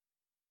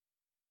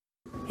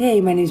Hey,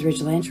 my name's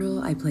Rachel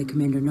Antrell. I play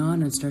Commander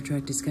Non on Star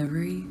Trek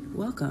Discovery.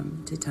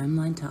 Welcome to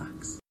Timeline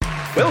Talks.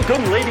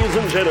 Welcome, ladies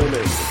and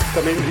gentlemen.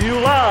 Coming to you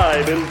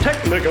live in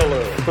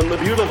Technicolor from the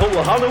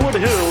beautiful Hollywood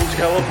Hills,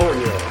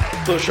 California.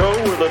 The show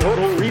where the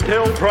total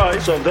retail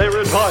price of their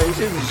advice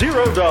is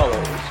 $0.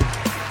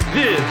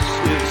 This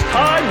is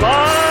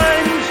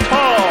Timelines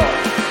Talk.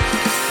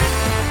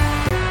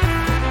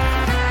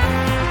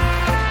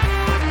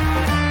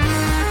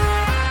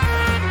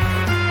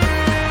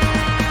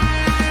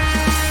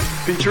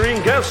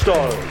 Featuring guest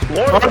stars,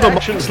 Lord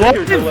Action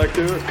Figure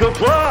Collector,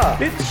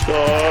 Kapla, It's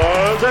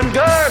Stars and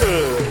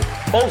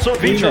Garter. Also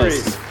featuring,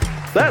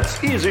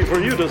 that's easy for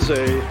you to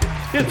say,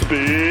 it's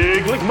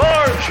Big Lick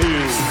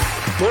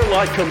Marchie. More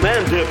like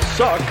Command Dip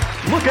Suck,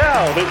 look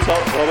out, it's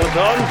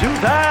Automaton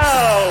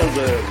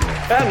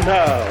 2000. And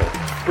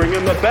now,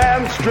 bringing the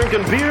bands,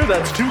 drinking beer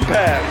that's too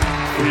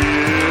packed.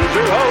 Here's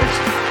your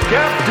host,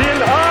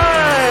 Captain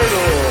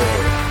Idol.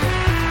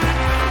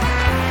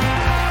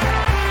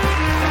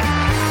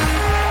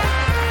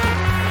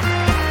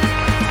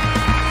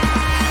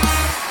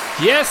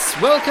 Yes,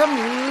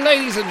 welcome,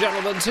 ladies and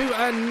gentlemen,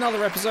 to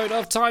another episode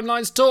of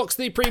Timelines Talks,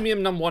 the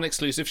premium #1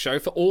 exclusive show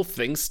for all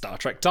things Star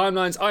Trek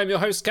Timelines. I am your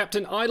host,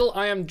 Captain Idol.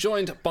 I am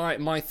joined by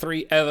my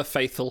three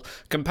ever-faithful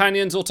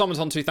companions,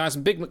 Automaton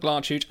 2000, Big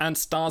McLarchuge, and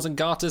Stars and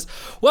Garters.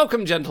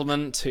 Welcome,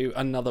 gentlemen, to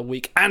another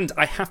week. And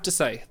I have to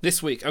say,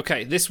 this week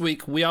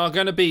we are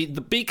going to be the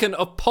beacon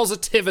of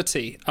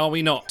positivity, are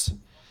we not?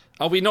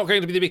 Are we not going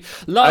to be the big...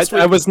 Last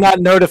week... I was not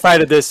notified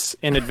of this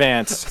in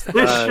advance.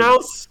 This show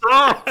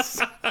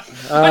sucks! You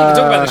can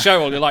talk about the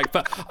show all you like,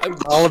 but...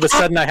 all of a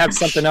sudden I have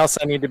something else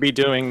I need to be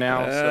doing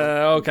now.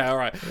 Okay, all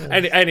right.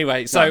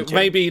 Anyway, so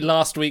maybe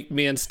last week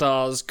me and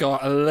Stars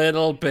got a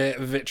little bit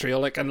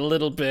vitriolic and a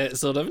little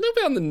bit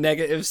on the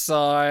negative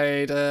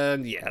side.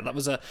 And yeah, that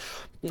was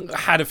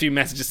had a few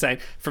messages saying,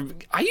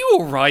 are you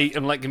all right?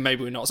 And like,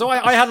 maybe we're not. So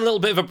I had a little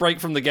bit of a break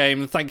from the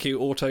game. Thank you,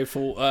 Auto,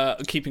 for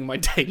keeping my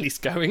dailies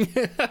going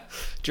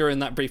during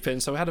that brief pin.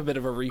 So I had a bit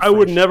of a refresh. I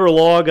would never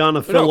log on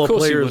a fellow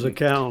player's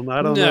account.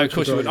 I don't know. No, of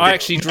course you would. I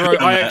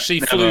actually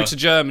flew to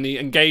Germany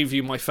and gave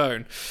you my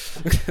phone.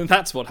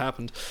 That's what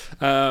happened.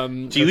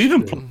 Do you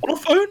even play on a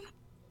phone?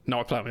 No,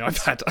 I play on my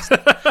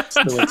iPad.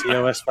 Still a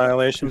TOS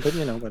violation, but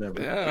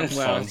whatever. Yeah,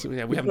 well, we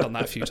haven't done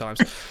that a few times.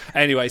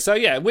 Anyway, so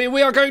yeah,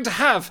 we are going to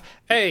have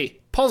a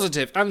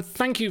positive, and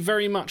thank you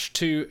very much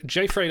to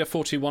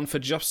JFrader421 for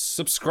just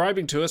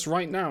subscribing to us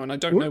right now, and I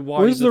don't know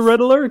why. Where's the red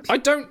alert? I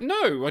don't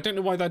know. I don't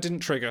know why that didn't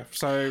trigger,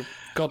 so...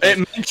 God, it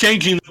meant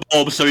changing the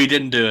bulb, so he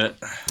didn't do it.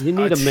 You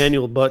need a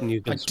manual button.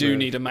 I do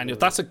need a manual.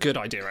 That's a good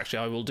idea, actually.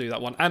 I will do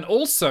that one. And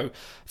also,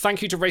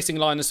 thank you to Racing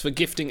Linus for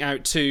gifting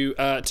out two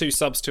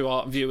subs to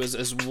our viewers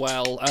as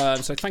well.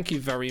 So thank you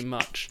very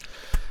much.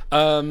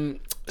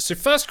 So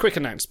first, quick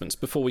announcements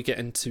before we get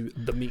into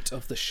the meat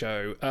of the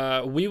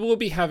show. We will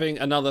be having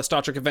another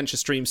Star Trek Adventure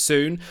stream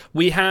soon.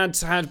 We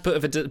had a bit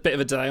of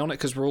a delay on it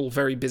because we're all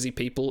very busy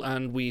people,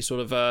 and we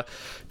sort of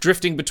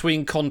drifting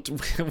between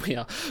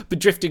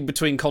drifting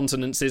between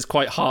continents is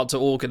quite hard to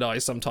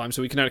organise sometimes.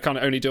 So we can kind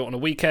of only do it on a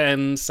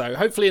weekend. So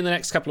hopefully in the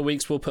next couple of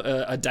weeks we'll put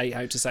a date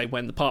out to say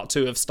when the part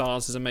 2 of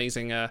Stars'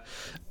 amazing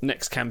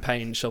next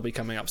campaign shall be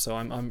coming up. So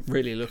I'm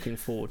really looking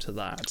forward to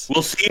that.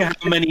 We'll see how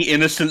many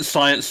innocent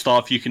science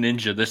staff you can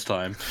injure this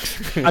time.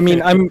 I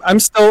mean, I'm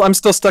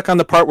still stuck on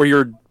the part where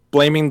you're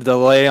blaming the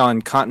delay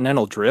on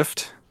continental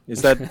drift.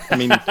 Is that?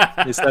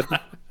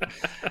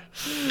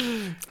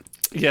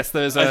 Yes,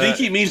 there's. I think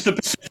he means the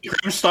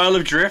Pacific Rim style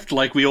of drift.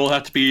 Like we all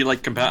have to be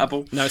like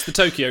compatible. No, it's the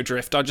Tokyo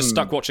drift. I just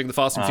stuck watching the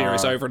Fast and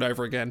Furious over and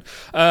over again.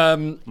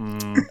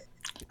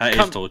 That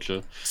is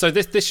torture. So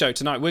this show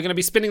tonight, we're going to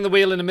be spinning the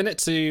wheel in a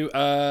minute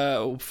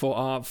for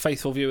our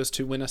faithful viewers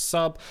to win a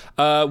sub.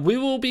 We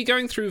will be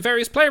going through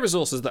various player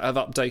resources that have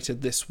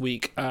updated this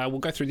week. We'll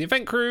go through the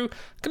event crew.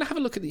 Going to have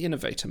a look at the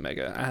Innovator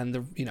Mega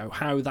and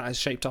how that has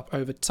shaped up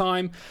over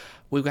time.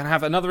 We're going to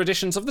have another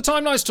editions of the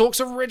Timelines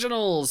Talks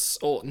Originals,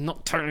 or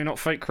not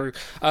Fake Crew.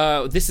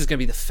 This is going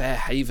to be the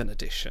Fairhaven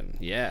edition.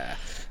 Yeah.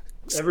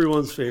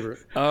 Everyone's favorite.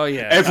 Oh,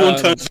 yeah. Everyone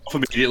turns off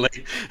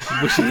immediately.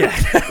 Yeah.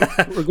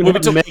 We're going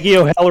to have Maggie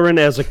O'Halloran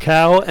as a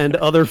cow and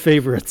other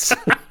favorites.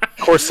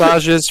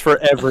 Corsages for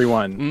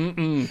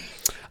everyone.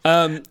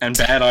 And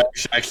bad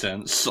Irish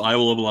accents. I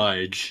will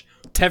oblige.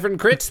 Tevin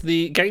Crit,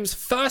 the game's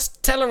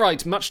first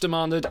Tellarite, much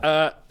demanded.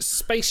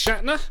 Space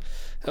Shatner.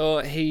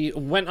 He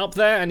went up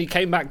there and he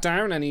came back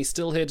down, and he's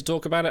still here to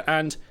talk about it.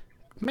 And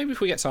maybe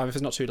if we get time, if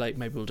it's not too late,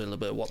 maybe we'll do a little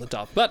bit of What the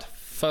Dove. But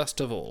first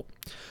of all,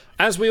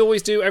 as we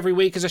always do every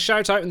week, as a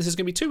shout out, and this is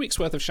going to be 2 weeks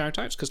worth of shout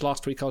outs because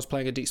last week I was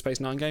playing a Deep Space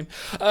Nine game.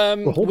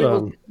 Hold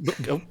on.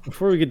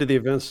 Before we get to the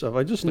event stuff,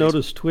 I just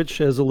noticed Twitch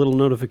has a little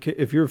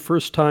notification. If you're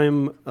first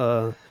time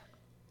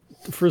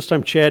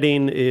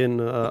chatting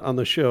in on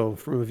the show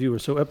from a viewer,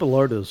 so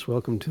Epilardus,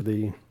 welcome to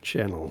the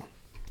channel.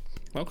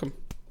 Welcome.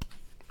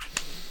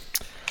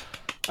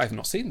 I have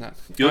not seen that.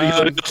 Your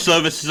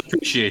service is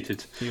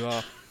appreciated. You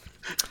are.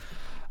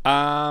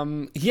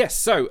 Yes,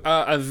 so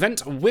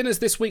event winners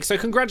this week. So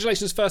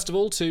congratulations, first of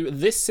all, to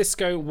this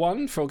Cisco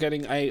one for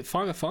getting a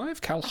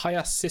 5/5,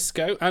 Kalhaya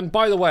Cisco. And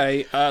by the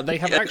way, they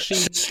have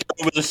actually... Cisco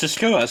with a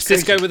Cisco? That's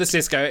Cisco crazy. with a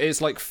Cisco.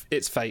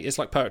 It's fate. It's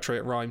like poetry.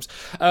 It rhymes.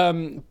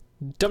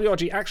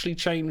 WRG actually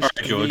changed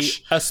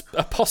George. the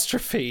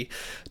apostrophe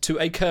to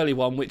a curly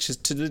one, which is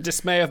to the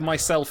dismay of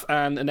myself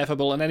and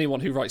Ineffable and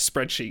anyone who writes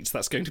spreadsheets.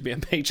 That's going to be a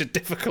major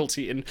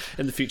difficulty in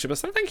the future. But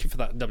so thank you for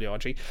that,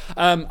 WRG.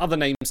 Other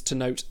names to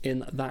note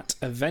in that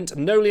event.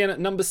 Nolian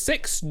at number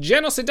 6.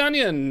 Genos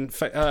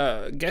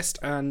Idanian, guest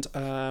and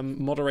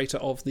moderator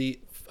of the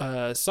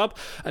sub.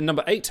 And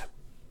number 8,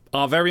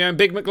 our very own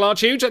Big McLarge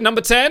Huge at number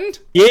 10.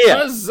 Yeah.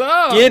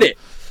 Huzzah! Get it.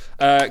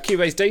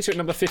 Cubase Data at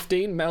number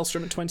 15,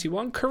 Maelstrom at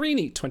 21,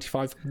 Carini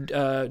 25,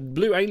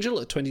 Blue Angel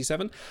at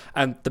 27,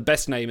 and the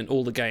best name in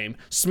all the game,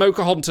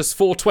 Smoker Hontus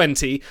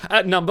 420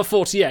 at number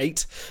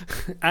 48,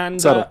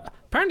 and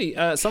apparently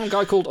some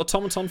guy called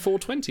Automaton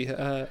 420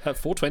 at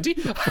 420.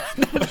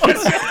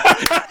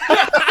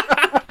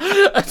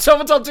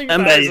 Automaton 2000.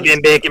 Somebody's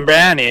been baking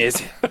brownies.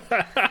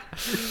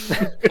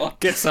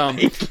 Get some.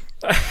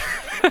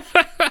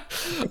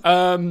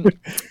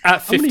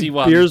 At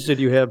 51. How many beers did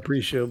you have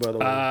pre-show, by the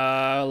way?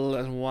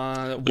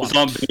 One.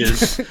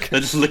 Zombies. They're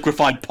just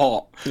liquefied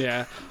pot.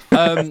 Yeah.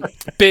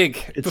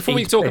 Big. Before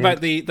we talk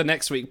about the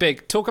next week,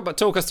 Big, talk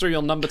us through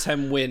your number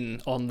 10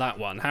 win on that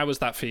one. How was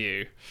that for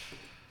you?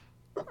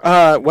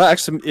 Well,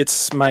 actually,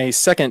 it's my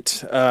second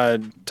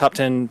top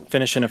 10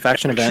 finish in a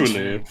faction event.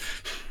 Truly.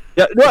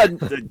 Yeah, well,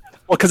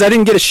 because I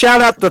didn't get a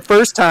shout out the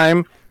first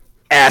time,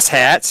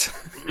 asshats.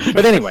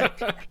 But anyway,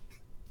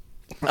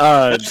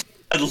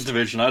 Medals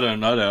division. I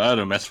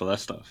don't mess with that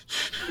stuff.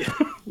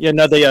 yeah,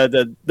 no,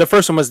 the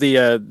first one was the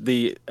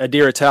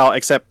Adira Tal,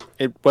 except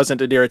it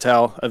wasn't Adira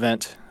Tal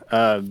event,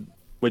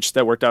 which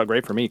that worked out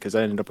great for me because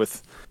I ended up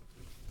with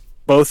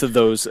both of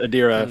those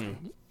Adira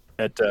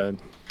at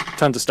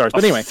tons of stars.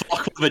 But anyway,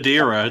 Fuck with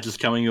Adira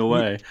just coming your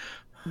way.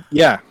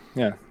 yeah.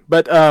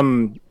 But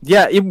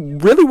yeah, it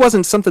really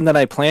wasn't something that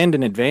I planned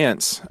in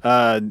advance.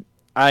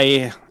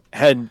 I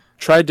had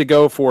tried to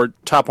go for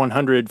top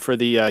 100 for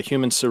the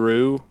Human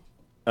Saru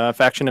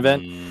faction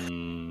event,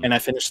 and I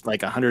finished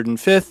like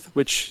 105th,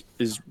 which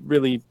is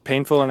really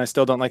painful, and I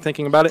still don't like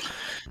thinking about it.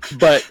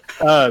 But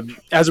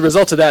as a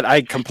result of that,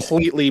 I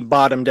completely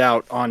bottomed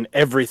out on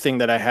everything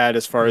that I had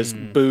as far as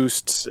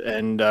boosts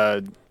and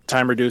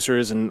time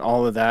reducers and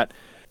all of that.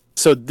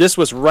 So this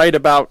was right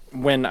about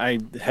when I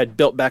had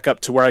built back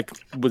up to where I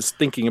was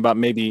thinking about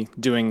maybe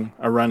doing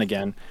a run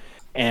again.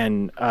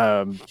 And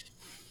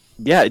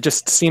yeah, it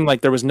just seemed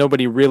like there was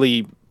nobody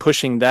really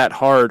pushing that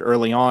hard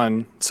early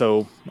on.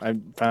 So I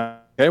thought,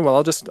 okay,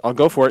 well, I'll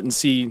go for it and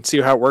see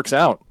how it works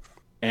out.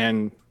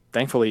 And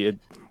thankfully it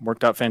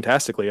worked out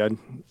fantastically. I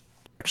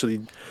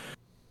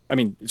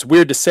mean, it's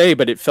weird to say,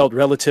 but it felt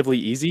relatively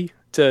easy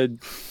to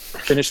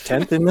finish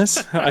 10th in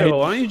this. Why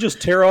don't you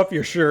just tear off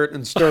your shirt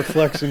and start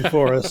flexing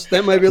for us?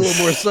 That might be a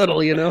little more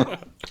subtle, you know?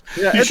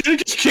 Yeah, You should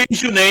have just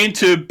changed your name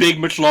to Big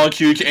Much Large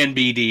Huge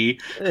NBD.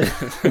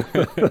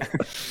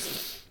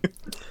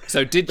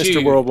 So did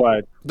Mr. you?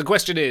 Worldwide. The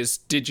question is,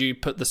 did you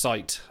put the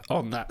site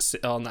on that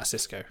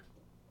Cisco?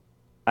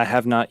 I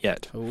have not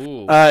yet.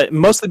 Ooh.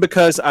 Mostly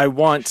because I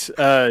want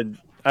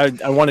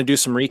I want to do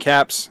some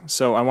recaps,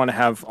 so I want to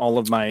have all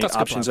of my That's a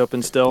good options plan.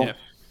 open still. Yeah.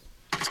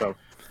 So,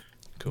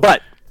 Cool.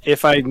 but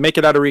if I make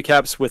it out of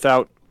recaps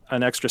without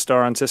an extra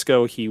star on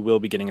Cisco, he will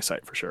be getting a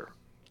site for sure.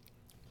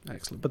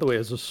 Excellent. By the way,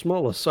 as a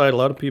small aside, a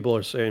lot of people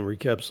are saying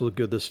recaps look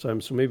good this time,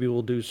 so maybe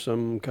we'll do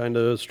some kind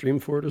of stream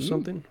for it or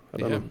something. I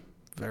don't know.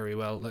 Very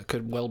well. That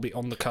could well be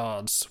on the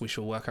cards. We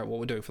shall work out what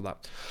we're doing for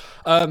that.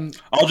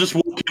 I'll just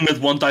walk in with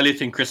one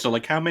dilithium crystal.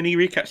 Like, how many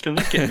recaps can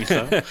this get me,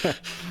 sir?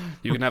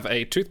 You can have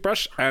a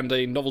toothbrush and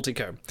a novelty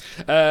comb.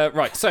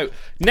 Right. So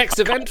next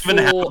event Even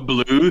have for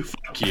blue.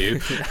 Fuck you.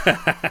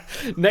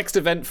 next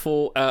event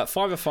for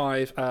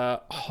 505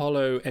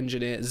 Hollow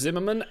Engineer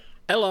Zimmerman.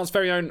 LR's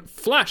very own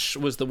Flash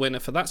was the winner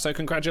for that, so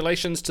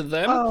congratulations to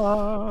them.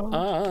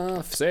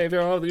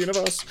 Savior of the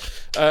universe.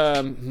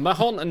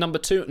 Mahon at number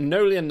 2,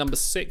 Nolian number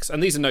 6,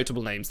 and these are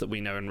notable names that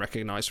we know and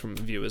recognise from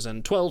viewers,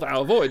 and 12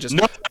 Hour Voyagers.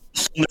 No one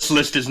else on this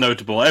list is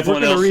notable.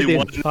 Everyone gonna else read who the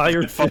won,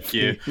 entire fuck 50.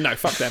 you. No,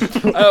 fuck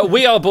them.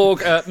 We Are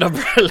Borg at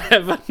number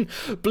 11,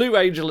 Blue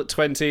Angel at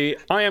 20,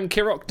 I Am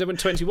Kirok number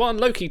 21,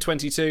 Loki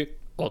 22,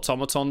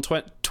 Automaton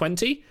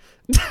 20.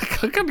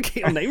 I can't get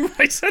your name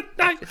right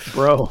tonight.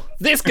 Bro.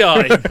 This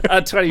guy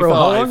at 25. Bro,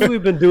 how long have we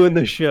been doing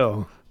this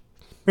show?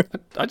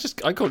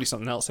 I called you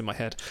something else in my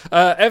head.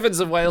 Evans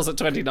of Wales at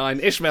 29,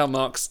 Ishmael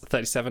Marks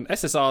 37,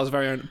 SSR's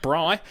very own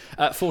Bry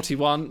at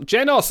 41,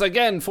 Genos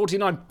again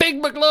 49,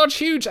 Big McLarge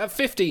Huge at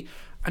 50,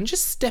 and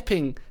just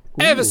stepping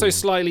ever so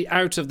slightly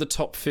out of the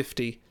top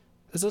 50.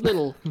 There's a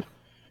little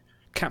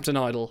Captain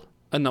Idol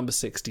at number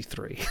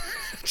 63,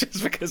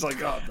 just because I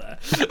got there.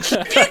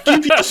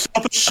 Give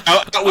yourself a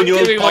shout out when you're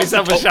giving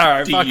myself a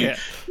shout out, fuck it.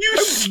 You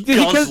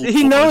Because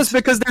he knows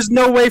because there's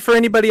no way for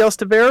anybody else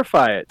to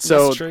verify it.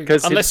 So That's true.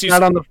 because Unless it's you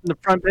not on the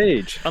front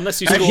page.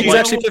 Unless you He's score like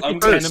actually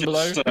 10 and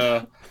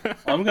below.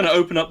 I'm going to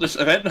open up this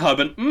event hub,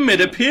 and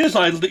it appears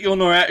that you're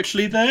not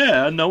actually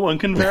there. No one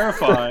can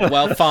verify.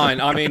 Well,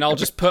 fine. I mean, I'll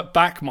just put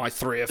back my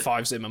 3 of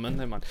 5 Zimmerman.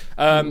 Never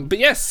mind. But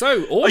yes,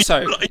 so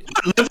also... You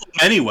level him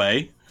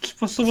anyway.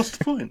 What's the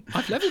point?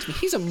 I've leveled him.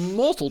 He's a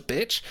mortal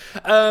bitch.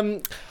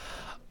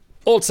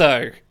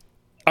 Also,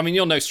 I mean,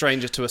 you're no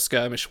stranger to a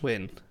skirmish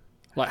win.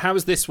 Like, how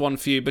is this one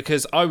for you?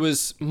 Because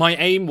my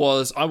aim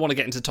was, I want to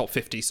get into top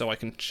 50 so I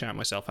can shout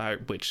myself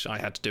out, which I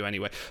had to do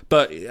anyway.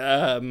 But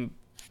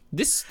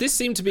this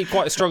seemed to be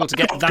quite a struggle to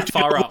get that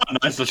far up.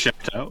 Nice to shout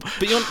out.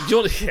 But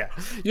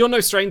you're no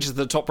stranger to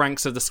the top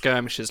ranks of the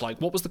skirmishes. Like,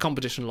 what was the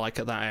competition like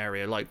at that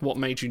area? Like, what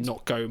made you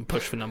not go and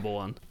push for number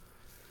 1?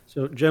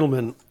 So,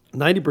 gentlemen,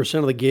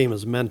 90% of the game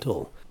is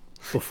mental.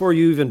 Before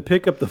you even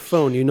pick up the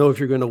phone, you know if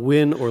you're going to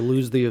win or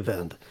lose the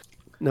event.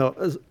 No,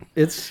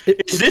 is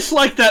this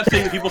like that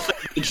thing that people say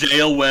in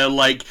jail where,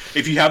 like,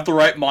 if you have the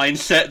right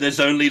mindset, there's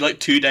only like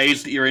 2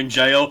 days that you're in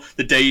jail,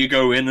 the day you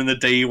go in and the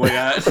day you way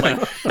out? It's like,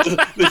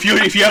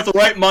 if you have the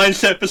right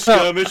mindset for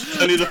skirmish,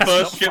 it's only the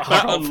first ship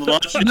back on the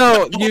last ship.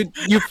 No,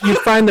 you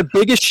find the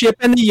biggest ship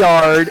in the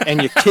yard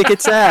and you kick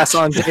its ass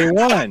on day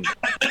 1.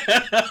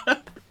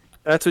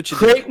 That's what you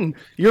do. Creighton,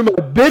 you're my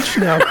bitch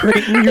now,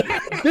 Creighton. You're my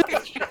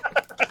bitch.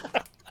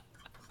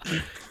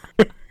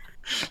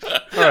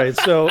 All right,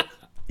 so...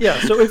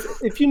 Yeah, so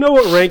if you know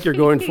what rank you're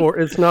going for,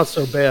 it's not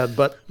so bad.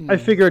 But I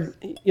figured,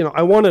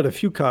 I wanted a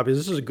few copies.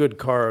 This is a good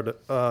card.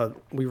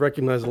 We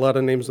recognize a lot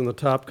of names on the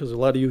top because a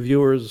lot of you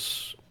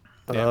viewers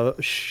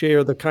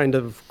share the kind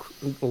of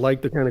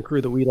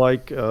crew that we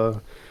like.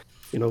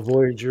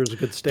 Voyager's a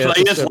good stat.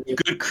 Players like a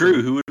good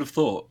crew. Who would have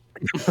thought?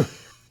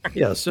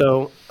 Yeah,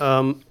 so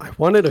I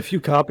wanted a few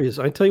copies.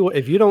 I tell you what,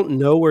 if you don't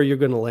know where you're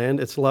going to land,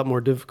 it's a lot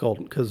more difficult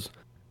because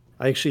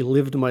I actually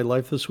lived my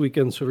life this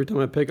weekend. So every time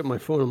I pick up my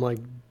phone, I'm like,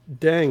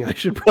 dang, I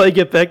should probably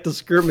get back to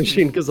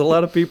skirmishing because a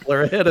lot of people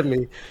are ahead of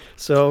me.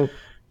 So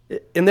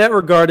in that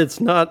regard, it's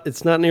not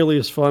nearly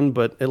as fun,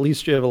 but at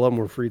least you have a lot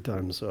more free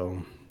time.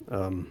 So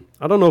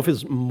I don't know if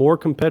it's more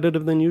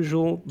competitive than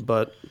usual,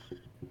 but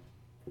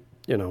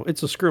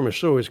it's a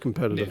skirmish, so always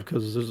competitive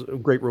because there's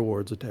great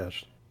rewards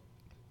attached.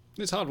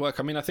 It's hard work.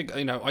 I mean, I think,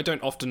 I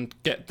don't often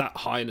get that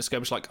high in a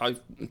skirmish. Like, I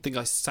think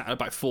I sat at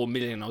about 4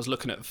 million. I was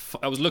looking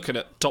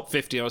at top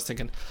 50. I was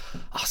thinking,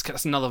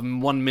 that's another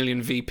 1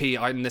 million VP.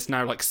 And it's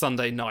now like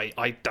Sunday night.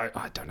 I don't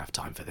have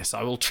time for this.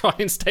 I will try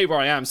and stay where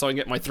I am so I can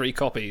get my 3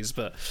 copies.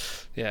 But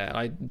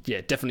I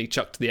definitely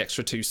chucked the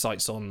extra 2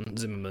 sites on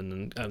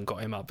Zimmerman and got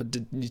him up. But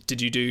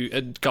did you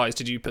do, guys?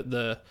 Did you put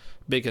the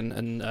Big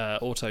and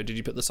Auto? Did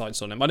you put the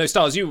sites on him? I know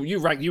Stars. You were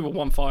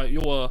 1-5.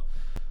 You were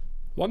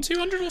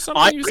 1-200 or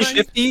something? I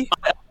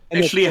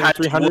actually had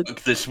to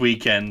work this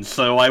weekend,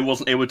 so I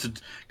wasn't able to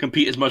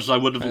compete as much as I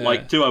would have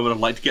liked to. I would have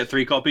liked to get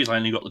 3 copies. I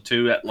only got the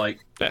 2 at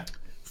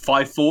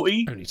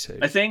 540. Only 2,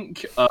 I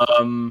think.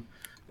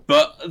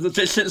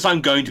 But since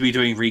I'm going to be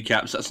doing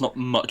recaps, that's not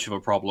much of a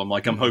problem.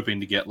 Like, I'm hoping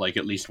to get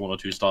at least 1 or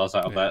 2 stars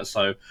out of that.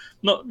 So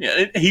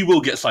he will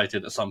get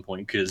cited at some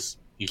point because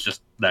he's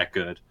just that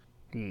good.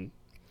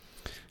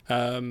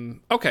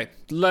 Okay,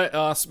 let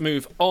us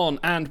move on,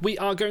 and we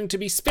are going to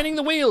be spinning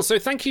the wheel. So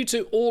thank you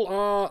to all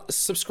our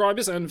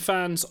subscribers and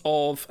fans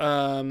of,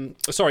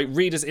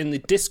 readers in the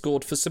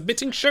Discord for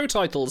submitting show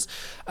titles,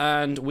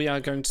 and we are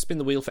going to spin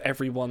the wheel for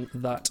everyone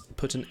that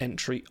put an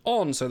entry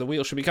on. So the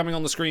wheel should be coming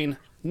on the screen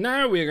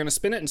now. We are going to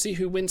spin it and see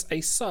who wins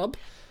a sub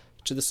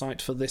to the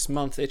site for this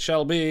month. It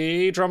shall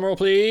be, drumroll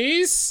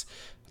please,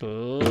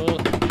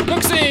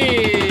 Luxie!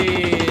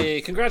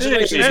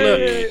 Congratulations,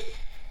 Look.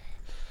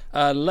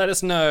 Let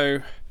us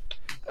know,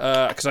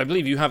 because I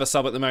believe you have a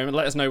sub at the moment.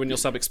 Let us know when your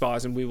sub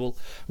expires and we will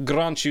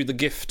grant you the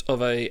gift of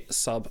a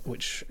sub,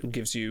 which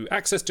gives you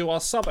access to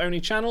our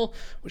sub-only channel,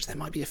 which there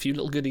might be a few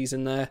little goodies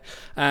in there,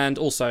 and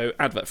also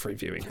advert-free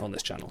viewing on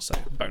this channel, so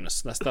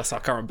bonus. That's our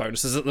current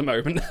bonuses at the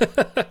moment.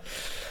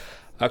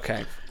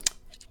 Okay.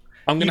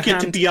 You get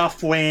to be our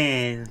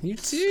friend. You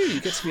do.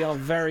 You get to be our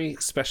very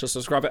special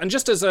subscriber. And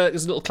just as a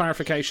little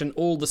clarification,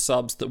 all the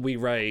subs that we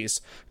raise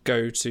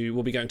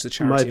will be going to the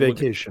charity. My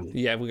vacation.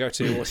 We'll go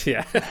to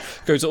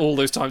go to all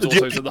those times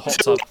also to the hot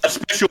tub. A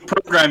special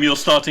program you're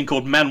starting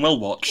called Manuel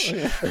Watch.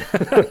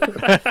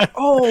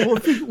 Oh,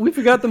 we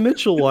forgot the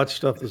Mitchell Watch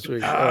stuff this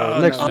week.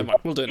 Next time.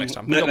 We'll do it next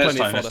time. We've got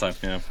plenty of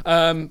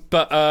fodder.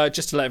 But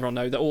just to let everyone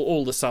know that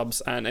all the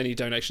subs and any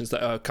donations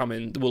that come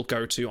in will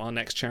go to our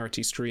next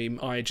charity stream.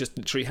 I just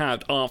literally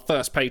had our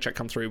first paycheck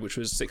come through, which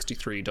was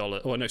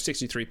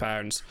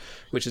 £63,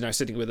 which is now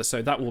sitting with us.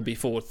 So that will be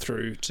forwarded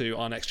through to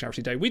our next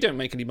charity day. We don't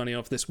make any money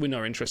off this. We're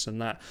not interested in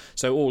that.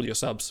 So all your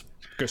subs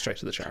go straight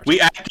to the charity.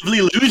 We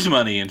actively lose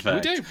money, in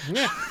fact. We do,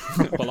 yeah.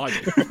 Well, I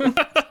do.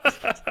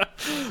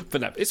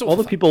 But no, it's all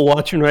the people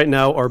watching right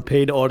now are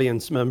paid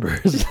audience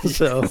members.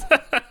 So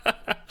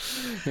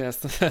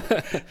yes.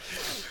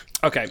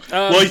 Okay.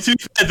 Well,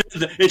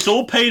 it's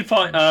all paid for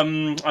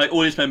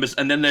audience members,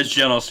 and then there's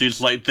Genos, who's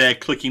there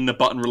clicking the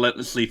button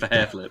relentlessly for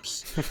hair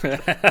flips.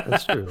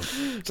 That's true.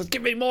 Just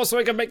give me more so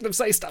I can make them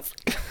say stuff.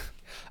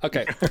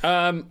 Okay.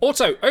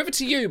 Otto, over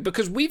to you,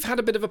 because we've had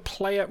a bit of a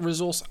player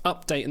resource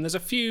update, and there's a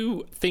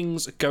few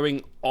things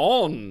going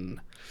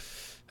on.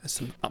 There's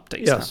some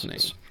updates happening.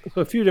 So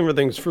a few different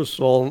things. First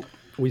of all,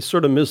 we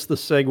sort of missed the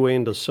segue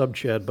into sub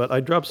chat, but I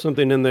dropped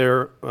something in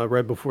there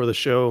right before the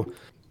show.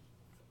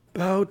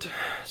 About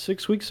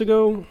 6 weeks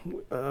ago,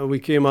 we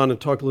came on and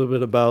talked a little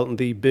bit about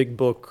the Big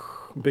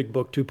Book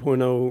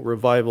 2.0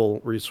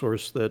 revival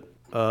resource that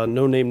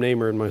No Name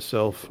Namer and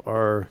myself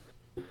are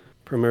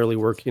primarily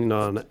working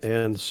on.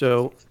 And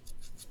so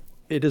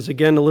it is,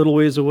 again, a little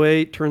ways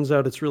away. Turns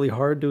out it's really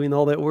hard doing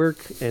all that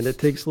work, and it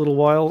takes a little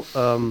while.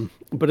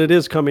 But it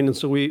is coming, and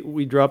so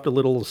we dropped a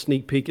little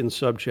sneak peek in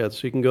sub chat,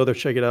 so you can go there,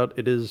 check it out.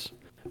 It is,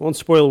 I won't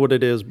spoil what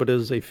it is, but it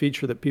is a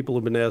feature that people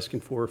have been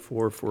asking for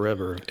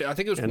forever. I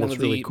think it was one of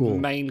the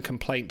main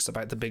complaints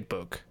about the Big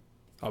Book,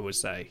 I would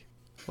say.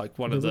 Like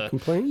one of the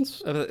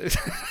complaints?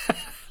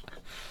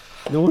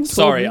 No one.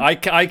 Sorry, I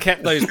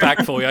kept those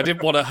back for you. I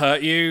didn't want to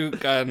hurt you,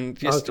 and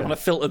just want to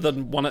filter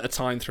them one at a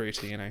time through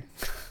to, you know.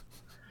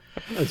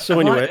 So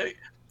anyway,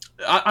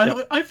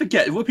 I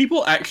forget. Were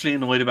people actually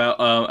annoyed about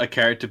a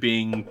character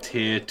being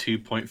tier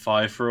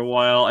 2.5 for a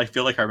while? I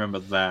feel like I remember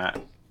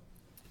that.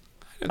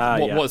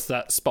 What was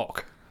that?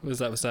 Spock? It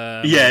was it was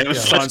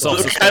Science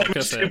Officer Spock,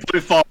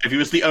 2.5. He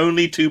was the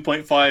only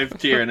 2.5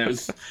 tier, and it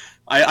was.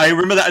 I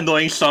remember that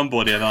annoying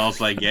somebody, and I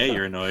was like, "Yeah,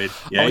 you're annoyed.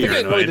 Yeah, you're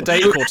annoyed." The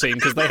Data Core team,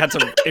 because they had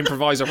to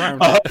improvise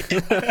around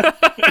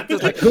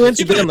it.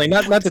 Coincidentally,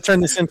 not to turn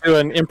this into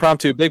an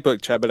impromptu Big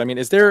Book chat, but I mean,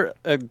 is there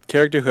a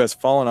character who has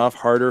fallen off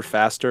harder,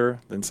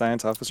 faster than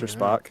Science Officer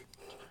Spock?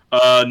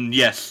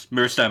 Yes,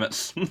 Mirror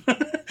Stamets.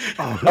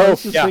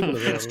 Yeah,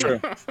 it's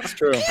true. It's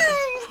true.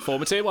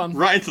 Former tier 1.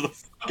 Right into the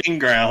fucking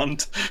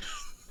ground.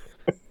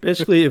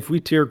 Basically, if we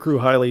tier crew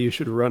highly, you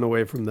should run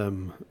away from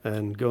them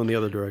and go in the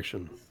other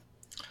direction.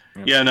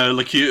 Yeah, no,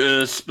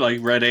 Locutus, like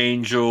Red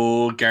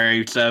Angel,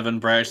 Gary 7,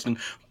 Braxton,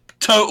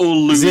 total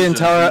losers.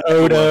 Zintara,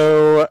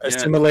 Odo,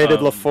 assimilated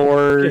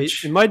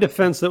LaForge. In my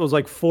defense, that was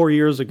like 4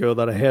 years ago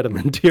that I had him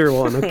in tier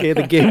 1. Okay,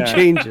 the game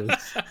changes.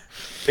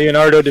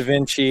 Leonardo da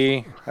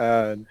Vinci.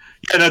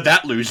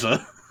 That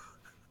loser.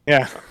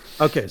 Yeah.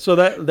 Okay, so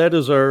that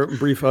is our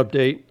brief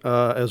update.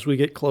 As we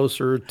get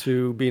closer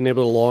to being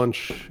able to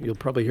launch, you'll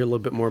probably hear a little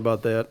bit more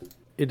about that.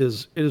 It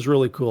is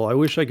really cool. I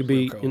wish I could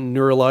be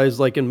neuralized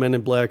like in Men in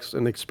Blacks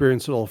and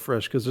experience it all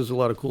fresh, because there's a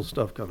lot of cool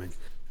stuff coming.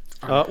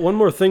 One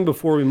more thing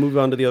before we move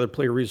on to the other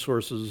player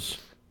resources.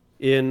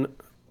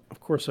 Of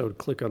course, I would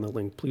click on the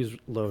link. Please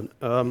load.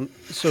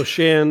 So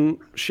Shan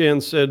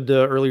said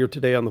earlier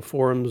today on the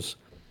forums,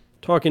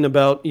 talking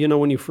about,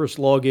 when you first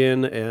log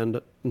in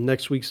and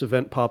next week's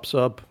event pops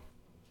up,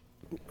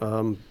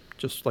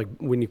 just like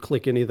when you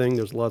click anything,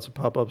 there's lots of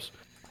pop-ups.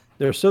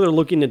 They're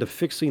looking into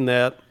fixing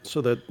that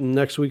so that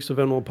next week's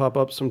event will pop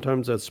up.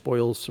 Sometimes that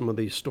spoils some of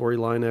the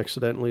storyline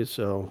accidentally.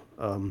 So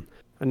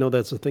I know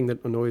that's a thing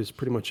that annoys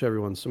pretty much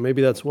everyone. So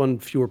maybe that's one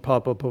fewer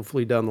pop-up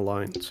hopefully down the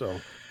line. So I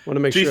want to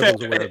make sure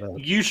everyone's aware of that.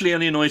 It usually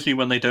only annoys me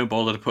when they don't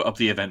bother to put up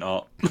the event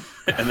art.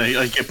 And they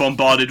get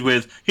bombarded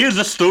with, here's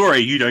a story,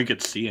 you don't get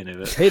to see any of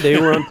it. Hey, they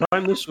were on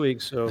time this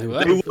week, so... They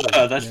were,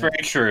 that's very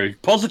true.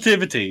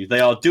 Positivity, they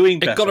are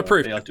doing better. It got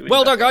approved.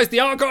 Well done, guys,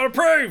 the art got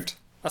approved!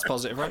 That's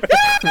positive, right?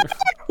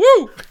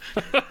 Woo!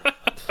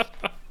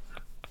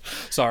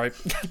 Sorry.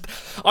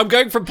 I'm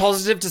going from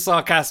positive to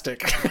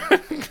sarcastic.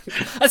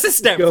 That's a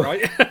step,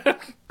 right?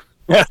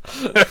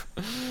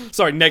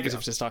 Sorry,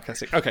 negative to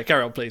sarcastic. Okay,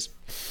 carry on, please.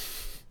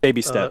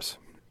 Baby steps.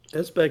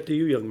 That's back to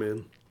you, young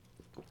man.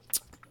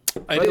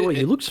 By the way,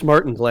 you look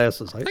smart in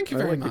glasses. Thank you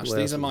very much.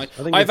 These are my...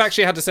 I've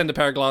actually had to send a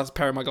pair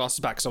of my glasses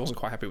back because I wasn't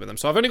quite happy with them.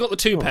 So I've only got the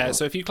 2 pairs.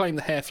 So if you claim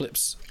the hair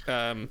flips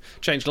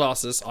change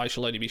glasses, I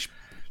shall only be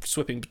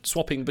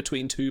swapping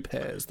between 2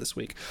 pairs this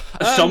week.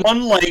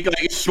 Someone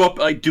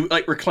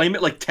reclaim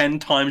it 10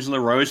 times in a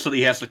row so that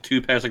he has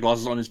 2 pairs of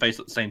glasses on his face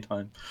at the same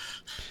time.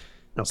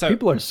 No, so,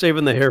 people are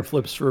saving the hair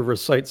flips for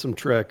Recite Some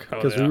Trek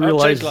because we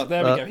realize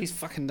there we go. He's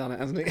fucking done it,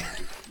 hasn't he?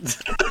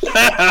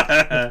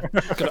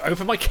 Gotta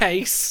open my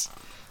case.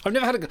 I've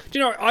never had a... Do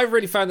you know, I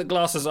really found that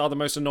glasses are the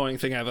most annoying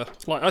thing ever.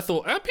 Like, I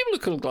thought, people who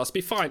colour glasses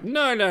be fine.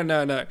 No.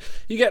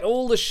 You get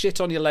all the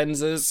shit on your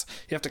lenses.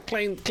 You have to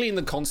clean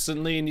them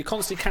constantly, and you're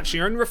constantly catching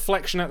your own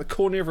reflection out the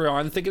corner of your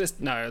eye and thinking it's...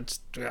 No, it's...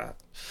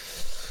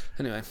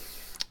 Anyway.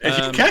 If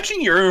you're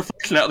catching your own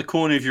reflection out the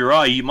corner of your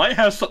eye, you might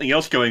have something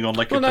else going on,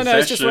 like a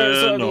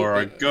possession or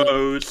a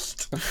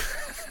ghost.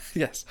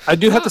 Yes. I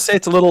do have to say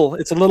it's a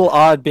little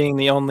odd being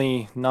the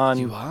only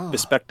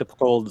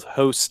non-bespectacled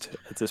host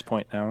at this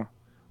point now.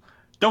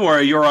 Don't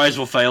worry, your eyes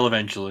will fail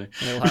eventually.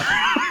 It'll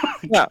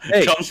happen. Yeah,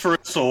 hey. Comes for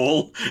us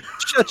all.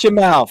 Shut your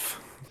mouth.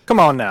 Come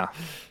on now.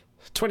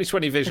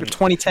 2020 vision.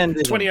 2010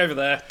 vision. 20 over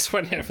there.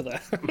 20 over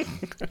there.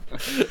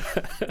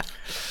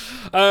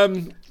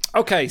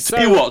 Okay, so...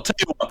 Tell you what,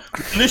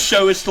 when this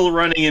show is still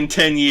running in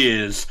 10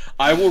 years,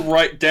 I will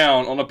write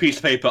down on a piece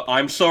of paper,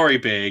 I'm sorry,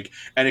 Big,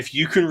 and if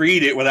you can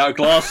read it without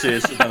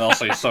glasses, then I'll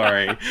say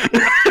sorry.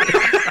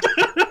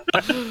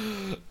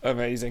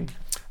 Amazing.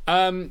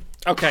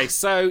 Okay,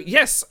 so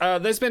yes,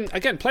 there's been,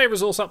 again, player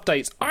resource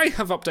updates. I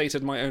have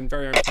updated my own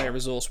very own player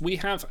resource. We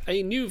have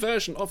a new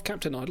version of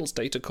Captain Idle's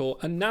Data Core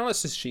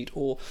Analysis Sheet,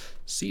 or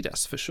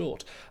CDAS for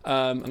short.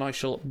 And I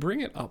shall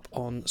bring it up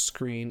on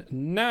screen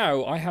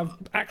now. I have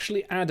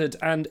actually added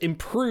and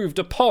improved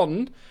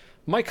upon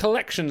my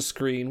collection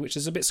screen, which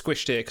is a bit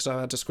squished here because I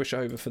had to squish it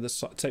over for the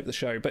tape of the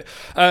show. But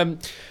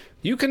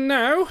you can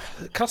now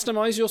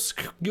customize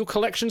your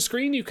collection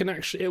screen. You can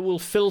actually, it will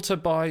filter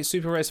by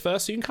super rares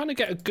first, so you can kind of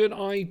get a good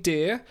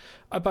idea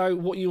about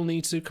what you'll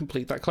need to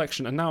complete that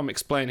collection. And now I'm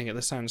explaining it.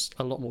 This sounds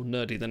a lot more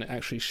nerdy than it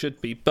actually should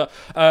be. But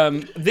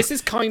this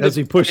is kind As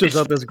he pushes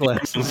up his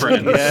glasses.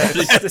 yeah,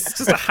 this is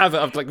just a habit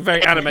of like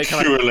very anime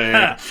kind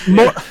of.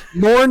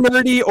 More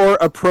nerdy or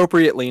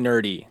appropriately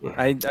nerdy?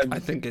 I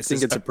think it's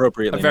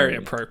appropriately very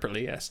nerdy.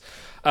 appropriately, yes.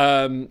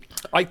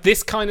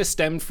 This kind of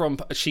stemmed from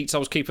sheets I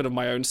was keeping of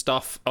my own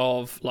stuff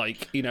of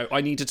like, you know,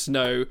 I needed to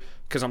know,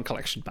 because I'm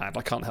collection bad,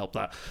 I can't help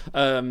that.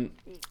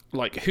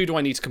 Like, who do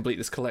I need to complete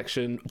this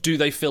collection? Do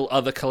they fill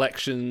other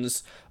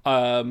collections?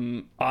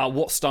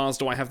 What stars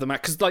do I have them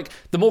at? Because like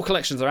the more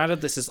collections are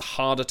added, this is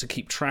harder to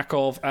keep track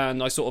of.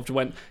 And I sort of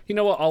went, you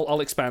know what?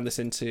 I'll expand this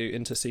into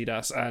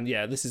CDAS. And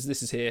yeah, this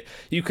is here.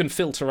 You can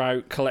filter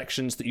out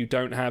collections that you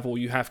don't have or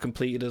you have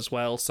completed as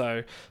well.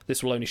 So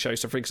this will only show.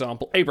 So for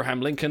example, Abraham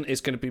Lincoln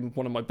is going to be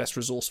one of my best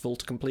resourceful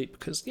to complete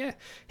because yeah,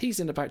 he's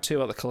in about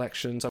 2 other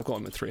collections. I've got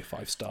him at 3 or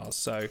 5 stars.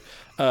 So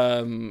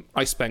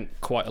I spent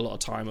quite a lot of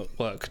time at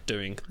work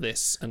doing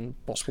this and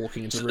boss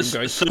walking into the room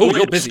going, oh,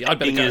 you're busy, I'd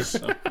better go.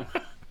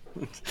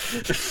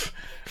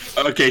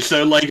 Okay,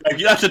 so like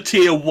that's a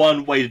tier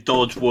 1 way to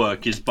dodge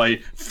work is by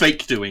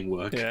fake doing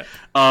work. Yeah.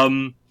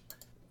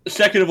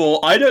 Second of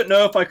all, I don't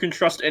know if I can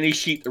trust any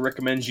sheet that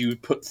recommends you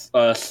put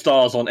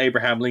stars on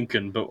Abraham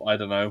Lincoln, but I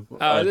don't know.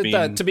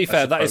 To be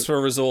fair, that is for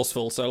a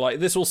resourceful. So like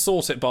this will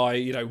sort it by,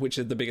 you know, which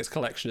is the biggest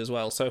collection as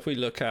well. So if we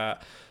look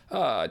at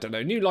I don't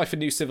know, New Life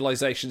and New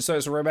Civilization. So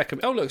it's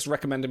it's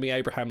recommending me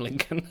Abraham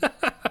Lincoln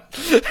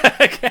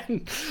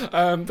again,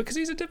 because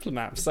he's a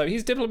diplomat. So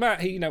he's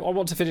diplomat. I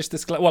want to finish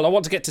this. I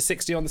want to get to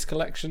 60 on this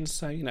collection.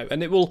 So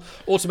and it will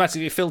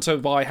automatically filter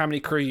by how many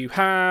crew you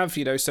have.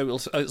 So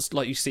it's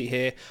like you see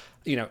here.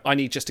 I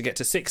need just to get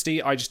to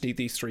 60. I just need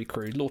these 3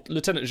 crew: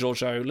 Lieutenant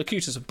Georgiou,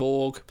 Locutus of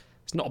Borg.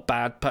 It's not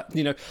bad, but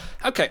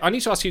Okay, I need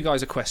to ask you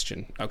guys a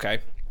question. Okay,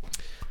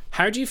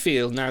 how do you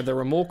feel now there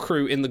are more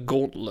crew in the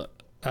Gauntlet?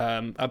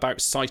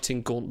 About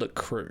citing Gauntlet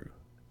crew.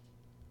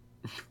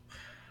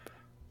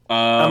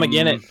 I'm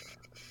again it.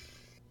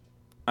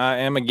 I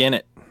am again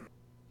it.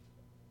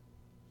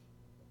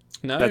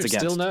 No, that's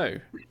against. Still no.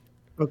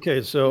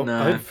 Okay, so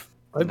No.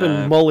 I've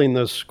been mulling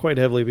this quite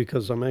heavily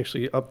because I'm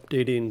actually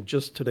updating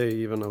just today.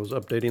 Even I was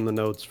updating the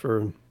notes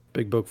for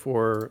Big Book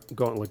 4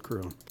 Gauntlet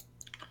crew,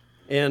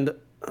 and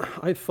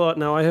I thought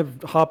now I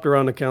have hopped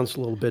around accounts a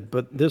little bit,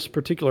 but this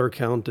particular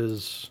account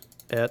is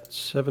at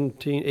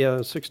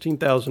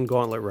 16,000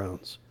 Gauntlet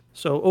rounds.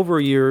 So over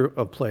a year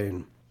of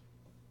playing.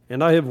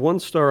 And I have 1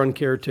 star on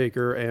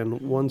Caretaker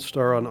and 1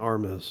 star on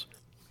Armis.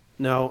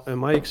 Now,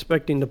 am I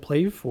expecting to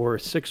play for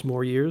 6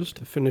 more years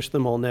to finish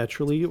them all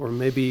naturally? Or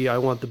maybe I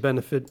want the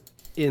benefit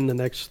in the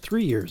next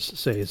 3 years,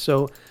 say.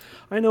 So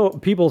I know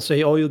people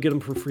say, oh, you'll get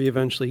them for free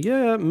eventually.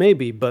 Yeah,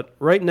 maybe. But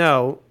right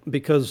now,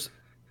 because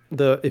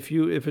if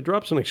it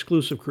drops an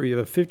exclusive crew, you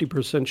have a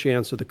 50%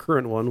 chance of the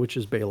current one, which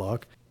is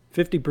Baylock.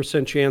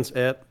 50% chance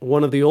at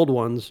one of the old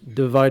ones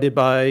divided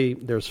by,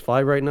 there's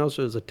 5 right now,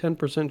 so there's a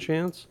 10%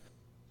 chance.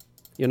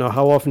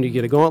 How often do you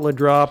get a Gauntlet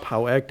drop?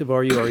 How active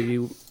are you? Are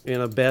you in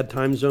a bad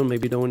time zone?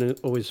 Maybe you don't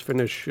always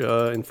finish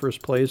in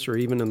first place or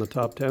even in the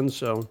top 10.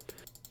 So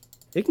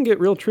it can get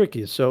real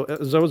tricky. So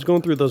as I was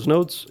going through those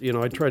notes,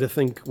 I try to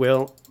think,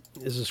 well,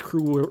 is this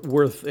crew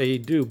worth a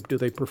dupe? Do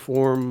they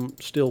perform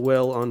still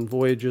well on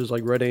voyages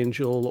like Red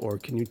Angel? Or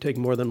can you take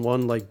more than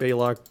one like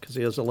Baylock because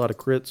he has a lot of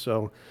crits?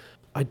 So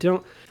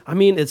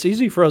it's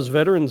easy for us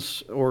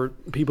veterans or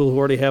people who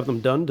already have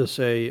them done to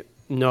say,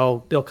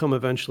 no, they'll come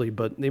eventually,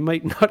 but they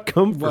might not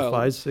come for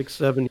 5, 6,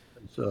 7 years.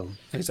 So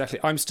exactly.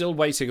 I'm still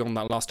waiting on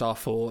that last star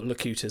for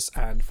Locutus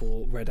and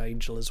for Red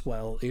Angel as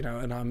well,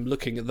 and I'm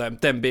looking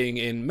at them being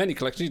in many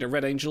collections.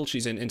 Red Angel,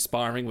 she's in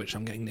Inspiring, which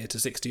I'm getting near to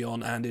 60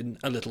 on, and in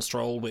A Little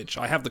Stroll, which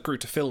I have the crew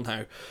to fill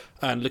now,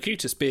 and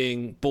Locutus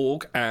being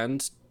Borg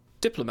and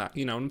Diplomat,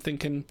 I'm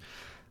thinking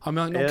I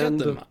might not get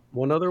them.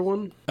 One other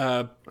one?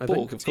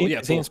 Borg.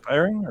 Is he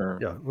Inspiring? Or?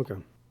 Yeah, okay.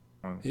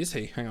 Is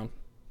he? Hang on.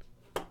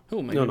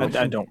 Oh, maybe. No,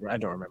 I don't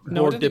remember.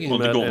 No, the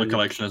Gauntlet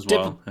collection as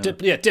well.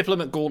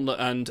 Diplomat, Gauntlet,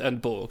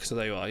 and Borg. So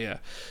there you are. Yeah.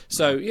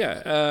 So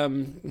yeah.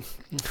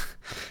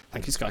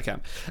 Thank you,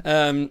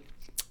 Skycam.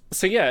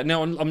 So yeah.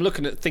 Now I'm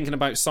thinking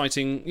about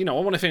citing. I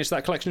want to finish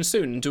that collection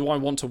soon. Do I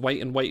want to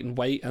wait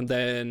and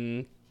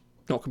then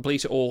not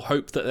complete it, or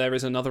hope that there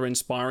is another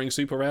Inspiring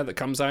super rare that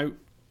comes out?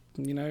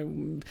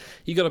 You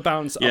got to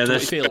balance up to what you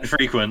feel. Yeah,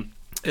 frequent.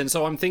 And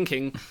so I'm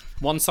thinking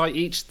 1 site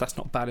each. That's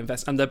not bad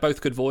invest, and they're both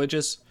good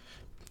voyages.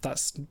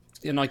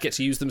 I get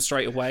to use them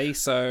straight away.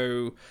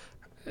 So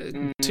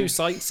 2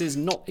 sites is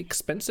not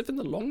expensive in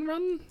the long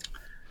run.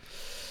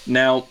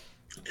 Now,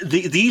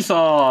 these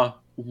are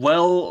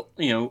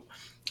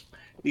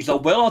these are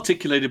well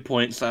articulated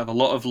points that have a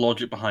lot of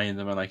logic behind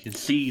them, and I can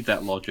see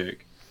that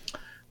logic.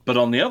 But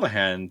on the other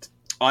hand,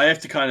 I have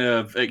to kind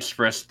of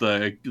express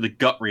the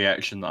gut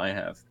reaction that I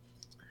have,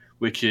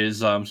 which is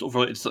sort of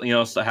related to something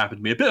else that happened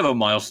to me. A bit of a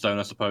milestone,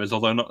 I suppose,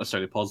 although not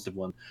necessarily a positive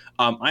one.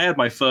 I had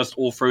my first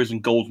All Frozen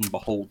Golden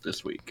Behold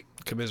this week.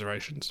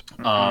 Commiserations.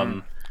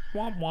 And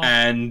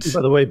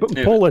by the way,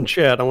 poll in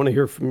chat. I want to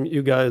hear from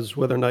you guys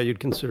whether or not you'd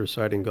consider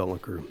citing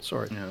Gauntlet Crew.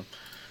 Sorry.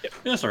 Yeah,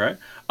 that's all right.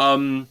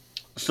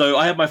 So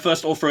I had my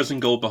first All Frozen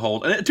Gold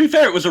Behold, and to be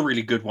fair, it was a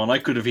really good one. I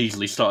could have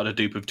easily started a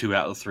dupe of 2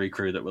 out of the 3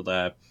 crew that were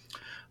there.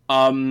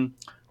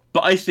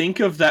 But I think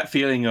of that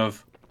feeling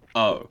of,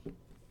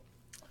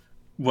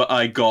 what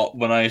I got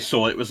when I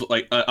saw it was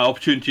like an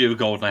opportunity of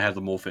gold and I had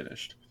them all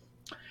finished.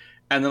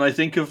 And then I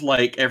think of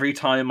like every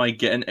time I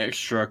get an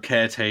extra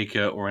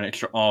Caretaker or an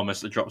extra Armus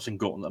that drops in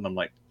Gauntlet, and I'm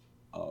like,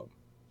 oh.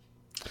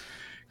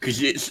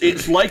 Because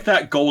it's like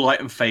that gold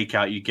item fake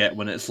out you get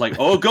when it's like,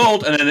 oh,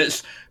 gold, and then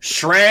it's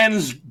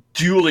Shran's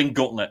Dueling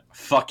Gauntlet.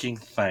 Fucking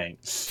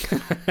thanks.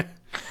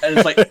 And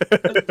it's like,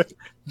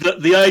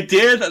 the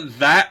idea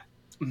that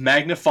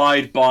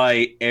magnified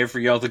by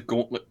every other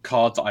Gauntlet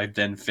card that I've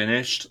then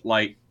finished,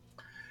 like,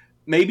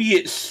 maybe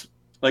it's,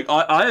 like,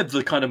 I have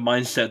the kind of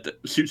mindset that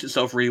suits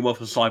itself really well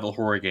for survival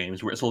horror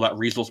games, where it's all about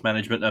resource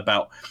management,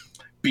 about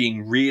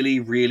being really,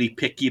 really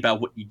picky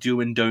about what you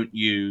do and don't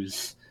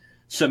use.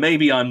 So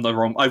maybe I'm the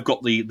wrong. I've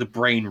got the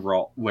brain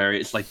rot where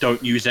it's like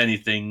don't use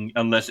anything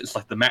unless it's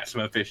like the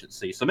maximum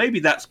efficiency. So maybe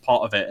that's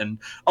part of it, and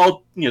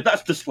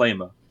that's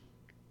disclaimer.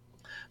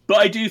 But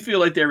I do feel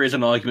like there is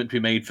an argument to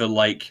be made for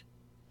like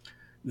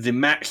the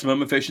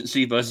maximum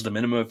efficiency versus the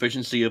minimum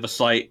efficiency of a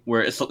site,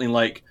 where it's something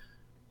like,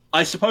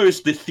 I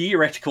suppose the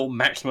theoretical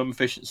maximum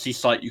efficiency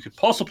site you could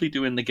possibly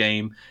do in the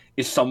game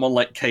is someone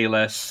like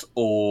Kael'thas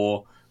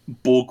or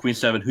Borg Queen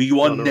 7, who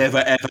you are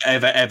never,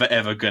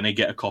 ever going to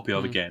get a copy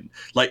of again.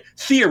 Like,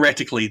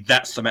 theoretically,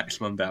 that's the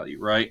maximum value,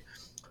 right?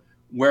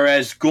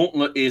 Whereas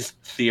Gauntlet is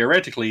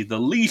theoretically the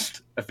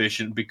least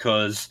efficient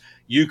because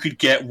you could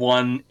get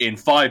one in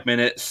 5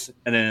 minutes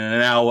and then in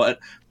an hour.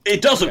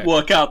 It doesn't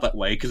work out that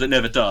way because it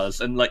never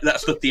does. And, like,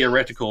 that's the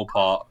theoretical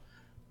part.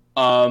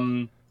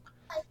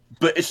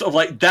 But it's sort of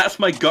like, that's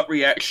my gut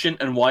reaction,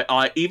 and why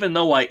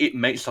it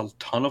makes a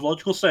ton of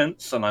logical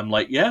sense, and I'm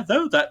like, yeah,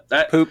 though, that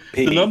the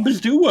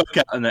numbers do work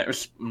out in that.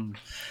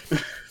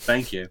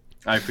 Thank you.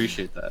 I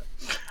appreciate that.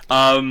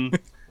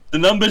 The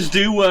numbers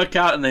do work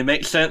out and they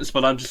make sense,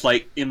 but I'm just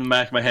like, in the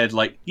back of my head,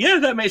 like, yeah,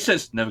 that makes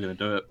sense. Never going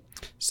to do it.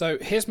 So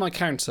here's my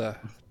counter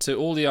to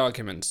all the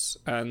arguments,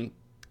 and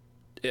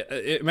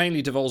it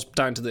mainly devolves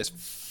down to this.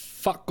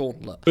 Fuck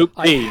Gauntlet.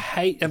 I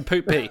hate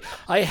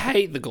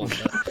the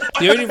Gauntlet.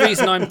 The only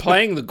reason I'm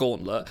playing the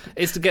Gauntlet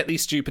is to get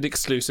these stupid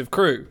exclusive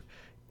crew.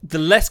 The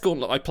less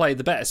Gauntlet I play,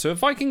 the better. So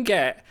if I can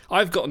get,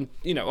 I've got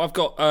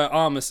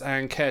Armus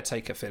and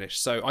Caretaker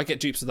finished, so I get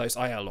dupes of those.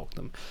 I log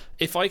them.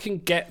 If I can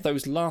get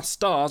those last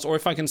stars, or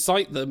if I can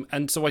sight them,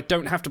 and so I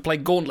don't have to play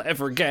Gauntlet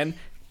ever again,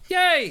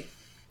 yay!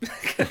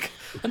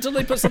 Until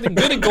they put something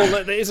good in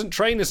Gauntlet that isn't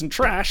trainers and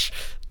trash,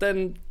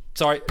 then.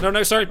 Sorry,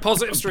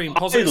 positive stream,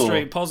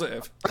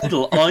 positive.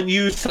 Idle, aren't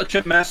you such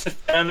a massive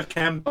fan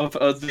of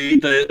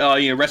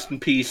the Rest in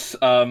Peace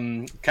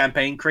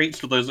campaign crates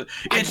for those?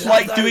 It's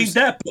like those. Doing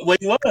that, but way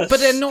worse. But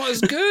they're not as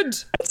good.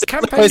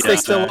 Campaign they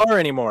still are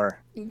anymore.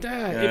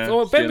 Yeah,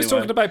 Ben was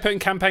talking about putting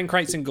campaign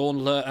crates in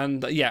Gauntlet,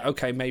 and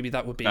maybe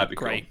that would be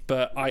great.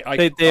 Cool. But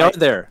they are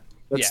there.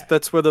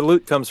 That's where the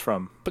loot comes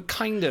from. But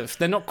kind of,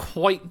 they're not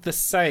quite the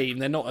same.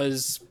 They're not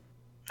as.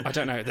 I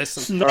don't know. There's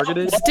some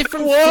targeted. It's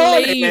different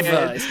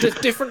flavor. It's a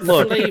different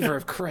flavor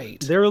of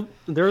crate. They're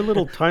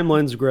little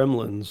Timelines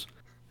gremlins.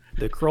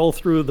 They crawl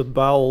through the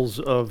bowels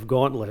of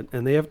Gauntlet,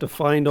 and they have to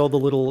find all the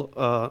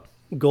little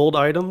gold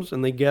items,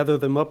 and they gather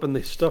them up and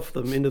they stuff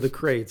them into the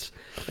crates,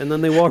 and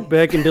then they walk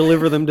back and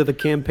deliver them to the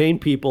campaign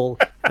people,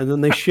 and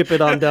then they ship it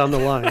on down the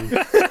line.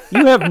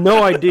 You have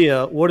no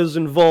idea what is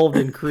involved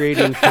in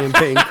creating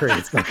campaign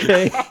crates.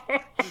 Okay.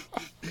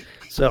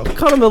 So,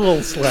 cut them a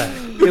little slack.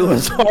 It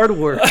was hard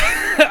work.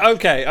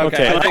 Okay.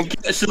 Like,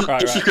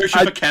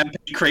 subscription for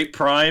Campaign Crate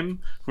Prime,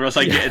 where else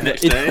I get it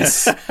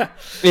next day.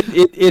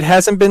 It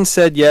hasn't been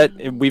said yet.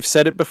 We've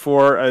said it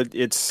before.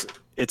 It's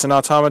an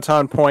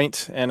automaton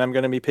point, and I'm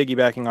going to be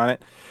piggybacking on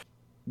it.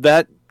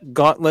 That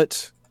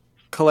Gauntlet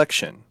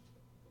collection,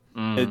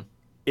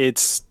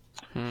 it's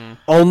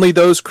only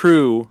those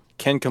crew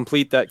can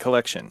complete that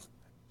collection.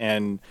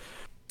 And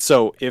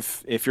so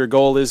if your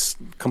goal is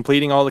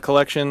completing all the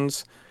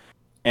collections,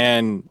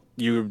 and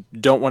you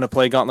don't want to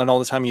play Gauntlet all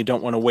the time, you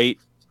don't want to wait,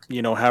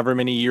 however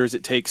many years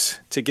it takes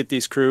to get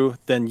these crew,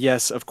 then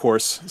yes, of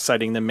course,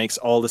 citing them makes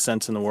all the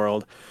sense in the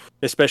world,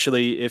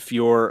 especially if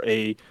you're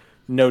a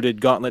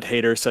noted Gauntlet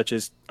hater such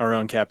as our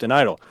own Captain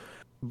Idle.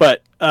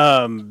 But,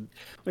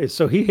 wait,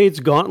 so he hates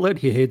Gauntlet,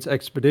 he hates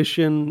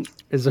Expedition.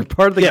 Is there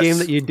part of the game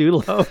that you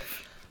do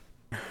love?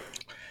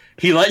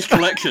 He likes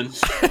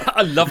collections.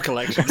 I love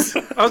collections.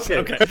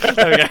 Okay.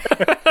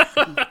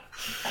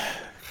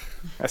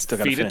 I still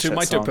gotta feed it to that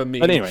my song. dopamine.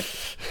 But anyway,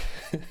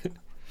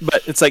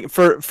 But it's like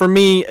for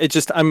me, it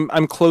just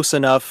I'm close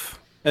enough.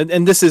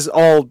 And this is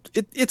all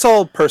it's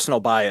all personal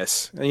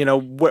bias. You know,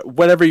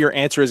 whatever your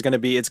answer is going to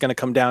be, it's going to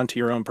come down to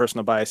your own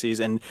personal biases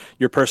and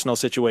your personal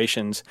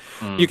situations.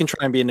 You can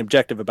try and be an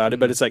objective about it,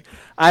 but it's like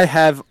I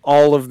have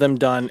all of them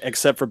done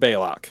except for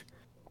Baylock,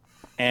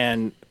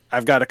 and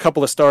I've got a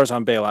couple of stars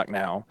on Baylock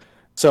now.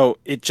 So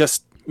it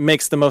just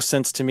makes the most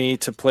sense to me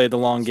to play the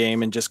long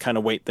game and just kind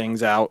of wait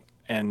things out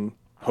and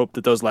hope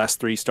that those last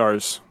 3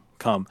 stars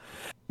come.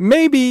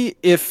 Maybe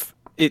if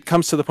it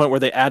comes to the point where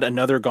they add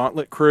another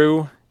gauntlet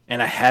crew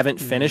and I haven't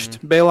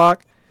finished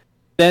Baylock,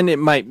 then it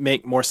might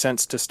make more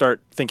sense to start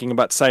thinking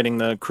about citing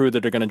the crew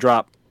that are going to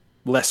drop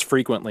less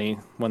frequently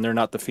when they're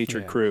not the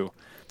featured crew.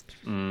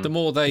 The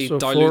more they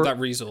dilute that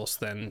resource,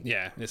 then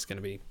it's going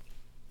to be...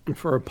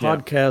 For our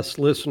podcast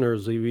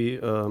listeners, Do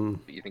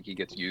you think he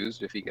gets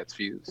used if he gets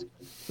fused?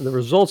 the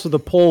results of the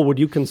poll, would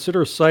you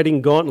consider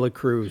citing Gauntlet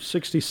Crew?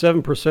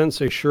 67%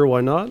 say sure,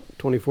 why not?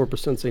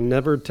 24% say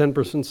never.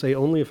 10% say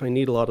only if I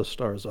need a lot of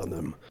stars on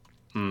them.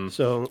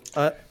 So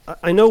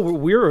I know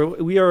we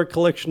are a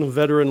collection of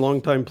veteran,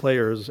 longtime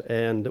players,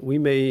 and we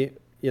may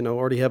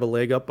already have a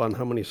leg up on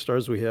how many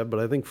stars we have. But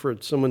I think for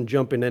someone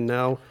jumping in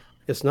now,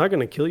 it's not going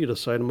to kill you to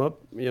sight them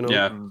up. If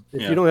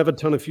you don't have a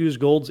ton of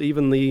fused golds,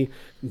 even the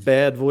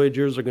bad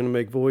Voyagers are going to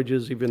make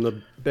Voyages. Even the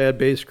bad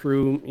base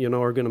crew,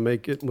 are going to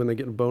make it when they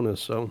get a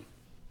bonus. So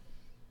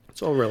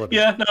it's all relative.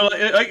 Yeah, no,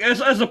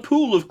 as a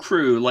pool of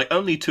crew, like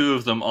only 2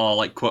 of them are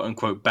like quote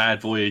unquote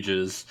bad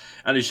Voyagers,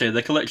 and as you say,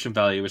 their collection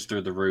value is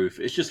through the roof.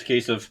 It's just a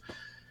case of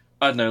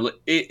I don't know.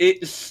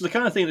 It's the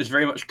kind of thing that's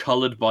very much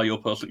colored by your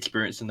personal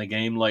experience in the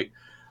game. Like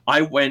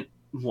I went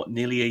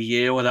nearly a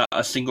year without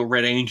a single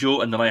Red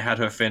Angel, and then I had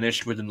her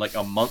finished within like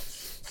a month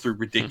through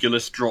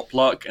ridiculous drop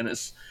luck, and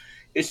it's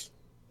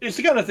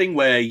the kind of thing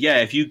where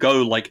if you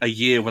go like a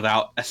year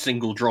without a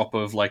single drop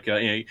of like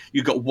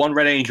you've got 1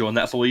 Red Angel and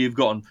that's all you've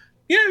gotten.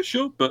 Yeah,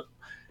 sure, but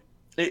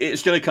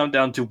it's going to come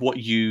down to what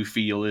you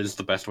feel is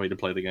the best way to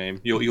play the game,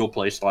 your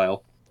play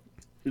style.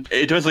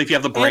 It depends if you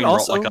have the brain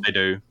rot like I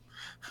do.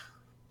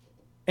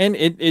 And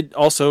it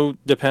also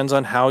depends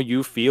on how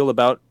you feel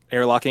about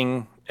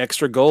airlocking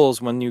extra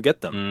goals when you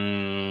get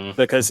them.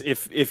 Because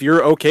if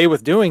you're okay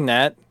with doing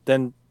that,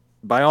 then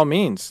by all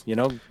means,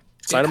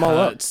 sight them all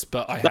up.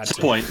 But I had That's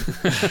the point.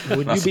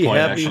 Would you be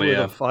happy with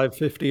a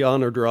 550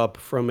 honor drop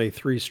from a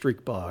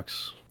 3-streak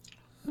box?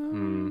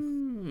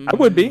 I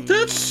would be.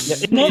 That's I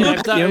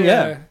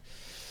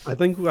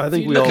think we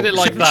look all at it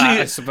like that,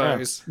 I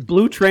suppose.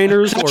 Blue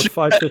trainers or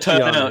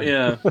 550 honor.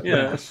 Yeah,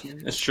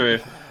 it's true.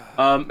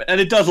 And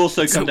it does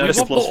also come down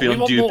to philosophy on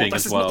duping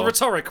this as well. This is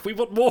not the rhetoric. We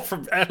want more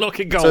from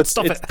airlocking gold.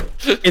 Stop it.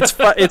 It's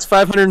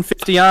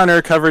 550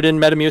 honor covered in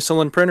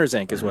Metamucil printers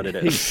ink is what it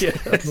is.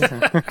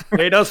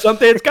 They know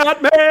something's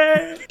got me.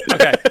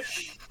 Okay.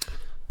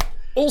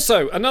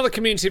 Also, another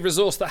community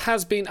resource that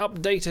has been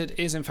updated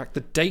is, in fact,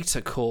 the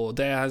data core.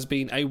 There has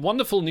been a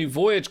wonderful new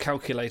voyage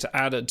calculator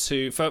added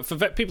to for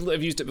people that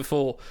have used it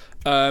before.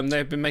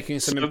 They've been making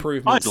some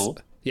improvements. Idle?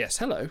 Yes,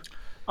 hello.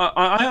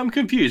 I am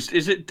confused.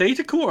 Is it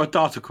data core or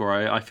data core?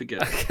 I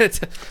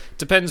forget.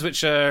 Depends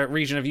which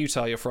region of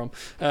Utah you're from.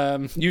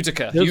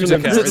 Utica. There's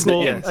an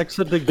invisible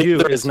exit-the-view.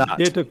 There is not.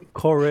 Data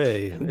core.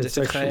 It's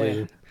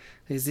actually...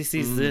 This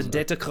is the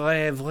data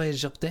core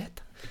voyage update.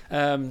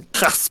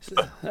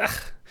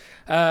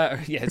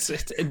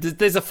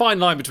 There's a fine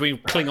line between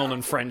Klingon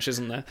and French,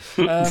 isn't there?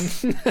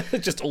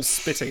 Just all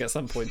spitting at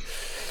some point.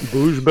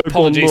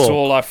 Apologies to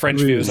all our French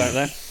viewers out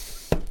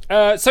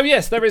there. So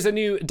yes, there is a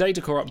new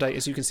data core update,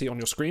 as you can see on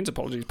your screens.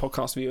 Apologies,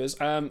 podcast viewers.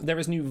 There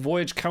is a new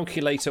voyage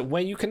calculator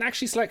where you can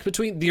actually select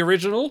between the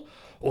original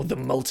or the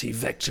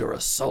multi-vector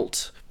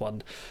assault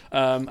one,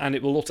 and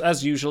it will,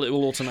 as usual, it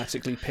will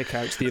automatically pick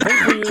out the event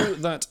crew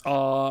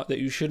that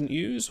you shouldn't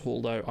use.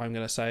 Although I'm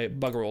going to say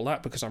bugger all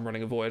that because I'm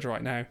running a voyage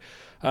right now.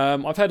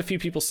 I've heard a few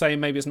people say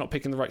maybe it's not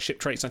picking the right ship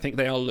traits. I think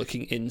they are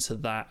looking into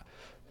that.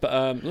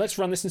 But let's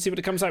run this and see what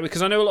it comes out with,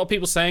 because I know a lot of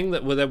people saying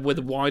that with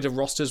wider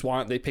rosters, why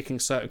aren't they picking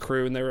certain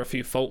crew, and there are a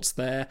few faults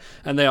there,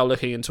 and they are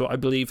looking into it. I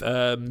believe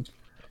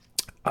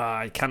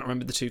I can't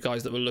remember the 2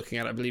 guys that were looking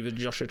at it. I believe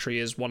Joshua Tree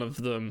is one of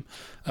them,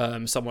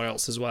 somewhere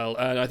else as well.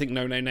 And I think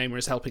No Namer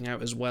is helping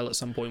out as well at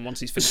some point once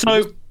he's finished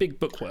his big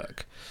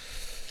bookwork.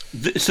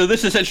 So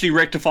this is essentially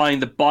rectifying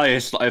the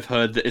bias that I've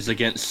heard that is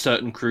against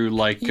certain crew,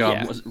 like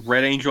was it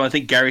Red Angel. I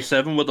think Gary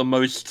 7 were the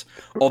most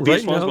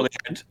obvious ones where they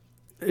had.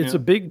 It's a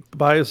big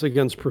bias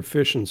against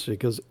proficiency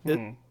because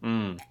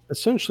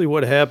essentially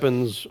what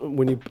happens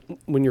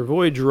when your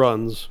voyage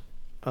runs,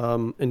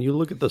 and you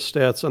look at the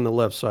stats on the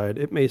left side,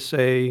 it may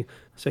say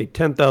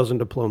 10,000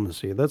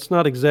 diplomacy. That's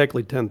not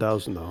exactly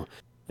 10,000 though.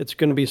 It's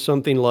going to be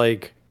something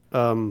like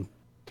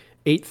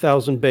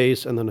 8,000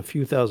 base and then a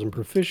few thousand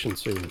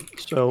proficiency.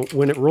 So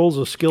when it rolls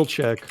a skill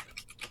check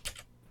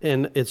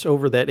and it's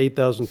over that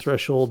 8,000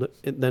 threshold,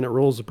 then it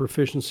rolls a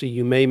proficiency.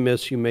 You may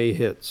miss, you may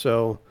hit.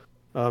 So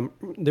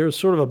there's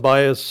sort of a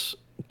bias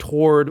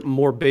toward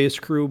more base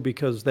crew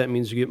because that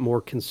means you get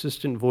more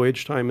consistent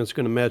voyage time. It's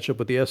going to match up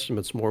with the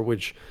estimates more,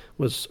 which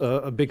was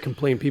a big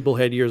complaint people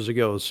had years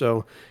ago.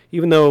 So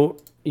even though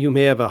you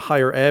may have a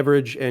higher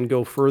average and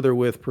go further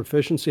with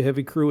proficiency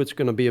heavy crew, it's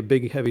going to be a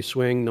big heavy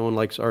swing. No one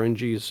likes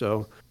RNG.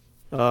 So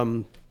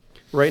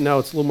right now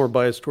it's a little more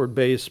biased toward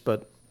base,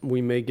 but we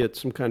may get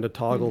some kind of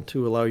toggle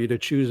to allow you to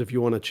choose if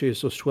you want to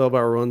chase those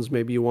 12-hour runs.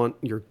 Maybe you want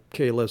your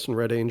Kalis and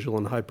Red Angel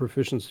and high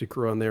proficiency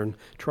crew on there and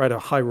try to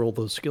high roll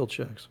those skill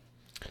checks.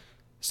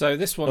 So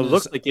this one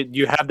looks like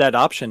you have that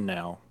option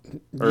now.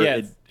 Or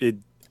Yeah.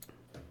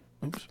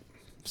 Oops.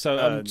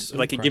 So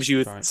like it gives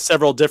you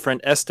several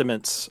different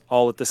estimates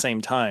all at the same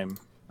time.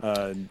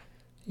 I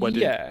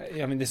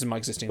mean, this is my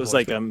existing. It was voice,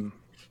 like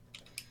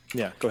but-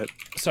 yeah. Go ahead.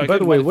 So By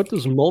the way, what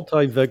does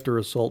multi-vector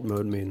assault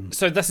mode mean?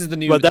 So this is the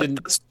new. Well,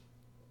 that's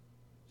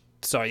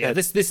Sorry, yeah,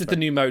 this is the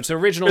new mode. So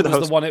original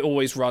was the one it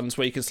always runs,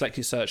 where you can select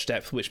your search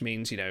depth, which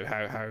means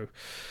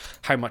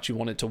how much you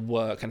want it to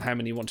work and how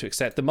many you want to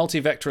accept. The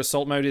multi-vector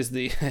assault mode is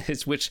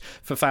is which,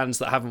 for fans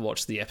that haven't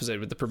watched the episode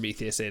with the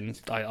Prometheus in,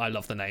 I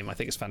love the name. I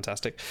think it's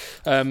fantastic.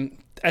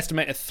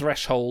 Estimated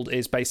threshold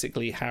is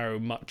basically how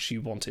much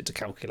you want it to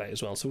calculate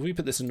as well. So if we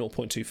put this in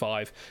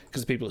 0.25,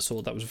 because the people that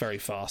saw that was very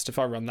fast. If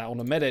I run that on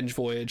a med-eng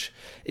voyage,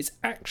 it's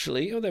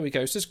actually, there we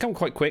go. So it's come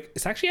quite quick.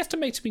 It's actually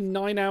estimated to be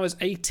 9 hours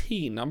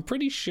 18. I'm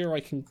pretty sure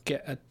I can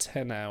get a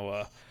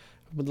 10-hour.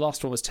 The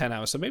last one was 10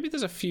 hours, so maybe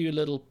there's a few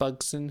little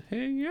bugs in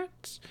here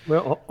yet.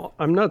 Well,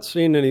 I'm not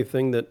seeing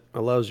anything that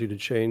allows you to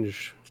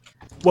change.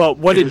 Well,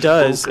 what it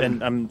does,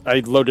 and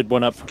I loaded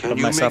one up of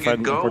myself.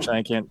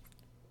 Unfortunately,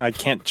 I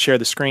can't share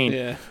the screen.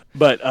 Yeah.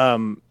 But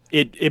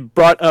it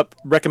brought up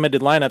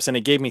recommended lineups, and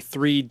it gave me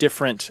 3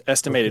 different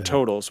estimated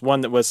totals.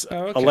 One that was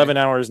 11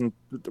 hours, and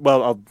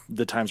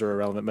the times are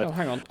irrelevant. But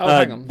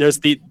hang on.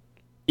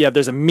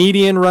 There's a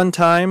median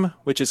runtime,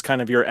 which is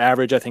kind of your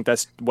average. I think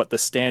that's what the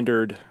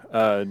standard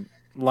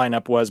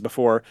lineup was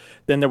before.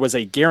 Then there was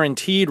a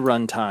guaranteed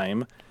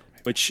runtime,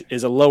 which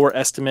is a lower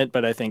estimate,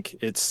 but I think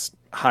it's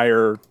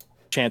higher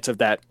chance of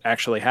that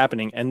actually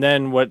happening. And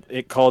then what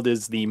it called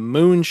is the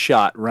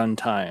moonshot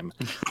runtime,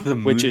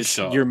 which is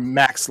your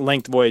max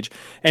length voyage.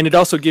 And it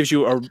also gives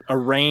you a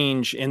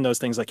range in those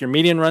things, like your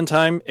median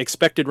runtime,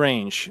 expected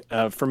range.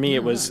 For me,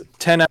 it was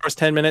 10 hours,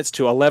 10 minutes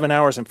to 11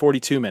 hours and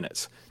 42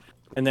 minutes.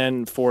 And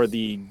then for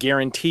the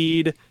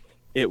guaranteed,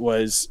 it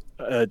was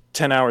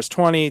 10 hours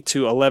 20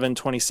 to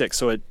 11:26.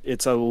 So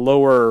it's a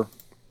lower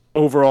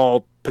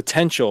overall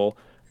potential,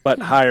 but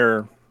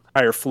higher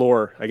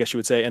floor, I guess you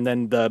would say. And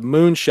then the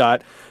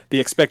moonshot, the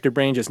expected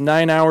range is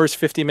 9 hours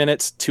 50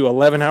 minutes to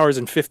 11 hours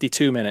and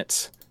 52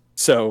 minutes.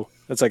 So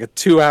that's like a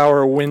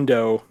 2-hour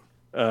window.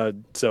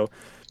 So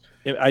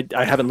I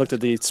haven't looked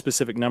at the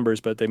specific numbers,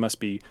 but they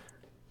must be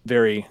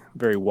very,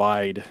 very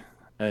wide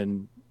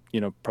and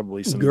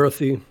probably some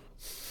girthy.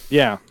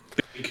 Yeah.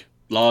 Big,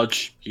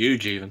 large,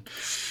 huge even.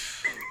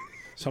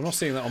 So I'm not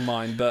seeing that on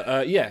mine, but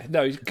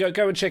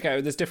go and check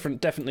out. There's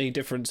definitely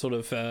different sort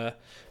of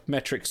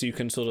metrics you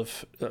can sort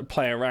of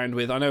play around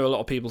with. I know a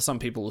lot of some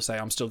people will say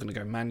I'm still going to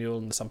go manual,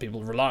 and some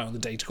people rely on the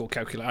data core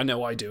calculator. I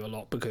know I do a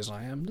lot because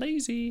I am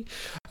lazy.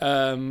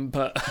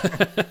 But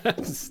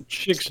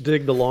chicks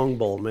dig the long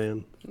ball,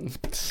 man.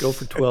 Go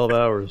for 12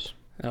 hours.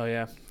 Oh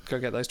yeah, go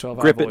get those 12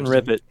 hours. Grip it and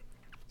rip it.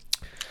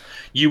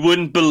 You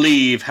wouldn't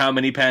believe how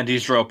many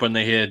panties drop when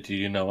they hear, do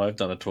you know I've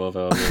done a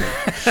 12-hour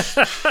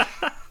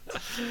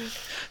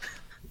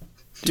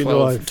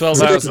video.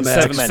 12 hours and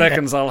 7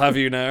 seconds, I'll have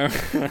you know.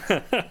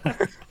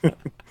 The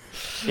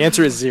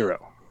answer is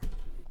 0.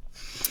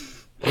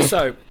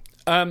 So,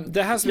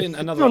 there has been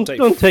another update.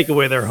 Don't take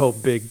away their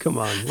hope, Big. Come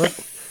on.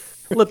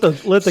 Let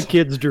the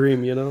kids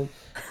dream,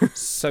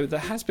 So there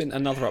has been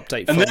another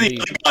update and from then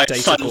the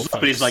data core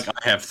folks. He's like,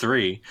 I have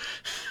 3.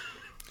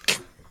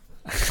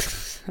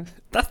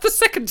 That's the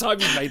second time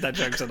you've made that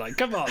joke tonight.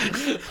 Come on.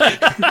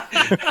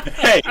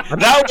 Hey,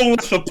 that one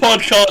was for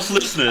podcast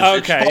listeners.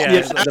 Okay,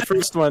 yeah. The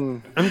first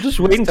one. I'm just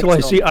waiting until I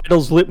see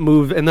Idle's lip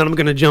move, and then I'm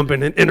going to jump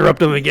in and interrupt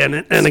him again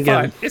and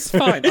again. It's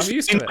fine. I'm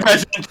used to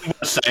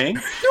it. Saying. No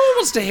one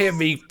wants to hear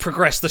me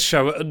progress the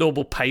show at a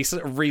normal pace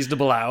at a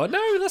reasonable hour.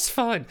 No, that's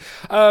fine.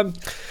 I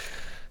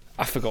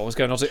forgot what was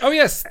going on. Oh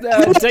yes,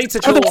 Data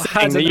Core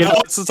had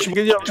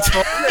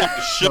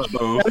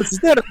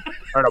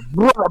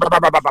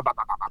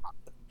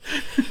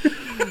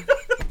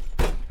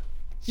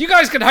You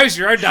guys can host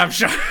your own damn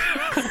show.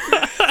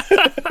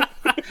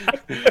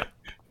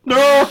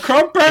 No,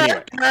 come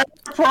back! I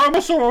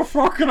promise I won't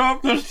fuck it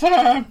up this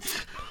time.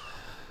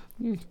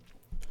 You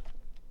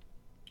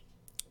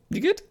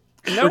good?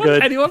 No one?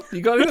 Good. Anyone?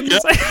 You got anything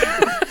to say?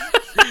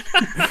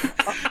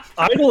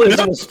 Idle is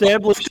an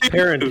established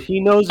parent. He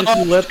knows if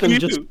you let them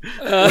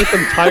let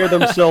them tire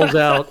themselves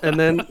out, and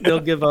then they'll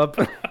give up.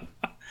 Okay,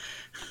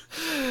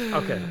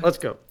 let's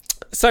go.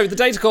 So the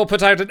Data Core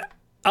put out an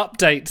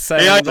update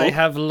saying they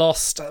have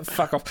lost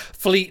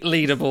fleet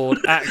leaderboard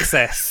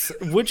access.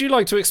 Would you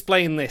like to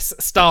explain this,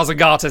 Stars and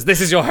Garters? This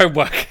is your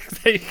homework.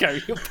 There you go.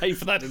 You'll pay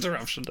for that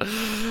interruption.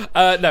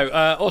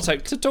 Otto,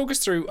 to talk us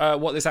through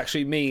what this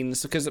actually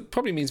means, because it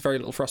probably means very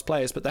little for us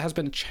players, but there has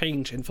been a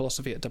change in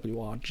philosophy at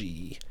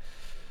WRG.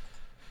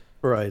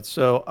 Right,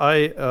 so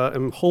I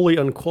am wholly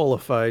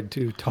unqualified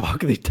to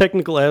talk the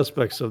technical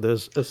aspects of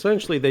this.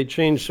 Essentially, they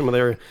changed some of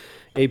their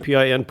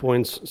API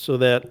endpoints so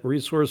that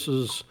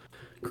resources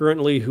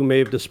currently who may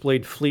have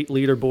displayed fleet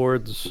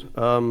leaderboards,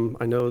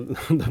 I know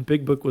the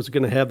Big Book was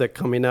going to have that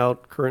coming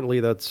out. Currently,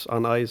 that's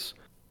on ice.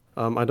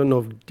 I don't know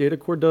if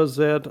Datacore does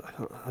that.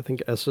 I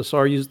think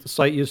SSR the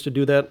site used to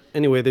do that.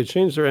 Anyway, they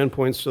changed their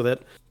endpoints so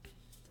that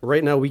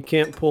right now we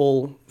can't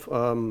pull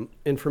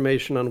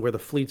information on where the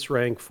fleets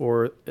rank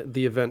for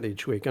the event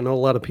each week. I know a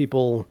lot of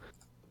people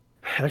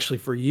actually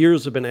for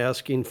years have been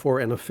asking for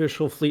an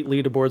official fleet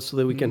leaderboard so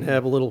that we can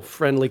have a little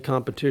friendly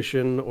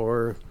competition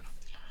or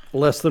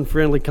less than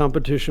friendly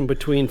competition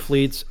between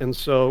fleets. And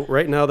so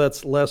right now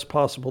that's less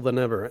possible than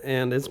ever.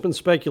 And it's been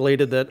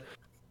speculated that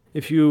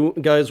if you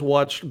guys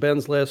watched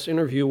Ben's last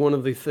interview, one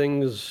of the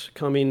things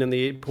coming in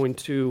the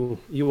 8.2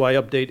 UI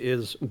update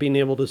is being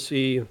able to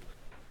see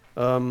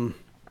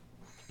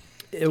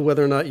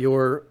whether or not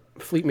your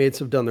fleet mates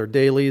have done their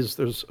dailies.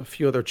 There's a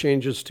few other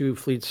changes to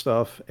fleet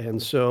stuff.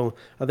 And so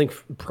I think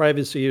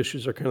privacy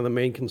issues are kind of the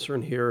main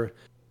concern here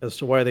as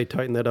to why they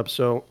tightened that up.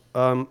 So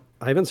I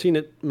haven't seen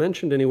it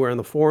mentioned anywhere in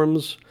the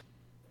forums.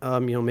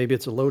 Maybe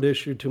it's a load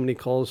issue, too many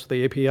calls to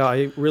the API.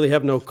 I really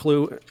have no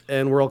clue,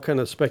 and we're all kind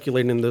of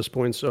speculating at this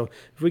point. So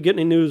if we get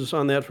any news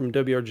on that from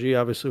WRG,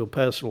 obviously we'll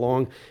pass it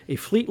along. A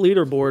fleet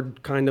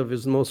leaderboard kind of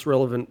is the most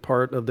relevant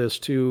part of this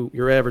to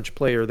your average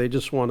player. They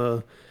just want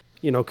to,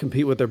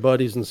 compete with their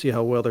buddies and see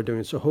how well they're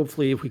doing. So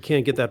hopefully if we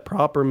can't get that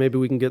proper, maybe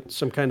we can get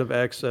some kind of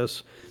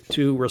access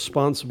to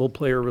responsible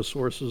player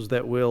resources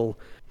that will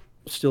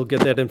still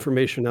get that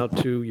information out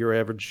to your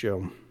average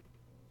Joe.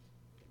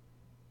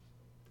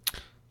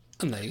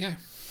 And there you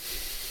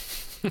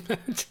go.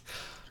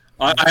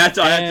 I had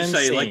to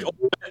say, like,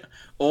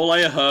 all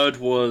I heard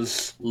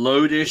was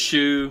load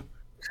issue,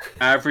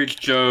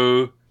 average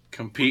Joe,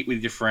 compete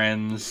with your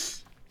friends.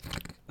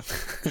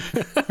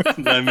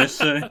 Did I miss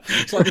it?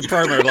 It's like the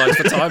promo lines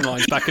for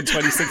Timelines back in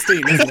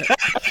 2016, isn't it?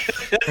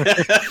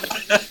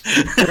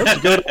 Let's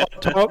go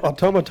to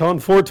Automaton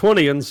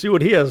 420 and see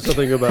what he has to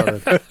think about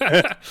it.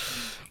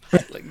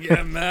 Like,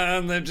 yeah,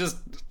 man, they've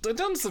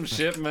done some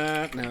shit,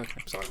 man. No,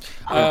 okay, sorry.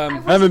 I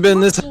haven't been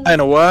this high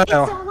in a while. It's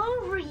all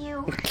over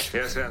you.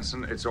 Yes,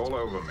 Anson, it's all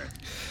over me.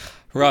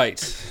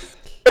 Right.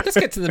 Let's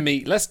get to the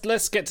meat.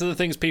 Let's get to the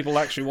things people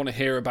actually want to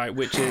hear about,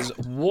 which is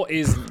what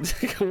is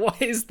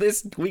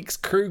this week's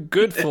crew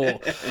good for,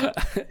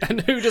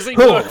 and who does he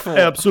work for?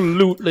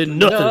 Absolutely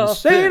nothing.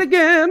 Say it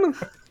again.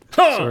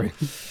 Sorry.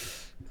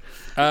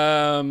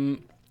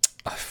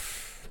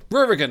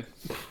 Rurigan.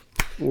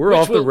 We're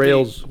off the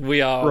rails.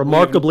 We are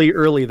remarkably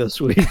early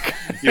this week.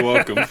 You're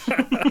welcome.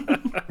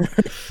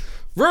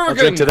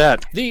 Rurigan, to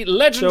that. The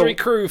legendary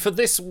crew for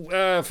this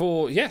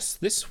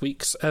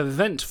week's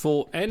event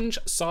for Eng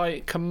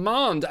Sai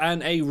Command,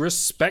 and a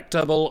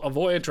respectable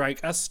voyage rank,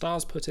 as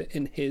Stars put it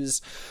in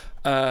his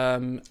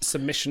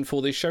submission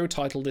for the show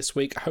title this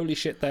week. Holy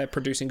shit, they're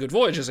producing good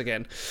voyages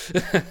again.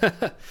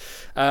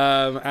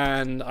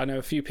 And I know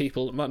a few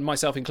people,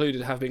 myself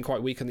included, have been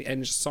quite weak on the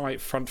Eng Sai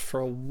front for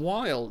a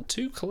while.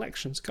 2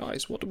 collections,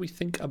 guys. What do we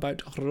think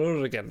about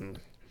Rurigan?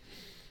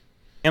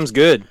 Cam's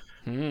good.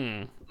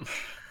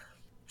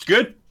 It's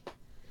good.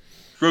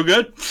 Real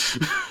good.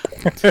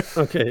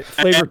 Okay,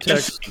 flavor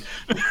text.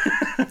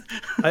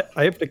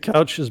 I have to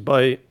couch this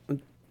by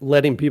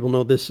letting people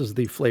know this is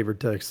the flavor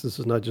text. This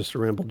is not just a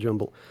ramble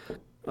jumble.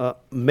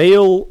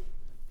 Male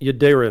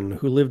Ydarin,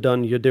 who lived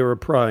on Ydera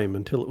Prime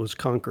until it was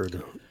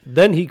conquered.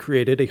 Then he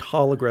created a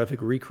holographic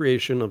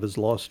recreation of his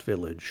lost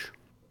village.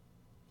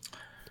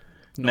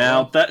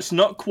 Now, that's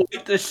not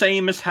quite the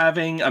same as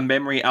having a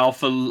memory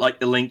alpha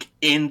like the link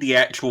in the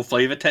actual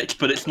flavor text,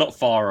 but it's not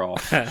far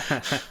off.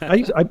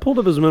 I pulled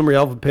up his memory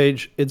alpha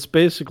page. It's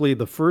basically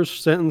the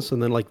first sentence and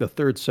then like the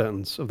third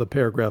sentence of the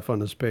paragraph on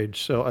this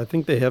page. So I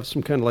think they have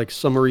some kind of like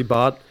summary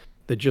bot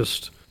that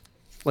just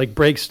like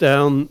breaks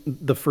down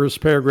the first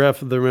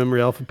paragraph of the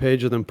memory alpha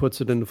page and then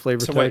puts it into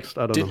flavor text.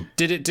 I don't know.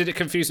 Did it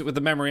confuse it with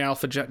the memory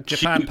alpha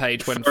Japan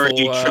page when for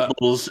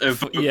troubles of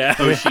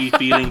Hoshi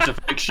feelings of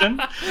fiction?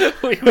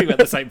 we went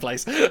the same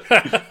place.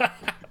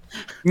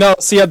 No,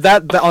 see on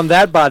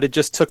that bot, it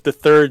just took the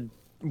third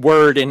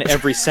word in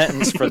every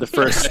sentence for the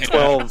first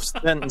 12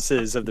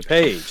 sentences of the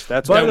page.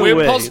 That's why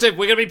we're positive.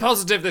 We're going to be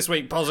positive this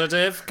week.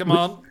 Positive. Come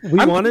on.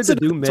 We wanted to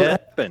do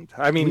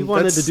we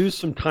wanted to do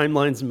some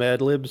Timelines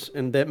Mad Libs,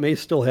 and that may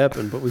still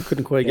happen, but we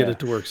couldn't quite get it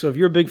to work. So if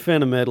you're a big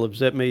fan of Mad Libs,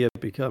 that may yet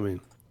be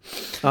coming.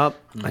 A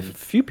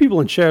few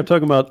people in chat are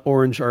talking about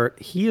orange art.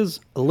 He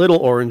is a little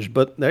orange,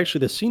 but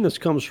actually the scene this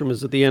comes from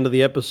is at the end of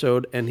the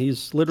episode, and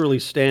he's literally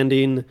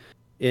standing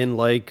in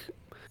like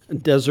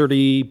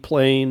deserty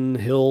plain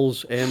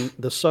hills, and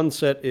the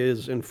sunset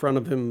is in front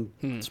of him,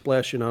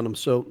 splashing on him.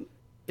 So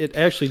it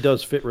actually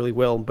does fit really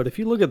well. But if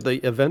you look at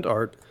the event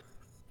art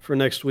for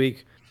next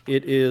week,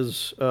 it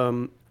is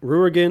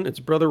Rurigan, it's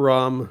Brother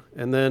Rom,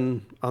 and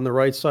then on the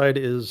right side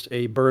is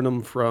a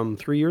Burnham from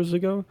 3 years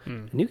ago.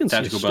 And you can see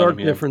a stark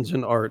difference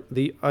in art.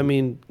 The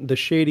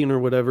shading or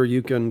whatever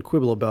you can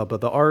quibble about,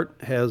 but the art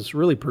has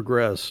really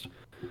progressed.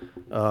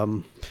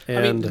 And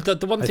I mean,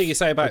 the one thing you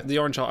say about the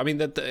orange art, I mean,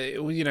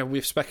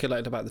 we've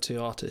speculated about the two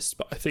artists,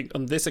 but I think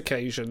on this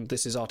occasion,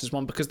 this is artist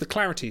one because the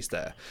clarity's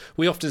there.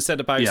 We often said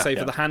about,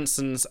 for the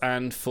Hansons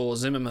and for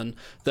Zimmerman,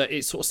 that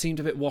it sort of seemed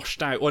a bit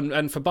washed out.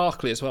 And for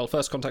Barclay as well,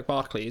 First Contact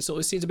Barclay, it sort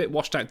of seems a bit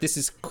washed out. This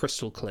is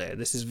crystal clear.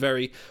 This is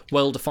very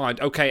well defined.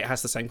 Okay, it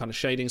has the same kind of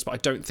shadings, but I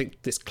don't think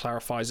this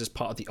clarifies as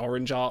part of the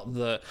orange art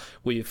that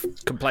we've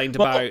complained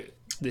about.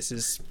 This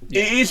is...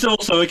 Yeah. It is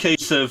also a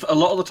case of, a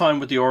lot of the time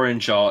with the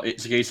orange art,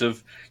 it's a case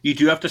of, you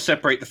do have to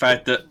separate the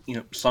fact that,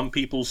 some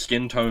people's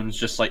skin tones,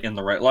 just like in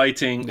the right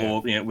lighting,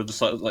 or, with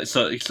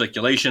the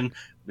circulation,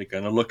 they're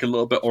going to look a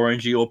little bit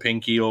orangey or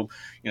pinky, or,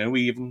 there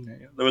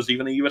was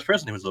even a US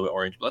president who was a little bit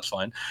orange, but that's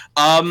fine.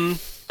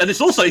 And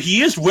it's also,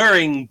 he is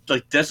wearing,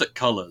 like, desert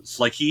colors.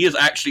 Like, he is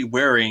actually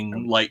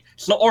wearing, like,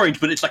 it's not orange,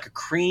 but it's like a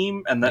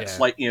cream, and that's,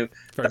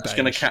 that's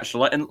going to catch the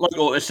light. And like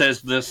it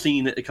says, the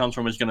scene that it comes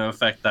from is going to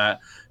affect that.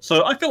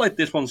 So I feel like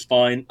this one's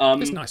fine.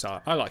 It's nice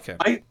art. I like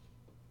it.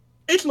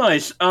 It's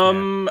nice.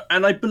 And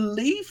I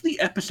believe the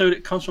episode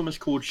it comes from is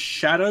called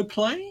Shadow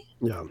Play.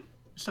 Yeah.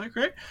 Is that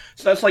correct?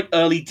 So that's like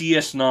early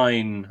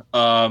DS9.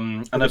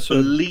 And I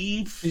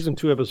believe... Season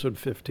 2, episode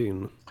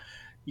 15.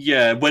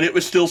 Yeah, when it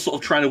was still sort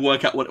of trying to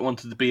work out what it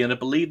wanted to be. And I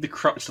believe the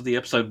crux of the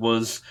episode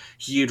was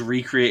he had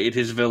recreated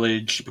his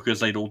village because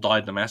they'd all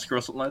died in the massacre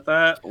or something like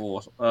that.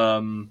 Or...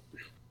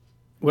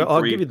 Well,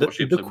 I'll give you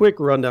the quick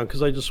rundown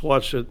because I just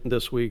watched it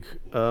this week.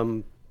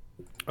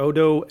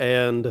 Odo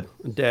and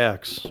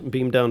Dax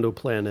beam down to a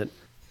planet.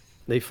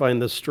 They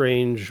find this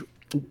strange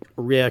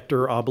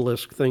reactor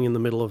obelisk thing in the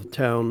middle of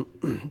town.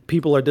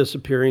 People are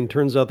disappearing.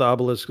 Turns out the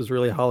obelisk is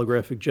really a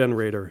holographic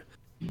generator.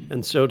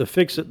 And so to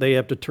fix it, they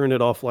have to turn it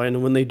offline.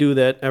 And when they do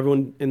that,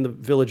 everyone in the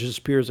village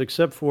disappears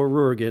except for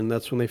Rurigan.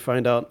 That's when they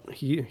find out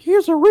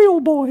he's a real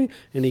boy.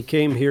 And he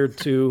came here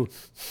to...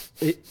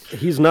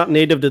 He's not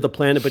native to the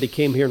planet, but he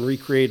came here and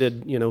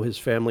recreated, his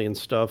family and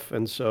stuff.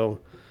 And so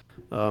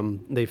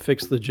they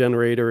fix the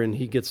generator, and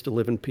he gets to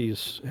live in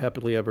peace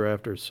happily ever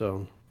after.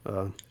 So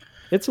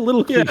it's a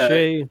little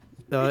cliche,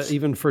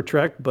 even for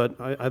Trek, but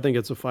I think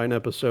it's a fine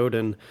episode,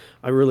 and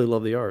I really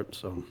love the art,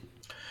 so...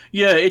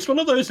 Yeah, it's one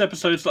of those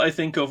episodes that I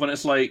think of when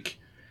it's like,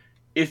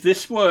 if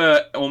this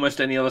were almost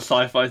any other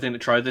sci-fi thing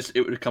that tried this, it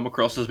would have come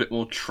across as a bit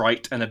more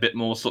trite and a bit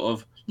more sort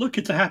of, look,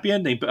 it's a happy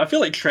ending. But I feel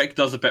like Trek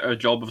does a better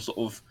job of sort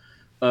of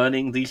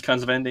earning these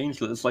kinds of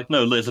endings. It's like,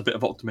 no, there's a bit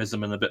of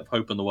optimism and a bit of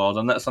hope in the world,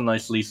 and that's a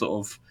nicely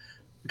sort of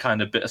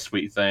kind of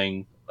bittersweet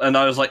thing. And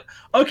I was like,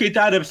 okay,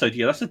 that episode,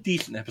 yeah, that's a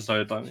decent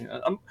episode.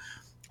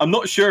 I'm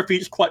not sure if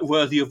it's quite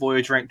worthy of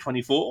Voyager Rank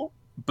 24.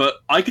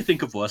 But I could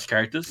think of worse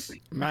characters.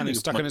 Man who's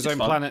stuck on his own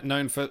planet,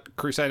 known for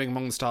crusading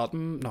among the stars.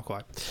 Not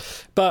quite.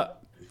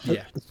 But,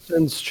 yeah.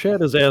 Since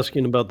Chad is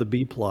asking about the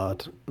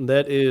B-plot,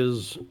 that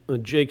is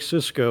Jake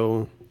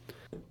Sisko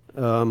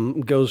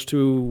goes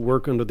to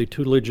work under the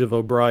tutelage of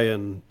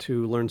O'Brien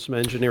to learn some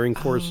engineering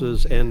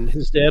courses, and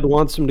his dad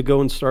wants him to go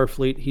in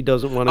Starfleet. He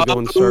doesn't want to go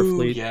in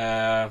Starfleet.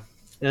 Yeah.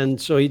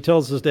 And so he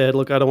tells his dad,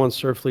 look, I don't want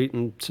Starfleet.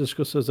 And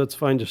Sisko says, that's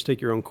fine, just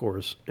take your own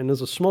course. And as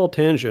a small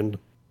tangent...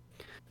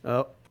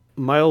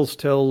 Miles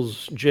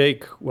tells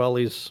Jake while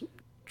he's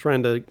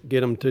trying to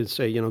get him to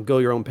say, go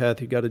your own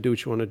path. You got to do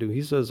what you want to do.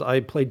 He says, I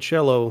played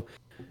cello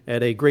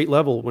at a great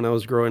level when I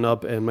was growing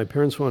up, and my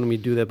parents wanted me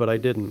to do that, but I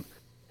didn't.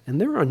 And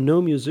there are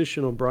no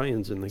musician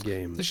O'Briens in the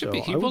game. There should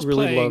be. He was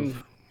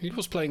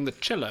playing the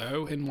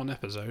cello in one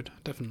episode,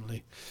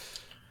 definitely.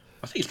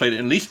 I think he's played it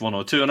in at least one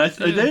or two, and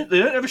they don't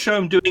ever show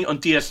him doing it on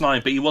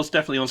DS9, but he was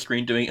definitely on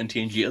screen doing it in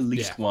TNG at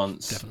least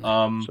once.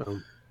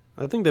 Definitely.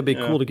 I think that'd be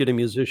cool to get a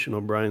musician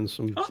O'Brien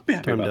some time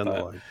down the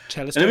line.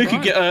 And then we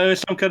could get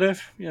some kind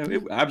of,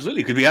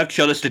 absolutely. Could we have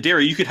Cellist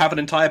Adira? You could have an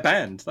entire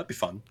band. That'd be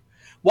fun.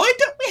 Why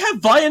don't we have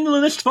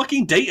violinist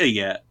fucking Data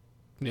yet?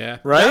 Yeah,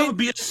 right. That would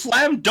be a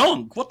slam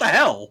dunk. What the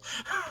hell?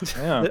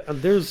 Yeah.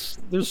 There's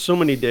so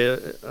many.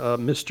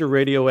 Mr.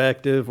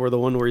 Radioactive, or the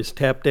one where he's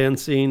tap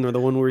dancing, or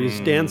the one where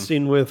he's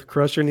dancing with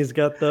Crusher, and he's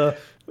got the.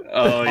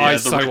 Oh yeah, I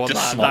so want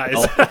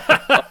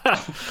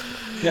that.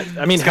 Yeah,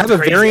 I mean, have a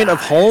variant of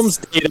Holmes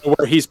Data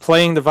where he's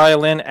playing the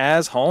violin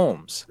as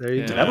Holmes. There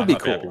you go. That would be I'd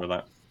cool. Be happy with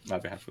that.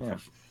 I'd be happy with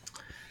that.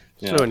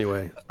 Yeah. So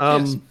anyway,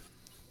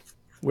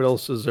 what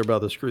else is there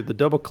about this crew? The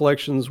double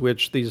collections,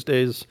 which these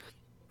days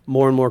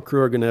more and more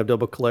crew are going to have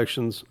double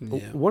collections.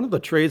 Yeah. One of the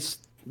traits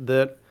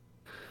that...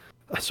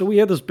 So we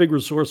had this big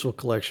resourceful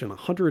collection,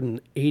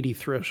 180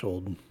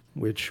 threshold,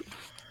 which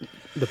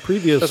the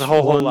previous That's a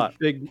whole lot.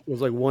 Big was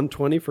like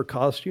 120 for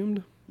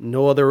costumed.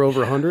 No other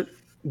over 100.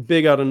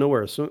 Big out of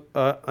nowhere. So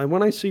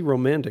when I see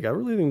romantic, I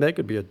really think that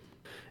could be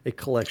a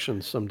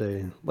collection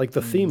someday. Like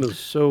the theme is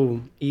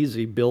so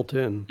easy built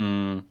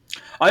in.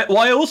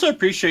 I also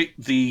appreciate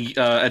the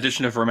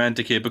addition of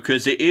romantic here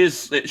because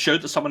it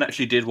showed that someone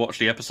actually did watch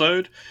the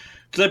episode.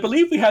 Because I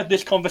believe we had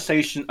this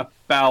conversation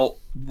about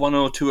one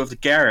or two of the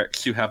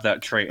Garricks who have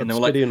that trait, and they were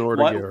like,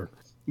 Ortega.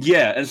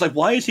 yeah, and it's like,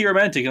 why is he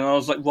romantic? And I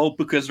was like, well,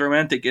 because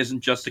romantic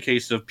isn't just a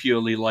case of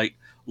purely like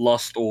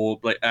lust or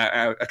like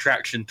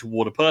attraction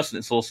toward a person.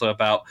 It's also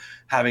about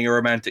having a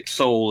romantic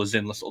soul, as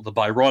in the sort of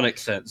the Byronic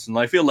sense. And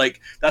I feel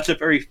like that's a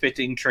very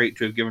fitting trait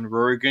to have given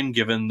Rurigan,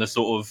 given the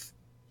sort of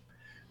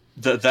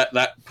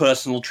that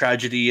personal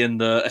tragedy and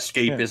the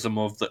escapism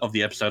of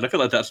the episode. I feel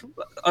like that's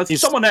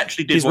someone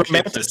actually did. He's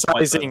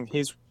romanticizing.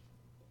 He's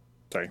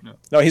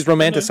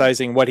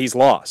romanticizing what he's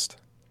lost.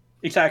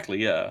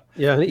 Exactly. Yeah.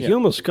 Yeah. He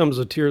almost comes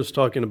to tears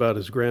talking about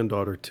his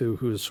granddaughter too,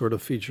 who is sort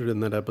of featured in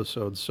that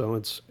episode. So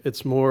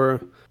it's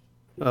more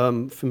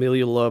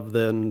familial love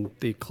than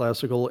the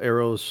classical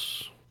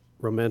Eros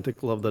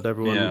romantic love that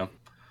everyone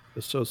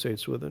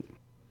associates with it.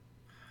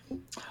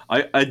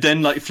 I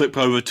then like flip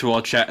over to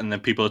our chat and then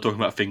people are talking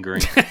about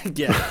fingering.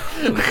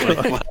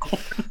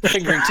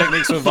 Fingering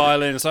techniques with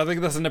violin. So I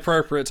think that's an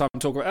appropriate time to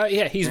talk about.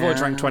 He's voyage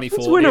rank 24.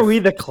 Let's want to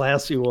read the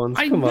classy ones.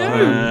 Come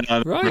on,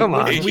 right? Come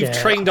on. We've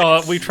trained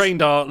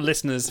our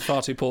listeners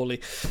far too poorly.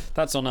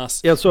 That's on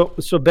us. Yeah. So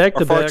back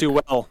to far back. too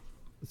well.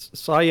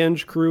 Psy Eng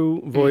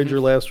crew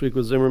Voyager last week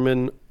was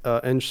Zimmerman.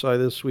 Eng Psy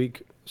this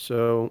week.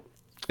 So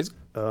if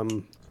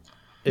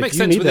makes you sense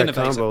need with that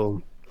Innovator.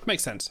 combo,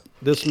 Makes sense.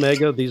 this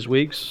mega these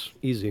weeks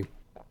easy.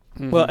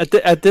 Well,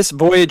 at this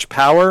voyage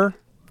power,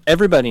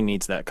 everybody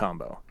needs that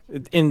combo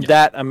in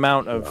that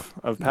amount of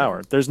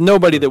power. There's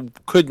nobody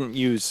that couldn't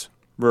use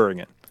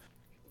Rurigan.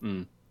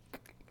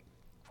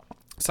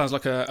 Sounds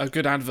like a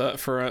good advert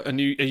for a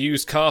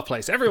used car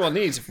place. Everyone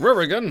needs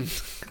Rurigan.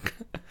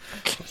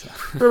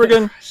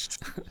 Rurigan.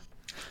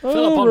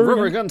 Fill up on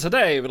Rurigan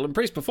today. Will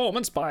increase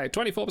performance by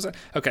 24%.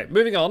 Okay,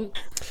 moving on.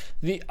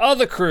 The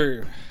other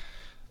crew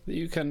that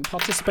you can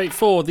participate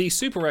for, the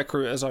super rare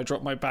crew, as I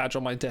drop my badge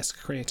on my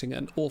desk, creating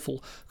an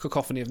awful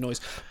cacophony of noise.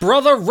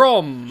 Brother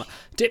Rom,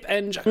 Dip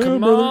Eng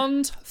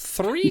Command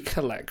 3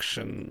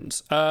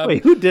 collections.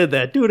 Wait, who did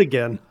that? Do it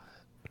again.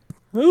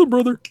 Oh,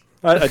 brother.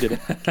 I did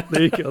it.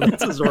 There you go.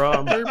 This is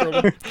Rom. I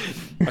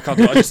can't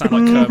do it. I just sound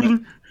like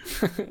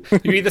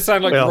Kermit. You either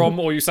sound like Rom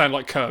or you sound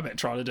like Kermit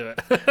trying to do it.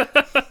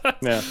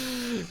 Yeah.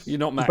 You're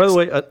not Max. By the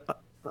way,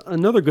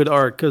 another good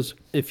art, because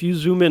if you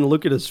zoom in and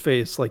look at his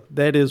face, like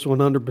that is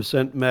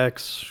 100%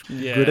 Max.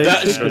 Yeah. Good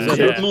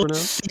That's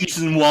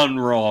season 1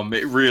 ROM.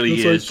 It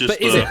really is. Just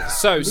but is it?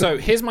 So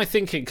here's my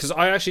thinking, because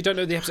I actually don't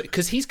know the episode,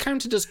 because he's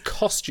counted as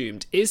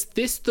costumed. Is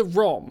this the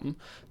ROM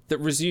that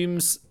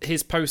resumes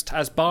his post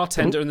as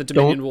bartender in the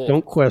Dominion War?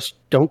 Don't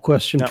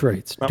question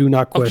traits. Do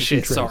not question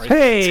traits. Sorry.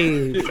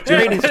 Hey,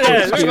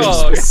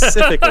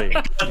 Specifically.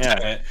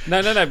 Yeah.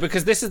 No,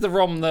 because this is the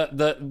ROM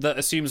that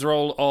assumes the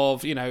role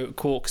of,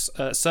 Quark's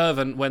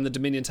servant when the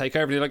Dominion take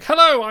over. And you're like,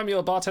 hello, I'm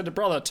your bartender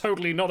brother,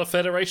 totally not a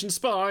Federation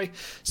spy.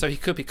 So he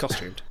could be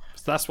costumed.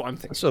 So that's what I'm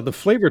thinking. So the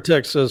flavor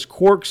text says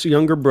Quark's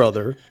younger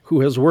brother, who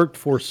has worked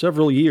for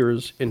several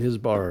years in his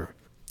bar.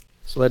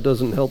 So that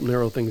doesn't help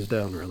narrow things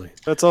down, really.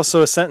 That's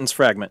also a sentence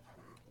fragment.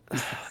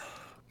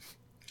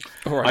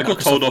 Right, I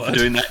got told off for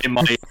doing that in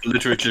my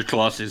literature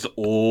classes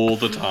all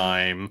the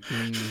time.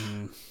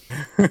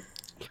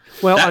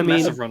 Well, that I mean,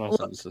 massive run on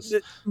sentences.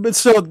 But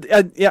so,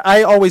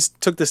 I always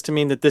took this to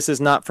mean that this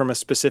is not from a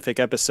specific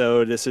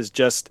episode. This is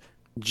just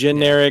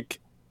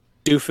generic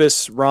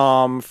doofus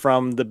ROM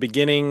from the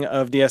beginning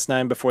of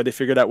DS9 before they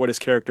figured out what his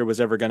character was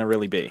ever going to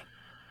really be.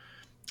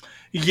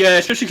 Yeah,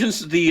 especially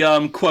because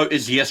the quote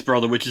is "Yes,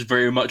 brother," which is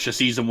very much a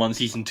season 1,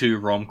 season 2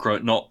 ROM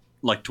quote, not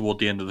like toward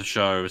the end of the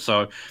show.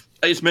 So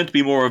it's meant to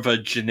be more of a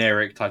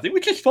generic type thing,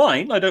 which is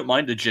fine. I don't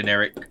mind a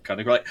generic kind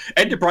of like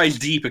Enterprise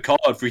D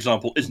Picard, for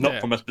example, is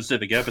not from a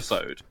specific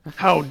episode.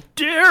 How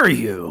dare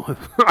you?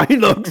 I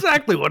know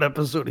exactly what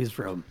episode he's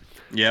from.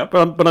 Yeah,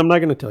 but I'm not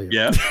going to tell you.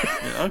 Yeah.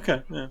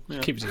 Okay. Yeah.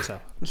 Keep it to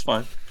yourself. It's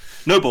fine.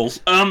 No balls.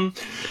 By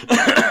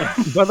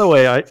the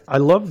way, I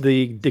love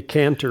the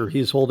decanter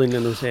he's holding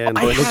in his hand.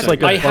 It looks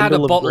like I had a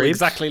bundle of bottle grapes.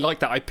 exactly like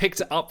that. I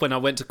picked it up when I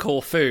went to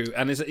Corfu,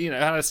 and it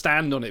had a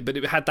stand on it, but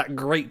it had that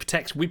grape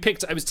text.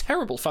 It was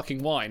terrible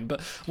fucking wine,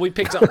 but we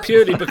picked it up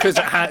purely because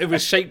it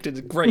was shaped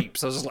in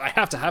grapes. I was just like, I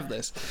have to have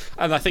this,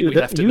 and I think we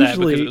left it there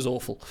because it was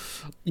awful.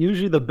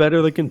 Usually, the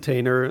better the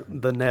container,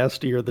 the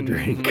nastier the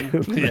drink.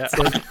 Yeah,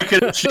 I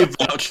can actually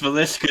vouch for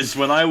this because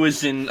when I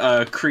was in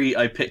Crete,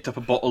 I picked up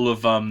a bottle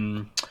of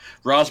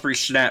raspberry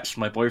schnapps for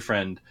my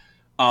boyfriend.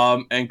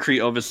 And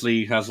Crete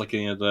obviously has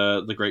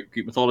the great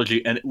Greek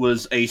mythology, and it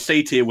was a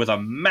satyr with a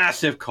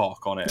massive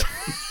cock on it.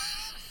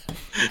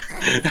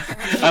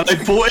 And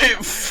I bought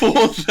it for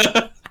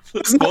the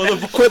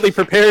Completely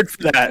prepared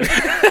for that.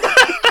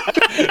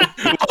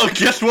 Well,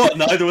 guess what?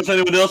 Neither was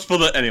anyone else for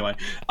that. Anyway,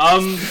 I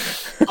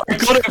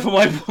got it for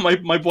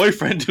my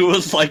boyfriend, who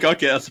was like,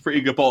 "Okay, that's a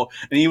pretty good bottle,"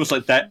 and he was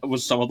like, "That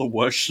was some of the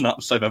worst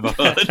schnapps I've ever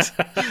heard,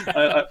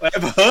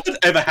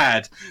 ever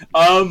had."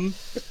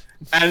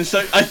 And so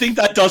I think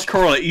that does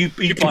correlate. You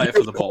buy it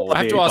for the bottle.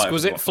 I have to ask,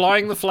 was it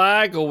flying the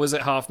flag or was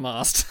it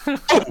half-mast?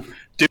 Oh,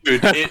 dude,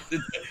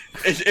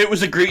 it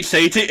was a Greek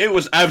Satan. It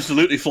was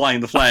absolutely flying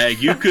the flag.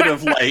 You could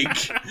have tied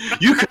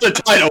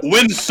a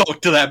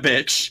windsock to that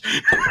bitch.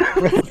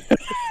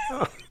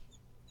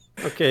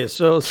 Okay,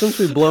 so since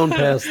we've blown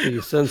past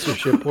the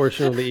censorship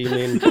portion of the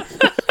evening,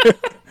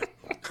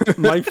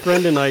 my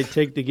friend and I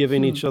take to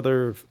giving each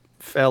other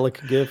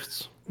phallic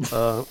gifts.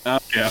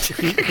 Yeah.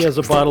 He has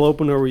a bottle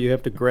opener where you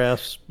have to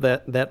grasp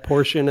that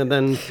portion and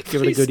then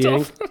give it a good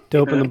yank to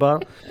open the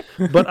bottle.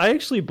 But I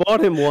actually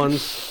bought him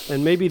once,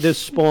 and maybe this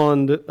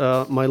spawned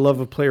my love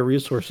of player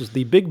resources,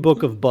 the Big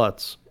Book of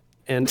Butts.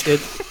 And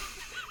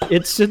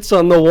it sits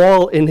on the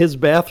wall in his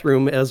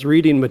bathroom as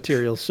reading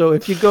material. So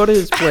if you go to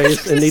his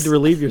place and need to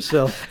relieve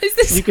yourself,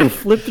 you can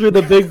flip through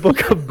the Big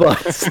Book of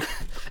Butts.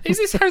 Is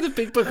this how the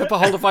Big Book of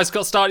Beholder Vice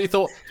got started? You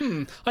thought,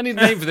 I need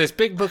a name for this.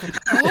 Big Book of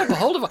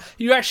Beholder Vice.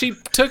 You actually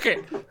took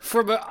it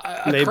from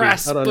a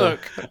crass book.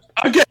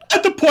 I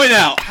have to point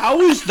out, how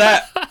is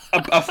that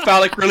a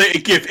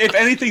phallic-related gift? If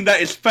anything,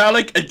 that is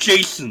phallic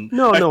adjacent.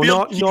 No,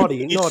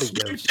 naughty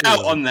gifts.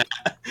 Out on that.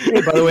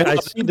 Hey, by the way, I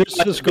see this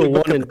Cisco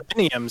 1 in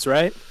Millenniums,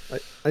 right?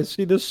 I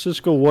see this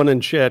Cisco 1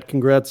 in chat.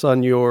 Congrats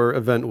on your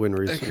event win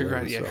recently.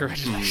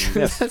 Congratulations.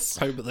 Let's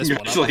hope this one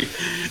Actually,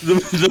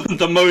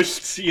 the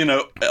most,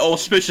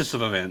 auspicious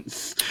of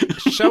events.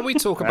 Shall we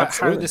talk about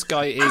how this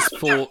guy is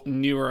for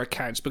newer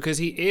accounts? Because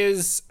he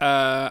is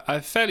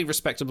a fairly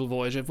respectable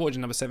Voyager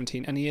number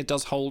 17, and he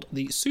does hold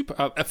the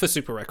for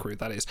Super Recruit,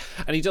 that is.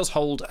 And he does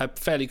hold a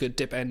fairly good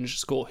dip eng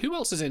score. Who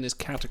else is in his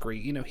category?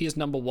 He is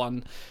number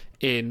 1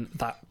 in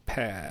that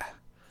pair.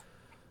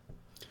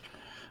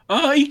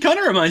 He kind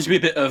of reminds me a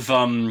bit of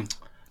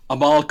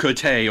Amal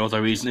Kote,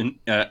 although he's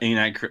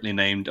inaccurately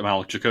named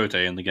Amal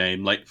Chakotay in the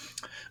game. Like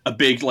a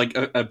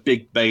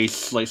big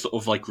base, like sort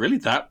of like, really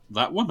that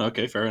one?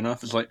 Okay, fair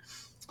enough. It's like,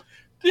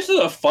 this is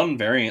a fun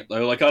variant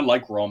though. Like, I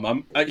like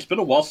Rom. It's been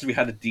a while since we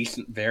had a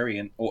decent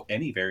variant, or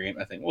any variant.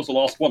 I think what was the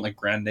last one? Like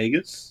Grand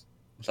Nagus?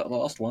 Was that the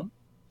last one?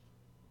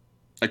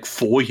 Like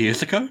 4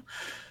 years ago.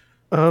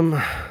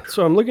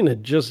 So I'm looking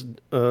at just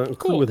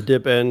cool with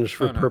dip eng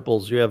for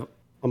purples. You have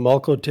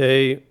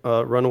Amalkote,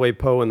 Runaway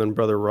Poe, and then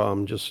Brother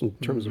Rom, just in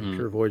terms of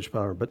pure voyage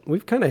power. But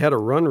we've kind of had a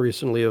run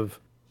recently of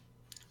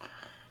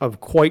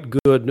quite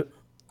good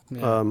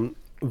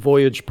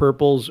voyage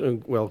purples,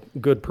 and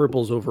good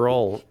purples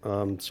overall.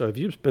 So if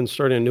you've been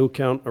starting a new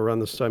account around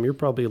this time, you're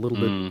probably a little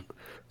bit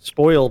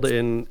spoiled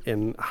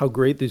in how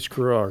great these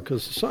crew are.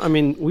 Because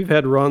we've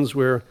had runs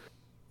where,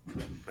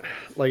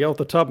 like off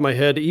the top of my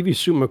head, Evie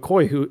Sue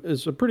McCoy, who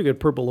is a pretty good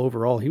purple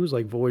overall, he was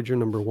like Voyager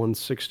number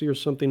 160 or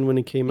something when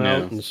he came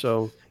out, and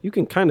so you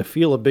can kind of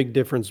feel a big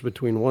difference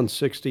between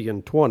 160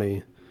 and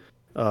 20.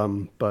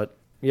 But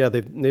yeah,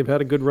 they've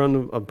had a good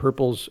run of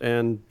purples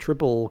and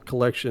triple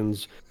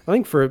collections. I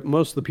think for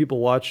most of the people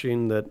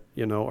watching that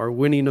are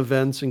winning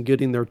events and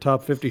getting their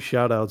top 50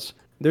 shoutouts,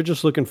 they're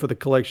just looking for the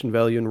collection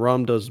value, and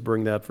Rom does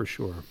bring that for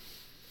sure.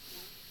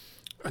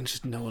 And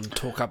just no one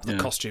talk up the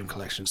costume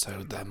collection,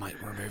 so that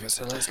might remove it.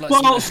 So let's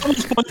someone's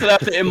pointed out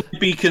that it might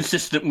be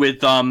consistent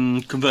with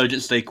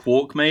Convergence Day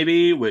Quark,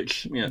 maybe,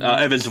 which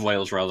Evans of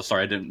Wales, rather.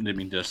 Sorry, I didn't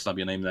mean to snub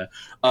your name there.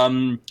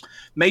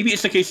 Maybe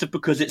it's a case of,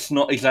 because it's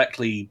not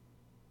exactly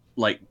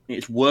like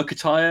it's work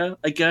attire,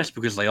 I guess,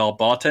 because they are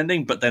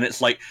bartending. But then it's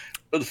like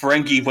the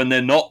Ferengi, when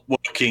they're not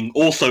working,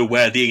 also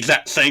wear the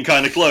exact same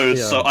kind of clothes.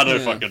 Yeah. So I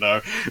don't fucking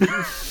know.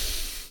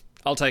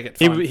 I'll take it.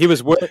 He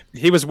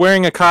was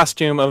wearing a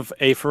costume of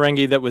a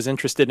Ferengi that was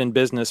interested in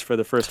business for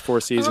the first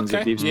 4 seasons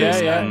of Deep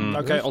Space Nine.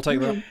 Okay, I'll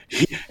take that.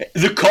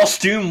 The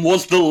costume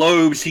was the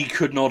lobes he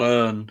could not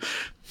earn.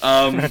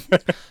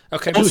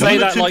 Okay, we'll say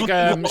that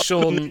like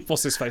Sean,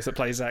 what's his face that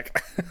plays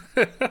Zach?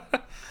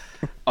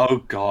 Oh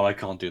god, I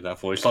can't do that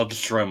voice. I'll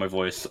destroy my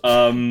voice.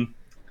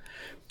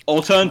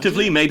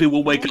 Alternatively, maybe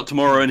we'll wake up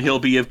tomorrow and he'll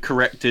be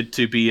corrected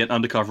to be an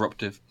undercover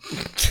operative.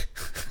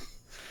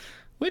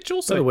 Which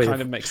also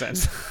kind of makes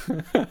sense.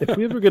 If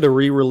we ever get a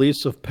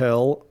re-release of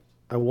Pell,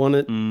 I want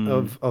it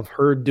of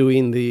her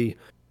doing the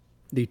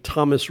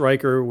Thomas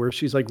Riker where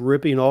she's like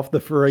ripping off the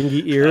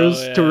Ferengi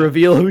ears to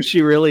reveal who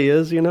she really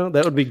is.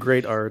 That would be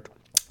great art.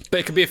 But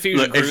it could be a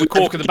fusion crew with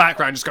Quark in the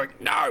background just going,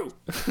 no!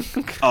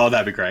 Oh,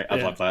 that'd be great.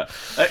 I'd love that.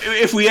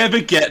 If we ever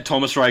get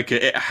Thomas Riker,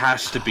 it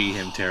has to be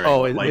him, Terry.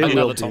 Oh,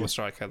 another Thomas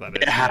Riker, that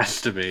is. It has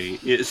to be.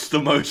 It's the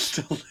most...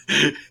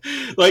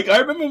 Like, I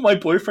remember my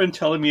boyfriend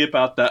telling me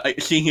about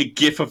that, seeing a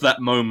gif of that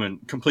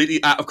moment,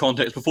 completely out of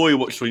context, before he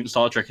watched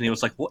Star Trek, and he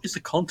was like, what is the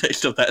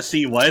context of that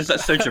scene? Why is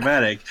that so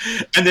dramatic?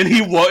 And then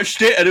he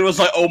watched it, and it was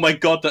like, oh my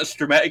god, that's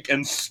dramatic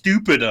and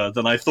stupider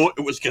than I thought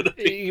it was going to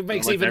be. It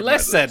makes even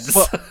less sense.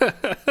 Well,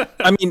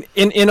 I mean,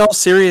 in all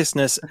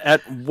seriousness,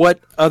 at what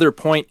other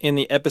point in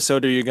the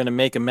episode are you going to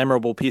make a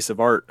memorable piece of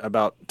art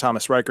about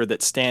Thomas Riker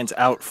that stands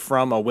out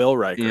from a Will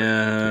Riker?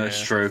 Yeah,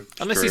 that's true.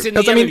 Unless he's in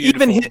the yellow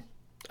uniform.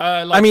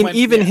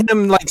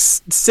 Him like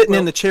sitting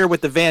in the chair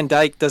with the Van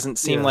Dyke doesn't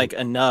seem like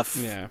enough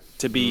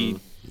to be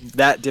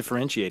that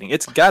differentiating.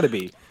 It's got to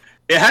be.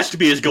 It has to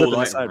be his gold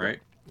item, right?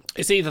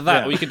 It's either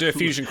that, or you could do a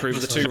fusion crew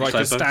with the two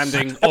Rikers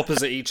standing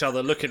opposite each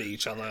other, looking at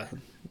each other.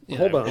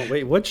 Hold on,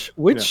 wait. Which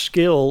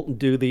skill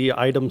do the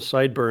item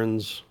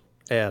sideburns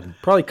add?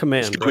 Probably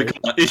command. Right?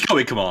 It's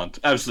probably command.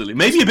 Absolutely.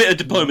 Maybe a bit of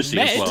diplomacy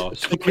as well.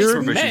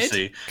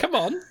 Security. Come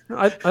on.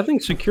 I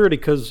think security,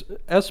 because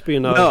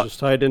espionage is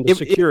tied into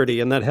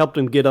security, and that helped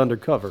him get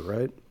undercover,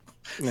 right?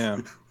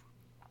 Yeah.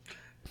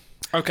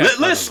 Okay.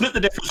 Let's split the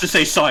difference to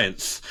say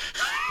science.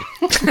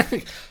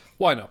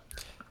 Why not?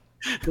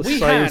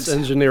 Science,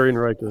 engineering,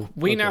 Riker.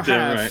 We now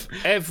have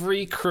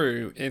every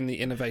crew in the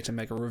Innovator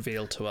Mega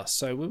revealed to us.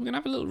 So we're going to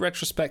have a little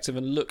retrospective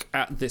and look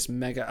at this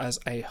Mega as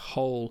a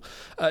whole.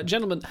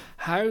 Gentlemen,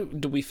 how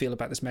do we feel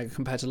about this Mega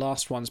compared to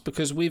last ones?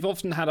 Because we've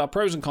often had our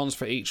pros and cons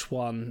for each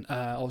one.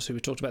 Obviously, we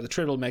talked about the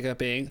Tribble Mega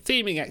being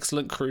theming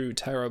excellent, crew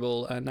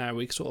terrible, and now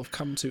we sort of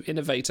come to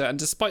Innovator. And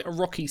despite a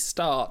rocky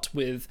start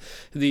with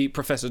the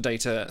Professor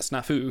Data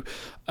snafu,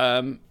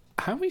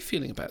 how are we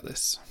feeling about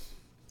this?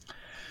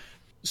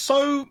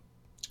 So...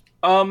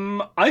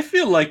 I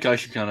feel like I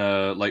should kind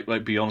of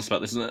like be honest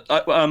about this.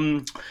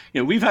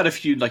 We've had a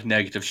few like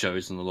negative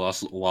shows in the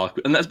last little while,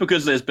 and that's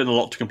because there's been a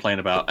lot to complain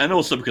about, and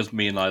also because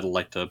me and Idle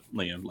like to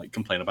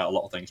complain about a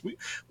lot of things. We're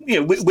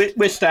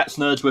stats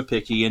nerds, we're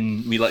picky,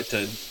 and we like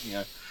to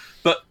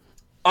But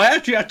I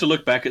actually have to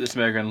look back at this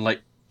Mega and like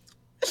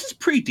this is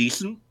pretty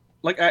decent.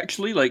 Like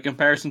actually, like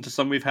comparison to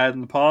some we've had in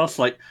the past,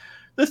 like.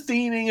 The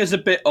theming is a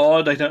bit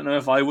odd. I don't know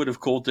if I would have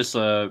called this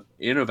a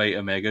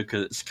Innovator Mega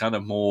because it's kind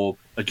of more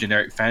a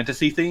generic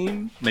fantasy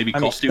theme. Maybe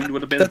costumed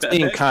would have been a better. That's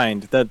being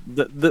kind. The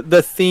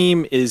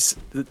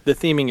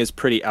theming is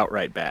pretty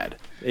outright bad.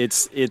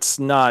 It's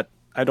not.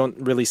 I don't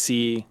really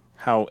see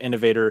how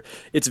Innovator.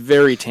 It's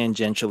very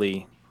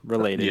tangentially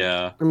related.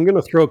 Yeah. I'm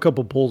gonna throw a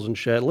couple polls in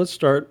chat. Let's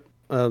start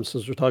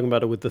since we're talking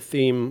about it with the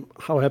theme.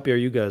 How happy are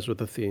you guys with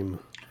the theme?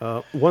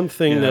 One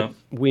thing that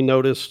we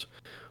noticed.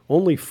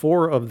 Only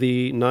 4 of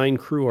the 9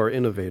 crew are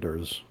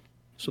innovators.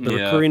 So the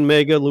recurring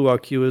Mega, Luau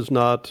Q is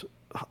not,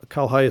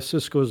 Kalhaya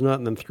Cisco is not,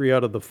 and then 3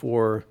 out of the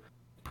 4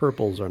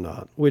 purples are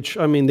not. Which,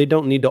 I mean, they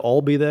don't need to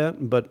all be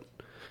that, but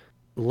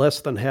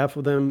less than half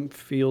of them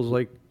feels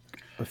like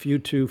a few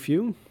too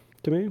few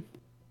to me.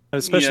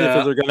 Especially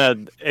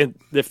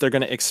if they're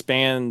gonna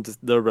expand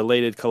the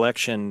related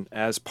collection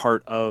as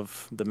part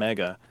of the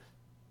Mega.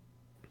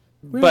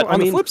 Well, but on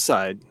the flip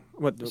side,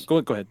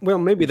 go ahead. Well,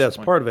 maybe that's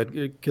part of it,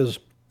 because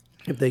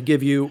if they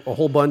give you a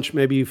whole bunch,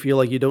 maybe you feel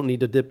like you don't need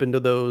to dip into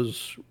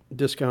those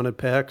discounted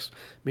packs.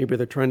 Maybe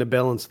they're trying to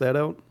balance that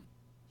out.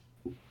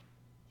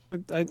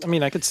 I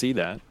mean, I could see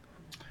that.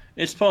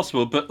 It's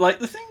possible, but like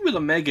the thing with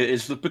Omega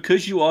is that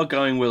because you are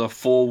going with a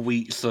 4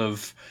 weeks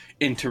of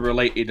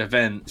interrelated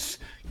events,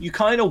 you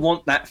kind of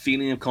want that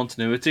feeling of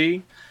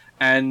continuity.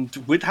 And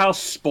with how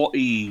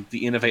spotty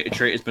the Innovator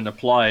trait has been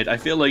applied, I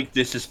feel like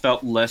this has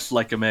felt less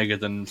like Omega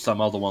than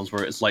some other ones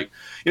where it's like,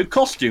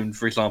 costumed,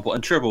 for example,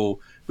 and Tribble,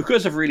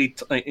 because of really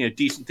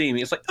decent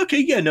theming, it's like,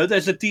 okay,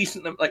 there's a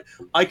decent, like,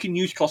 I can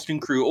use costume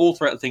crew all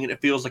throughout the thing, and it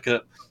feels like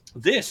it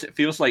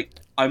feels like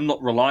I'm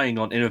not relying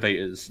on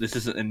Innovators. This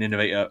isn't an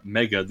Innovator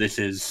Mega, this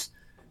is,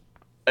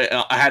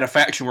 I had a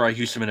faction where I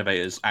used some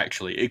Innovators,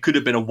 actually. It could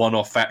have been a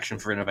one-off faction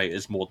for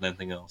Innovators more than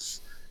anything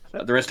else.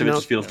 The rest of it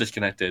just feels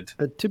disconnected.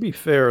 To be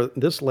fair,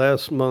 this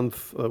last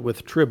month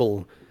with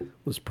Tribble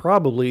was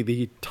probably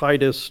the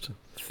tightest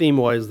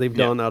theme-wise they've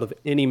done out of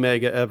any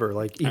Mega ever.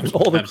 Like even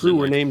all the crew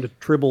were named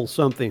Tribble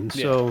something.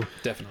 So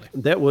definitely.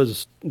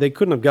 They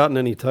couldn't have gotten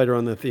any tighter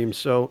on the theme.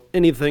 So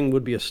anything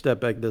would be a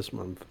step back this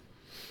month.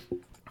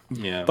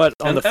 Yeah. But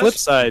on the flip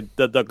side,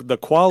 the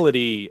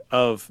quality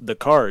of the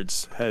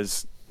cards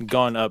has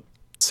gone up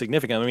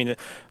significantly. I mean,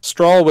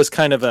 Strahl was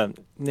kind of a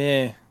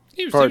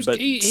card, but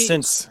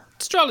since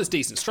Strahl is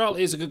decent. Strahl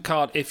is a good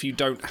card if you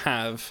don't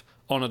have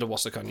Honored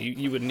Awasakon.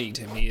 You would need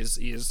him. He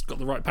has got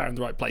the right power in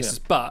the right places.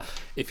 Yeah. But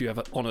if you have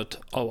an Honored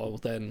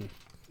then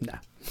nah.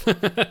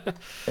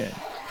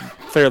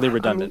 Fairly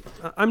redundant.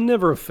 I'm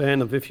never a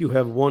fan of if you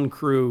have one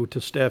crew to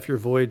staff your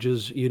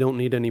voyages, you don't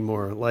need any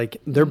more. Like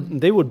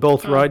they would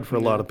both ride for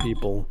a lot of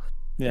people.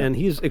 Yeah. And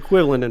he's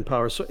equivalent in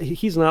power. So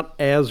he's not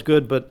as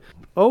good, but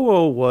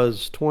OO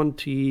was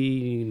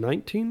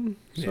 2019,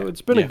 so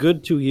it's been a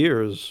good 2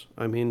 years.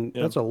 I mean,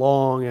 that's a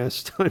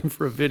long-ass time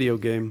for a video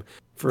game,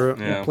 for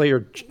a player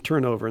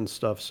turnover and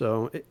stuff,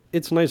 so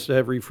it's nice to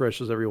have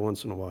refreshes every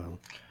once in a while.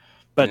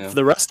 But for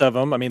the rest of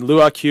them, I mean,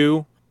 Luau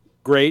Q,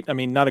 great. I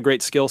mean, not a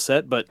great skill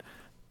set, but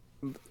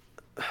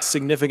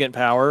significant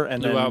power.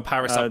 And Luau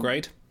Paris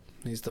upgrade.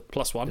 He's the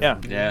 +1.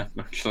 Yeah,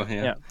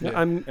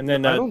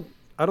 actually,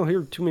 I don't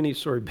hear too many.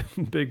 Sorry,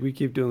 Big. We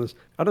keep doing this.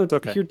 I don't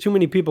hear too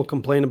many people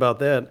complain about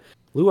that.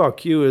 Luau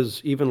Q is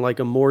even like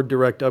a more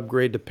direct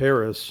upgrade to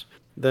Paris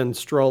than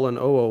Strahl and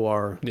OO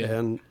are.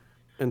 Yeah.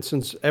 And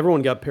since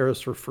everyone got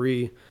Paris for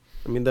free,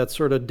 I mean that's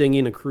sort of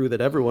dinging a crew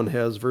that everyone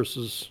has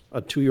versus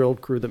a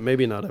 2-year-old crew that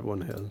maybe not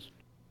everyone has.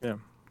 Yeah.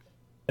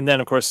 And then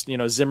of course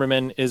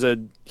Zimmerman is a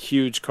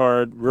huge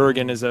card.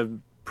 Rurigan is a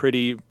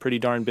pretty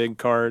darn big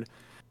card.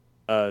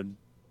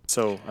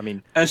 So, I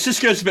mean... And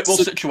Cisco's a bit more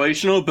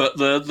situational, but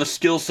the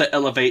skill set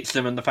elevates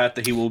him, and the fact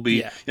that he will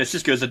be... Yeah.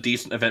 Cisco's a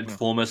decent event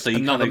performer, so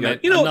you kind of go,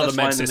 another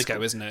med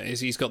Cisco, isn't it?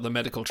 He's got the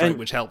medical trait,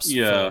 which helps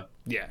for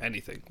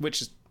anything,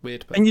 which is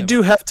weird. But and you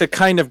do have to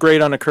kind of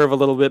grade on a curve a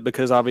little bit,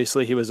 because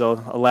obviously he was a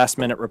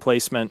last-minute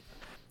replacement.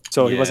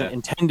 So he wasn't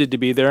intended to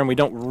be there, and we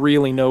don't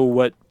really know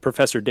what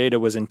Professor Data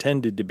was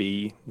intended to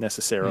be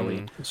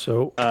necessarily.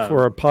 So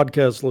for our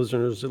podcast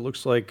listeners, it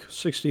looks like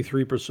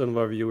 63% of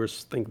our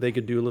viewers think they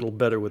could do a little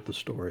better with the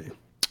story.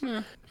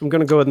 I'm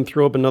going to go ahead and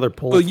throw up another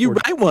poll. Well, you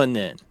write one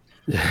then.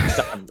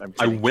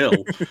 I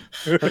will.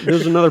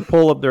 There's another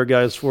poll up there,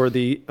 guys, for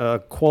the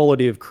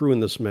quality of crew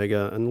in this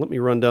mega. And let me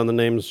run down the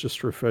names just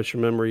to refresh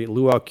your memory.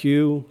 Luau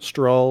Q,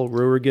 Strahl,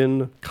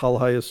 Rurigan,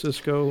 Kalhaya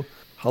Cisco,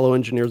 Hollow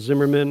Engineer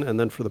Zimmerman, and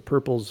then for the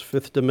purples,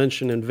 Fifth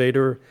Dimension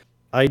Invader,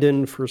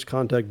 Aiden, First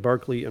Contact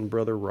Barkley, and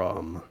Brother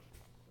Rom.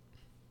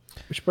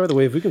 Which, by the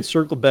way, if we can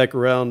circle back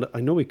around, I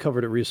know we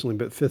covered it recently,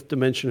 but Fifth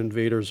Dimension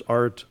Invader's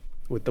art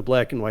with the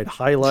black and white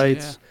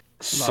highlights.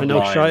 Yeah. I know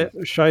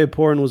Shia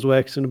Porn was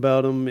waxing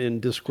about him in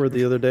Discord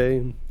the other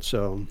day,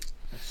 so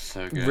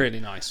good. Really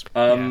nice.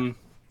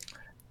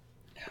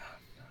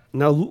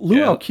 Now,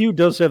 Luau Q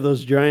does have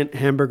those giant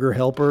hamburger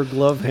helper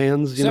glove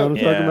hands, you know what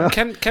I'm talking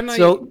about? Can I,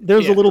 so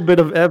there's a little bit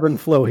of ebb and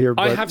flow here.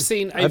 But I have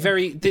seen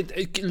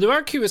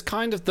Luau Q is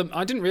kind of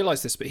I didn't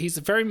realize this, but he's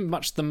very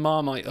much the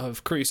Marmite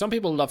of crew. Some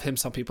people love him,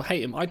 some people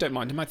hate him. I don't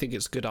mind him. I think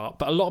it's good art.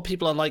 But a lot of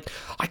people are like,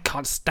 I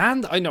can't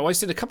stand. I know I've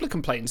seen a couple of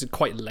complaints, and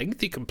quite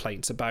lengthy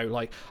complaints about,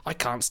 like, I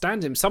can't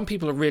stand him. Some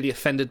people are really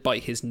offended by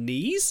his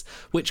knees,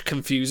 which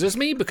confuses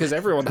me because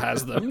everyone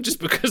has them just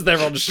because they're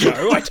on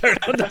show. I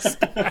don't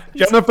understand.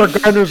 Jennifer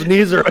Garner's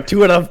knees are a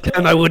 2 out of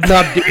 10. I would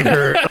not date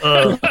her.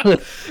 Are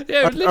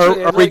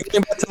we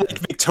getting back to like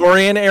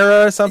Victorian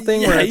era or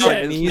something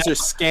where knees are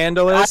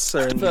scandalous?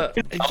 Or... some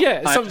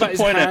about his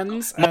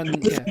hands.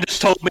 And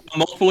just told me on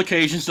multiple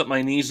occasions that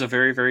my knees are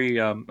very, very.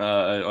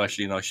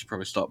 Actually, no, I should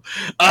probably stop.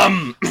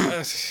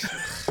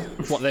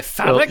 What, they're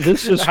phallic?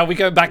 How we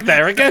go back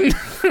there again?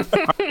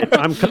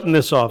 I'm cutting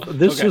this off.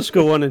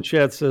 Cisco one in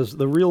chat says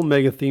the real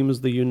mega theme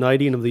is the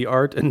uniting of the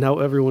art, and now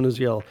everyone is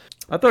yell.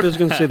 I thought it was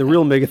going to say the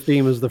real mega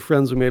theme is the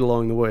friends we made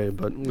along the way,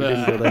 but we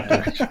didn't go that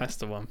direction. That's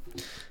the one.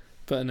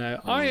 But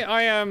no,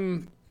 I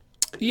am.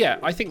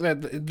 I think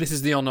that this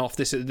is the on-off.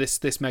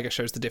 This mega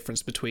shows the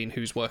difference between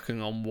who's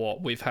working on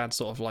what. We've had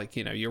sort of like,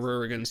 your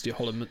Rurigans to your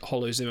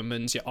Hollow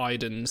Zimmermans, your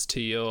Aidens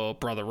to your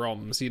Brother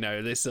Roms.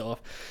 This sort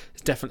of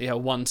is definitely a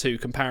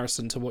 1-2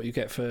 comparison to what you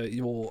get for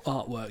your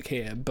artwork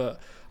here. But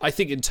I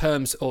think in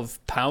terms of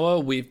power,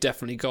 we've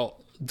definitely got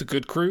the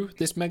good crew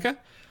this mega.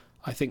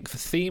 I think for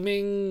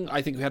theming,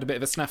 I think we had a bit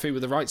of a snafu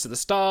with the rights at the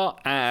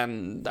start,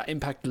 and that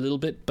impacted a little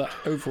bit, but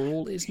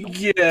overall it's not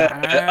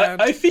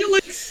bad. I feel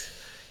like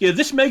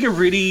this mega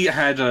really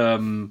had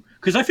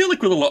because I feel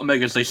like with a lot of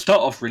megas they start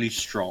off really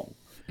strong,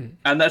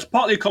 and that's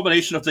partly a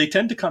combination of they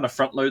tend to kind of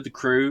front load the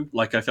crew.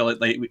 Like I feel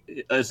like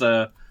as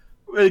a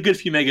good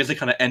few megas they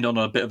kind of end on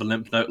a bit of a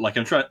limp note. Like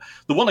the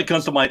one that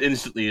comes to mind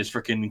instantly is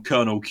freaking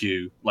Colonel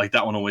Q. Like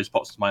that one always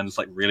pops to mind. It's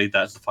like, really,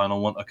 that's the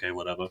final one? Okay,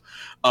 whatever.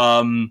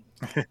 And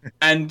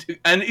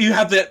you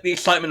have the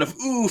excitement of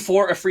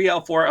 3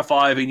 out of 4 out of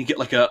 5, and you get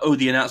like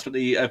the announcement,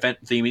 the event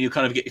theme, and you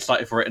kind of get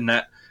excited for it, and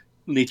that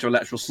leads to a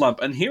lateral slump.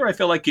 And here I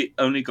feel like it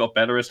only got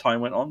better as time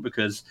went on,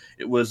 because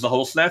it was the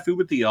whole snafu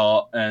with the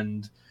art,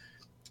 and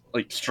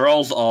like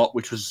Strahl's art,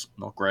 which was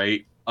not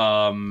great.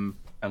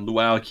 And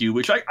Luau Q,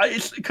 which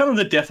it's kind of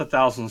the Death of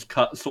Thousands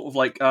cut sort of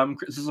like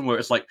criticism, where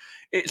it's like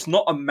it's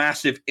not a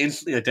massive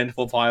instantly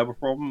identifiable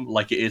problem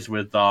like it is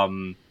with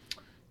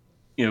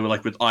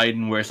like with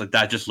Aiden, where it's like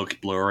that just looks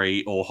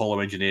blurry, or Hollow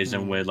Engineers,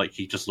 and where like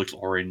he just looks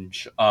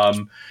orange.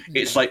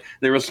 It's like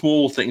there are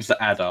small things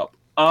that add up.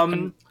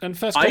 And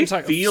First Contact,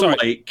 I feel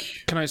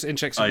like... Can I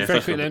interject something very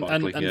quickly?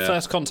 And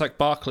First Contact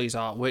Barkley's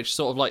art, which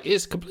sort of like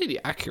is completely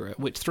accurate,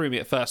 which threw me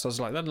at first. I was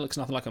like, that looks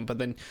nothing like him. But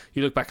then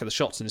you look back at the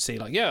shots and you see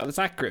like, that's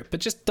accurate,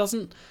 but just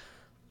doesn't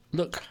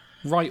look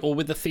right. Or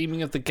with the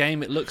theming of the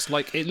game, it looks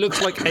like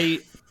a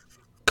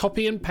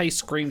copy and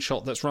paste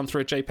screenshot that's run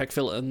through a JPEG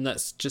filter and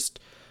that's just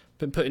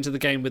been put into the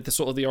game with the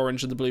sort of the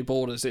orange and the blue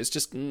borders. It's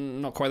just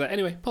not quite that.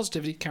 Anyway,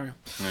 positivity, carry on.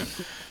 Yeah.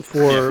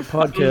 For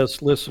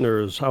podcast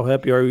listeners, how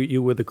happy are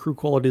you with the crew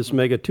qualities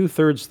mega?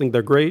 2/3 think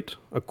they're great,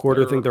 a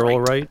quarter think they're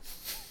all right,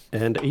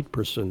 and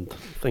 8%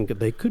 think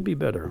they could be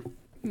better.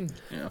 Yeah.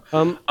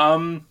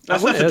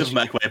 That's a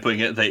diplomatic way of putting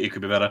it, that it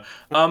could be better.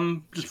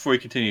 Just before we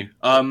continue,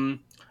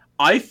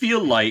 I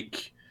feel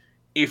like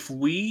if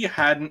we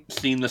hadn't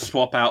seen the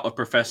swap out of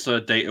Professor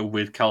Data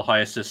with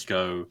Kalhaya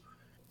Cisco,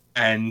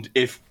 and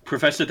if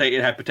Professor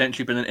Data had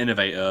potentially been an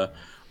innovator,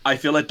 I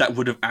feel like that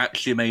would have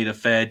actually made a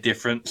fair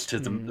difference to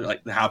them,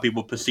 like how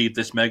people perceive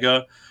this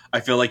mega.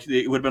 I feel like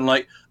it would have been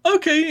like,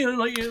 okay,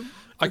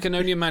 I can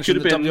only imagine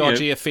that Could've been,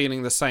 WRG are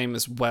feeling the same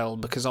as well,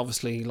 because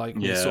obviously, like,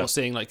 we're sort of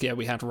seeing, like,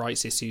 we had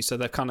rights issues, so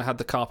they've kind of had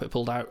the carpet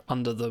pulled out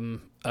under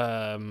them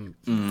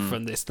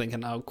from this,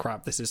 thinking, oh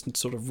crap, this has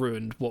sort of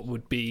ruined what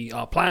would be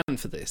our plan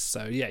for this.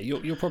 So yeah,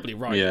 you're probably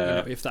right. You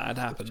know, if that had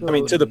happened, I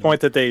mean, to the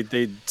point that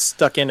they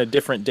stuck in a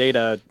different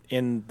data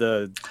in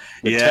the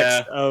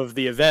text of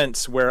the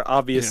events, where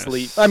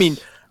obviously, I mean,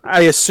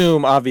 I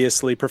assume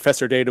obviously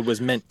Professor Data was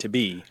meant to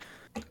be.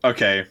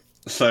 Okay,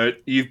 so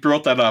you've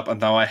brought that up, and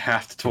now I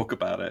have to talk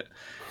about it.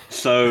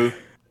 So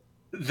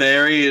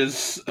there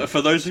is,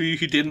 for those of you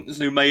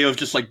who may have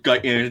just like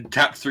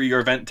tapped through your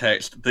event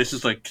text, this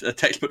is like a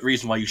textbook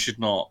reason why you should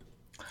not.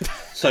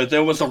 So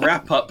there was a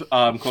wrap-up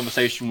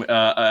conversation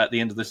at the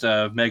end of this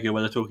mega,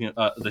 where they're talking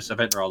this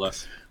event rather,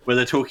 where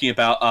they're talking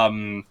about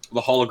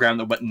the hologram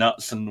that went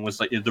nuts and was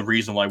like the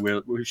reason why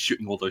we're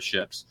shooting all those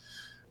ships.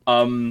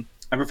 And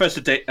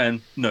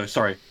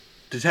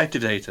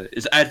Detective Data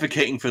is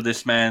advocating for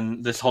this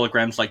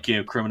hologram's like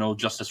criminal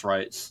justice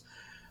rights.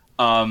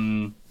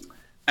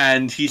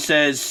 And he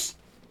says,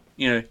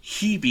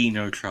 he be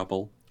no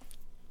trouble.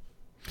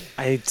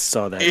 I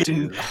saw that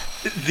too.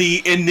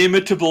 The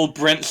inimitable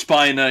Brent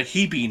Spiner,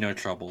 he be no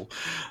trouble.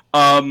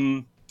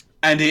 And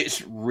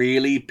it's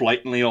really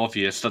blatantly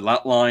obvious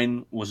that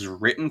line was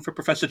written for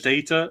Professor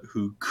Data,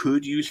 who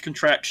could use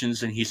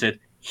contractions, and he said,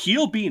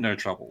 he'll be no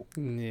trouble.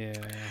 Yeah.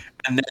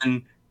 And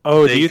then...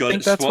 Oh, do you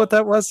think that's what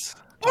that was?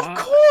 Of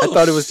course! I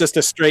thought it was just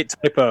a straight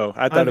typo.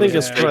 I thought it was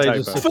a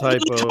straight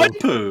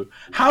typo.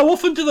 How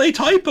often do they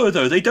typo,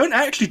 though? They don't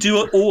actually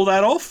do it all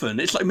that often.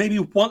 It's like maybe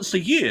once a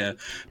year.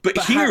 But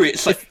here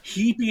it's like,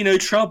 he be no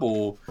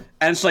trouble.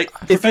 And it's like...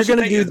 If you're going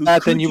to do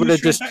that, then you would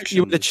have just...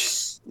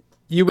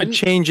 You would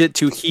change it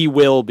to he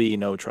will be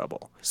no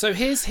trouble. So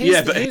here's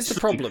the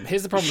problem.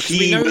 Here's the problem.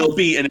 He will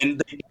be, and in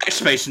the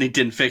backspace, and he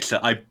didn't fix it.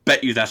 I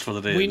bet you that's what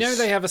it is. We know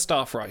they have a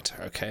staff writer,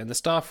 okay, and the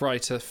staff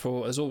writer,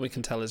 for as all we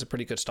can tell, is a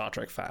pretty good Star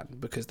Trek fan,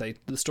 because the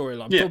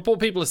storyline. What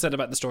people have said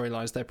about the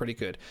storylines, they're pretty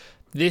good.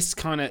 This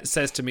kind of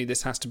says to me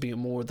this has to be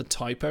more of the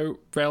typo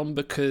realm,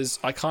 because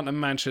I can't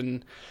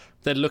imagine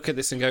they'd look at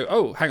this and go,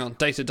 oh, hang on,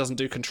 Data doesn't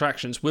do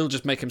contractions. We'll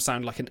just make him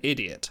sound like an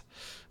idiot.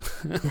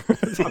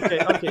 Okay.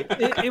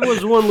 It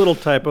was one little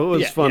typo. It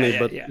was funny,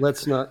 but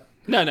let's not...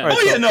 No. I'm not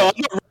ragging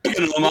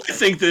them. I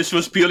think this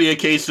was purely a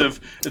case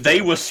of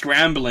they were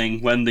scrambling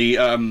when the,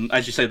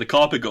 as you say, the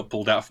carpet got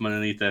pulled out from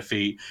underneath their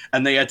feet,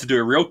 and they had to do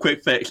a real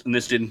quick fix, and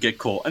this didn't get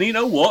caught. And you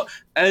know what?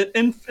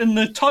 In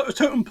the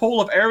totem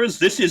pole of errors,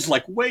 this is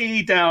like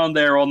way down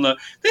there on the...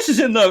 This is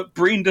in the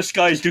Breen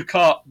disguised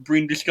Ducat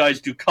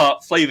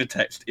flavor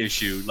text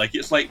issue. Like,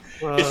 it's like,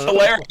 it's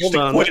hilarious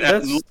to point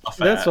out and laugh at.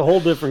 That's a whole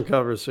different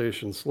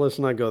conversation, so let's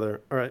not go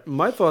there. All right,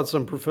 my thoughts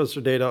on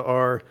Professor Data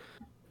are...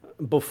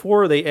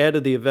 Before they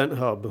added the Event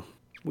Hub,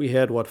 we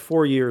had,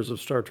 4 years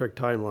of Star Trek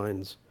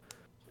timelines.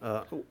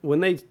 When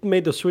they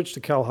made the switch to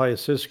Cal High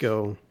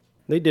Cisco,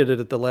 they did it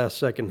at the last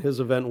second. His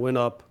event went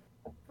up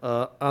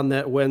on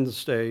that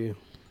Wednesday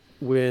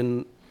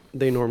when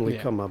they normally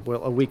come up,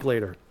 a week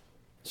later.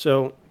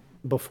 So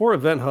before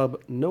Event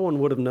Hub, no one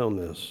would have known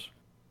this.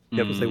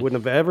 Because they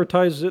wouldn't have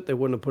advertised it. They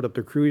wouldn't have put up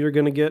the crew you're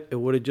going to get. It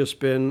would have just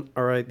been,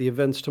 all right, the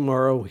event's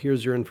tomorrow.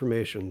 Here's your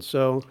information.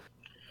 So...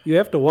 You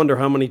have to wonder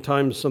how many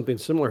times something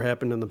similar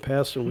happened in the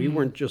past, and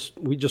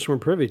we just weren't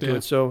privy to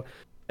it. So,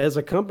 as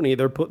a company,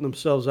 they're putting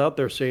themselves out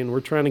there saying, "We're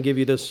trying to give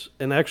you this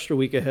an extra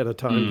week ahead of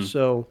time."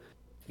 So,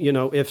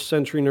 if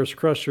Century Nurse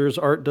Crusher's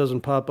art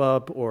doesn't pop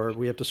up, or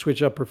we have to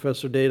switch up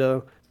Professor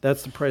Data,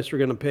 that's the price we're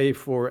going to pay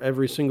for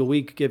every single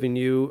week, giving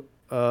you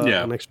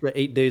an extra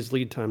 8 days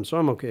lead time. So,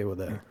 I'm okay with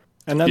that.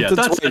 And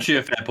that's actually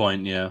a fair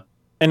point. Yeah,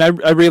 and I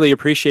really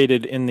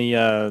appreciated in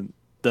the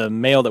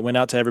mail that went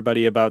out to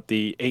everybody about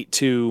the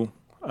 8.2.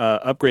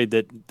 Upgrade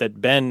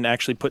that Ben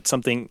actually put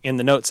something in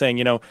the note saying,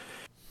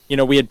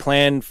 we had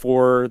planned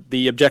for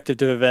the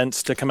objective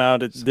events to come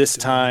out at this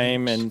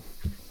time, and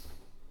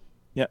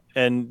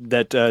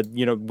that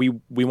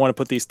we want to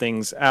put these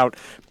things out.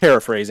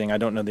 Paraphrasing, I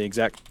don't know the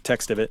exact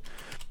text of it,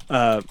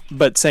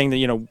 but saying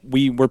that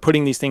we're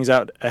putting these things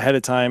out ahead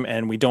of time,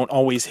 and we don't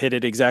always hit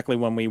it exactly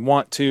when we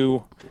want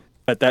to,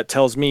 but that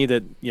tells me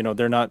that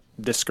they're not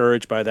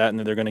discouraged by that, and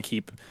that they're going to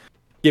keep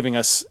giving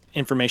us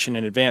information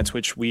in advance,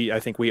 which I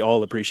think we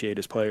all appreciate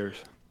as players.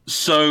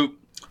 So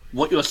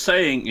what you're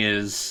saying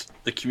is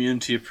the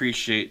community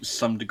appreciates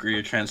some degree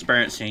of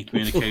transparency and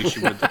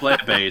communication with the player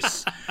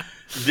base.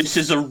 This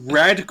is a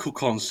radical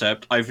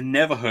concept. I've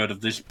never heard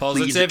of this.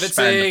 Please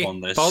expand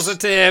upon this.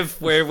 Positive.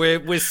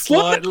 We're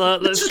slight.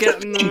 Let's get.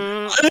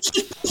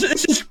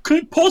 This is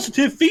good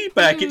positive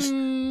feedback.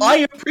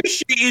 I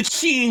appreciated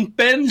seeing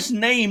Ben's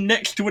name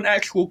next to an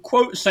actual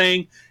quote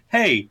saying,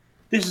 "Hey,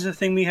 this is a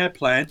thing we had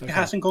planned. Okay. It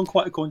hasn't gone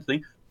quite according to the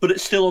thing, but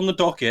it's still on the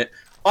docket."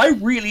 I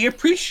really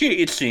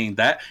appreciated seeing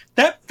that.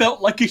 That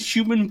felt like a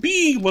human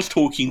being was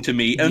talking to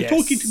me and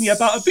talking to me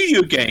about a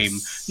video game,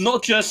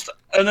 not just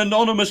an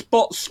anonymous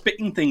bot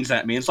spitting things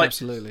at me. It's like,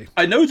 absolutely.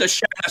 I know that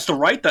Shan has to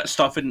write that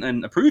stuff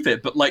and approve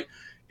it, but like,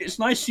 it's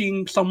nice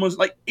seeing someone's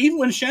like, even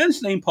when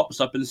Shan's name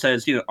pops up and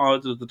says,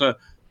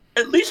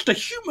 at least a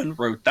human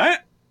wrote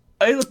that.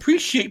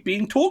 appreciate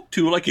being talked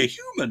to like a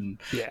human.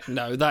 Yeah,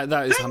 no, that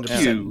is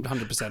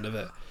 100% of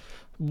it.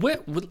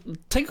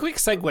 Take a quick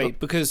segue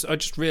because I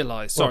just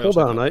realised. Sorry, hold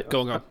on.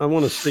 Go on. I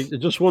want to speak.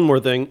 Just one more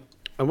thing.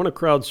 I want to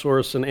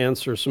crowdsource an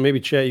answer, so maybe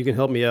chat, you can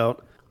help me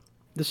out.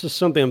 This is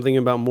something I'm thinking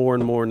about more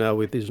and more now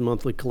with these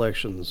monthly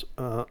collections.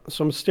 So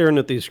I'm staring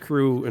at these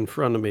crew in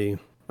front of me.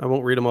 I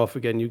won't read them off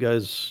again. You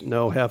guys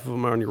know half of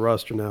them are on your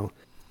roster now.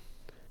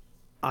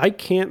 I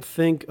can't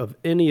think of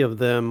any of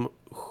them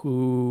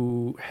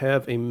who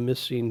have a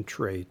missing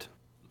trait.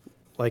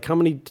 Like how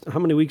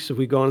many weeks have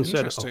we gone and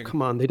said, "Oh,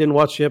 come on, they didn't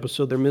watch the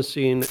episode. They're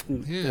missing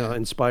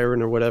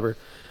inspiring or whatever."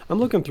 I'm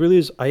looking through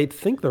these. I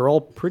think they're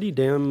all pretty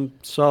damn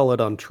solid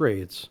on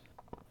traits,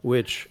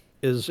 which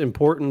is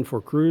important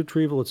for crew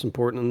retrieval. It's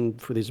important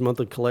for these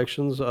monthly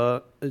collections.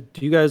 Do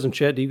you guys in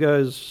chat? Do you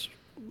guys,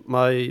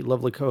 my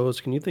lovely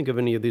co-hosts, can you think of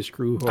any of these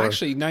crew who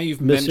actually now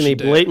you've missing a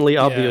blatantly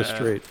obvious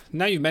trait?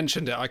 Now you've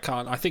mentioned it, I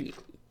can't. I think.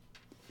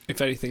 If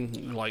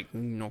anything, like,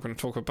 I'm not going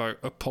to talk about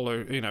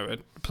Apollo,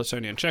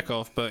 Plutonian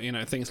Chekhov, but,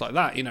 things like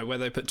that, where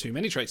they put too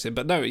many traits in.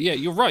 But no, yeah,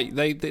 you're right.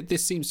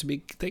 This seems to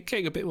be, they're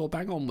getting a bit more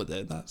bang on with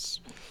it. That's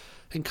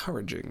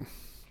encouraging.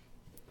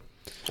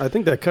 I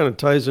think that kind of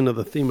ties into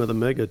the theme of the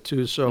Mega,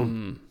 too. So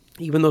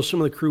even though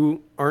some of the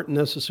crew aren't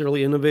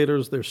necessarily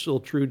innovators, they're still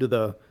true to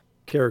the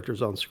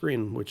characters on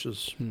screen, which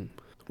is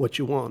what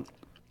you want.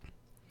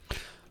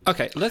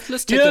 Okay, let's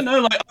take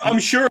I'm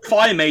sure if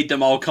I made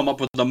them, I'll come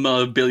up with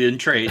a billion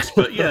traits.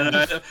 But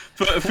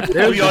for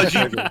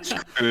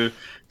WRG crew,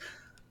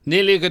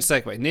 nearly a good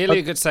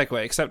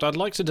segue. Except I'd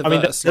like to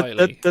divert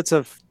slightly.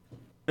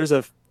 There's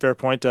a fair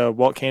point.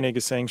 Walt Koenig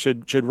is saying,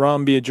 should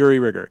Rom be a jury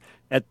rigger?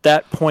 At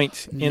that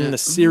point in the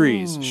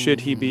series, should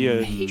he be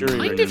a jury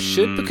rigger? He kind of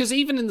should, because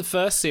even in the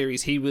first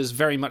series, he was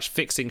very much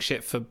fixing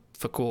shit for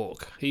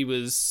Quark. He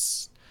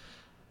was,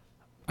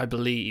 I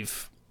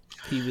believe.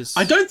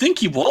 I don't think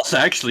he was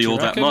actually all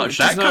that much.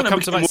 That kind of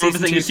became more of a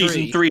thing in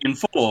season 3 and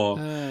 4.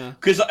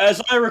 Because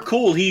as I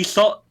recall,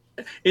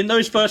 in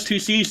those first 2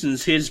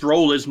 seasons, his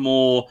role is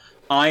more,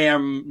 I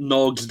am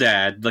Nog's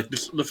dad. Like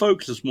the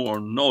focus is more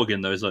on Nog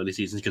in those early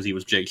seasons because he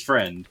was Jake's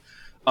friend.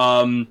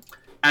 And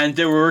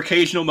there were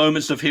occasional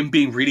moments of him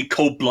being really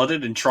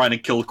cold-blooded and trying to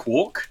kill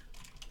Quark.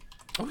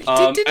 Oh, he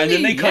did, didn't and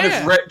then they kind of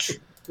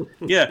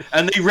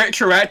and they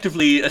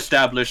retroactively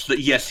established that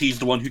yes, he's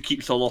the one who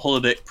keeps all the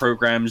holodeck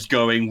programs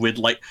going with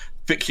like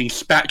fixing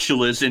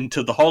spatulas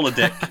into the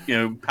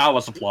holodeck,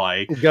 power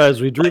supply. Guys,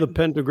 we drew the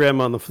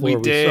pentagram on the floor.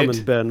 We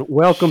summoned Ben.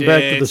 Welcome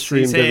back to the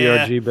stream,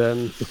 WRG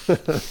Ben.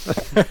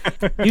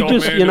 I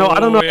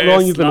don't know how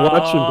long you've been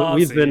watching, but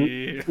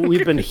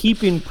we've been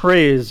heaping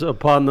praise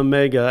upon the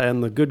Mega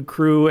and the good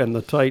crew and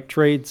the tight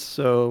traits.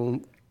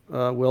 So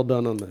well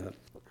done on that.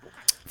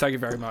 Thank you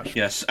very much.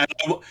 Yes,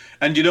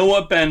 and you know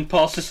what, Ben?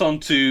 Pass this on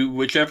to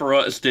whichever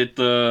artist did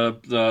the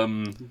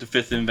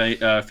fifth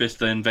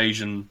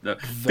dimension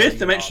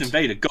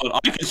invader. God,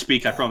 I can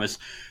speak. I promise.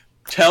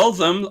 Tell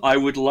them I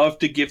would love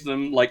to give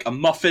them like a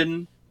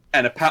muffin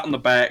and a pat on the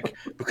back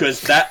because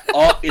that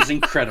art is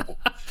incredible.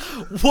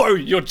 Whoa,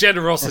 your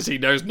generosity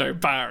knows no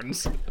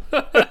bounds.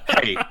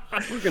 Hey,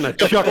 we're gonna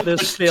chuck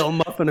this stale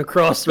muffin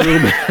across the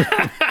room.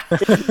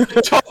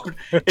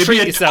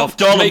 Treat yourself.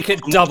 Make it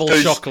double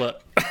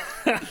chocolate.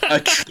 A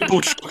triple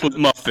chocolate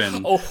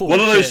muffin. One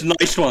of those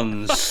nice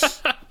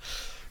ones.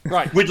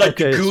 Right. With like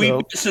gooey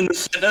bits in the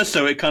center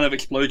so it kind of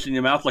explodes in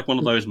your mouth like one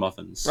of those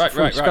muffins. Right.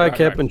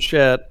 Skycap and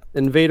chat,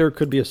 Invader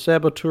could be a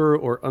saboteur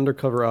or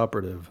undercover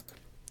operative.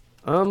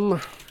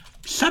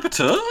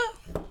 Saboteur?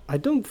 I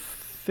don't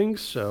think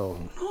so.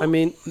 I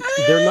mean,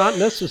 they're not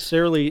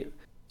necessarily...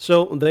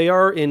 So they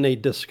are in a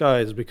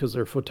disguise because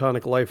they're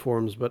photonic life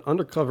forms, but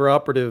undercover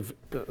operative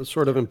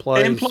sort of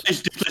implies... It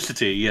implies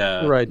duplicity,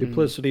 yeah. Right,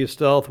 duplicity,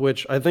 stealth,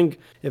 which I think,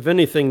 if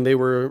anything, they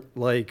were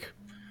like...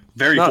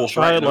 Very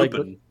forthright and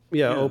open.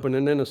 Open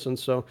and innocent,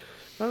 so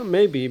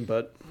maybe,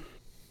 but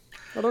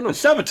I don't know.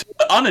 Saboteur,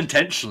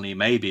 unintentionally,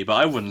 maybe, but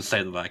I wouldn't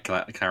say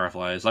that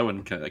clarifies. I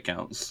wouldn't that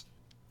counts.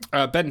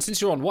 Ben,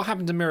 since you're on, what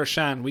happened to Mira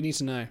Shan? We need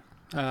to know.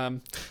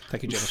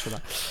 Thank you, James, for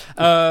that.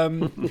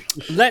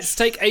 Let's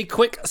take a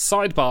quick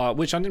sidebar,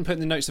 which I didn't put in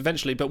the notes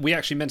eventually, but we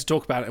actually meant to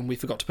talk about it and we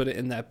forgot to put it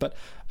in there. But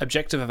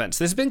objective events.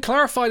 This has been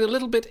clarified a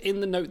little bit in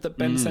the note that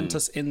Ben sent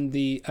us in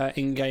the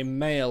in-game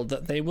mail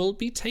that they will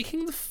be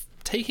taking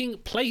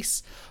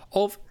place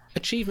of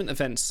achievement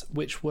events,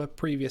 which were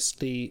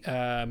previously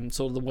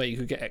sort of the way you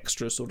could get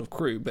extra sort of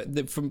crew.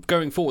 But from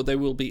going forward, there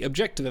will be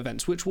objective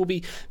events, which will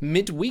be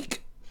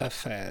midweek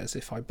affairs,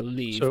 if I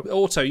believe. So,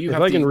 also, you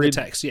have the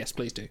text. Yes,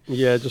 please do.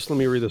 Yeah, just let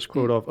me read this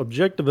quote off.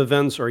 Objective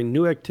events are a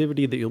new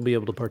activity that you'll be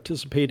able to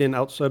participate in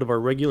outside of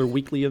our regular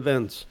weekly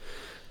events.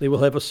 They will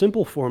have a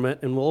simple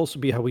format and will also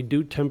be how we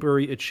do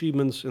temporary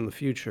achievements in the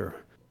future.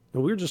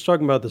 Now, we were just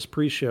talking about this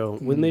pre-show.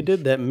 When they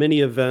did that mini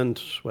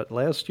event,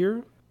 last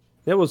year?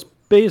 That was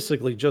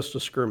basically just a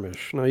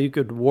skirmish. Now, you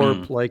could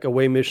warp like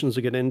away missions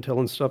to get intel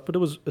and stuff, but it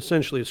was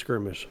essentially a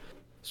skirmish.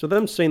 So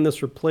them saying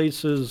this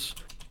replaces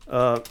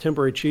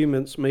temporary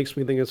achievements makes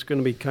me think it's going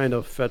to be kind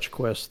of fetch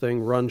quest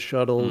thing, run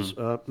shuttles.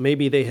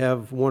 Maybe they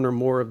have one or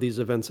more of these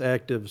events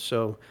active,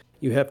 so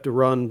you have to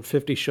run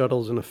 50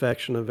 shuttles in a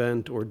faction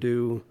event or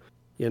do,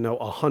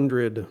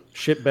 100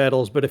 ship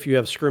battles. But if you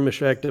have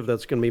skirmish active,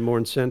 that's going to be more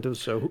incentive.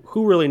 So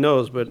who really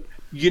knows? But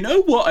you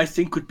know what I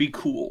think would be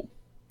cool?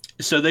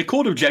 So they're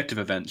called objective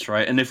events,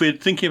 right? And if we're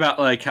thinking about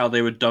like how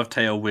they would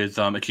dovetail with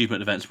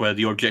achievement events, where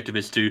your objective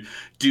is to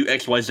do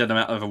X, Y, Z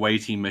amount of away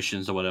team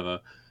missions or whatever,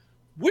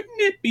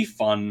 wouldn't it be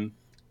fun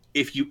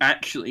if you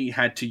actually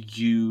had to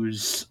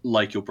use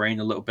like your brain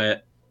a little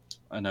bit?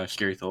 I know,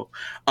 scary thought.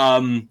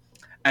 And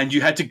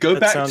you had to go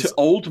back to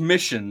old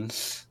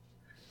missions,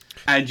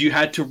 and you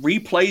had to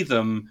replay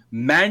them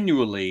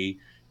manually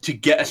to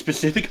get a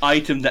specific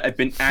item that had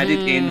been added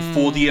in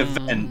for the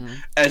event,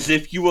 as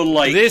if you were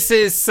like... This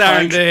is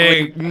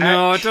sounding...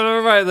 No, I don't know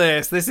about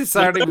this. This is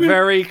sounding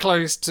very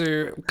close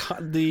to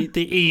the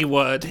E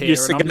word here.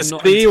 You're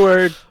the E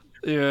word.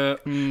 Yeah.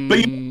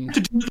 But you have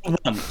to do it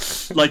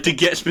once, like to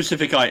get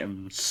specific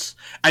items.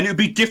 And it would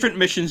be different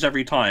missions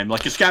every time,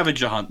 like a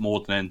scavenger hunt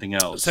more than anything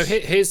else. So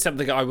here's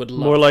something I would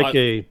love. More like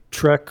a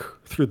trek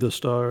through the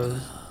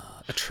stars.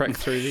 A trek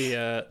through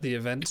the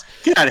event.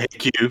 Get out of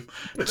here, Q.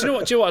 Do you know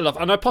what I love?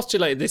 And I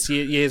postulated this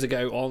years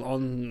ago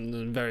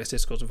on various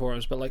Discords and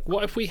forums, but like,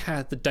 what if we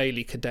had the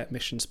daily cadet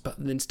missions, but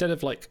instead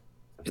of like,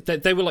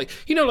 they were like,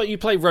 like you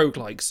play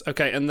roguelikes,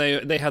 okay, and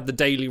they had the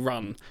daily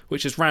run,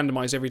 which is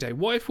randomized every day.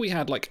 What if we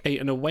had like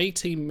an away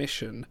team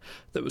mission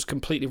that was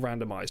completely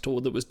randomized, or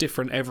that was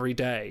different every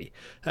day,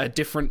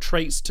 different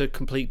traits to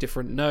complete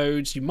different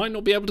nodes? You might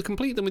not be able to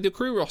complete them with your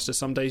crew roster.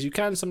 Some days you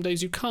can, some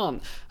days you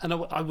can't. And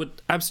I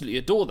would absolutely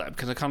adore that,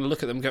 because I kind of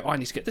look at them and go, I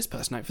need to get this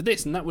person out for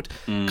this, and that would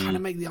kind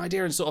of make the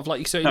idea, and sort of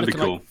like, so you look at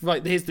like,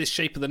 right, here's this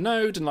shape of the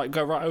node, and like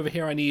go right over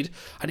here, I need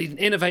an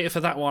innovator for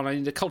that one, I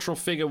need a cultural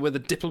figure with a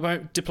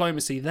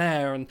diplomacy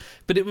there,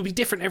 but it would be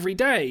different every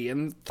day,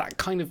 and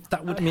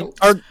that would help.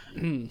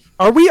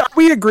 Are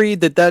we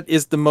agreed that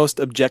is the most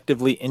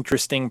objectively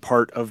interesting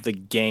part of the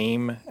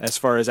game as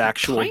far as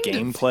actual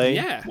gameplay?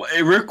 Yeah, well,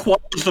 it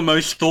requires the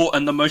most thought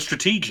and the most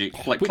strategic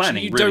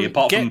planning, really,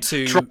 apart from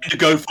trying to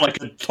go for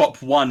like a top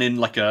one in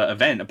like a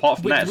event. Apart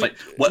from that, it's like,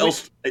 what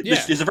else?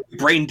 This is a very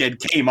brain dead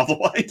game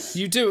otherwise.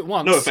 You do it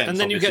once, no offense, and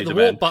then you get the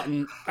warp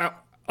button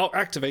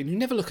activate, and you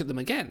never look at them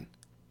again.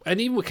 And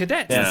even with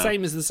cadets,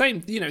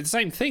 the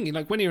same thing.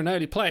 Like when you're an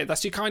early player,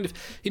 that's you kind of,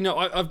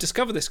 I've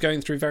discovered this going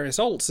through various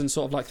alts and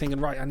sort of like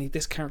thinking, right, I need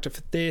this character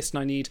for this, and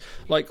I need,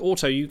 like,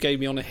 Auto, you gave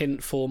me on a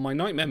hint for my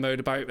Nightmare mode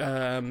about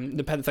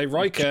the Penthe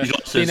Riker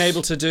being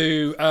able to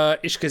do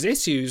Ishka's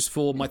issues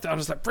for my... I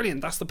was like,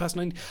 brilliant, that's the person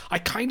I need. I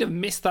kind of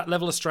missed that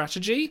level of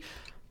strategy.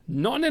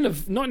 Not in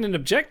an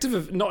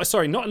objective, not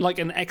in like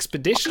an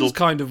expeditions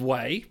kind of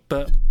way,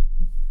 but...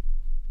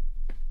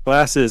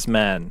 Glasses,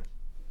 man.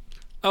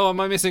 Oh,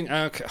 am I missing?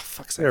 Okay,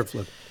 fuck's sake.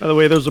 Airflip. By the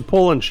way, there's a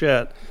poll in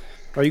chat.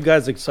 Are you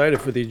guys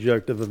excited for the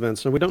objective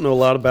events? Now, we don't know a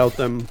lot about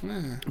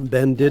them.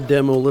 Ben did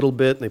demo a little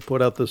bit, and they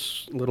put out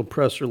this little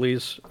press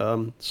release.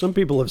 Some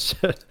people have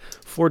said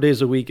 4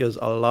 days a week is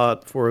a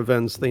lot for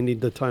events. They need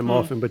the time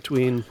off in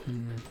between.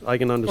 I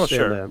can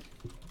understand that.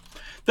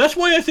 That's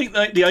why I think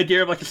like the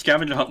idea of like a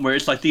scavenger hunt, where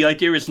it's like the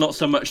idea is not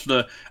so much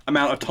the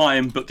amount of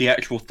time, but the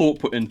actual thought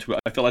put into it.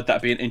 I feel like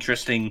that'd be an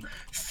interesting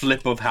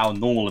flip of how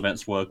normal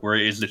events work, where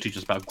it is literally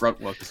just about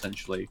grunt work,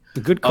 essentially. A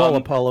good call,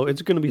 Apollo.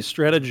 It's going to be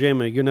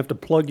strategaming. You're going to have to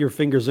plug your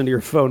fingers into your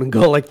phone and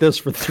go like this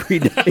for 3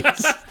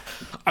 days.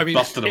 I mean,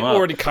 it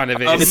already kind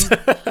of is.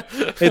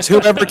 It's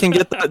whoever can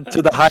get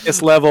to the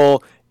highest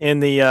level in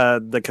the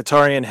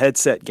Katarian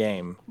headset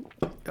game.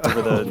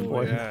 Over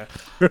the...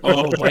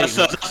 That's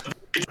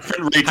a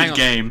different rated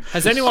game.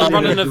 Has anyone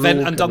run an event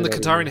and done the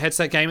Katarian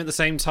headset game at the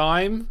same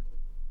time?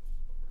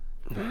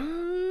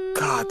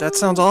 God, that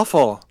sounds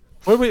awful.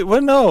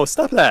 What? No,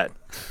 stop that.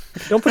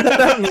 Don't put that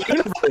out in the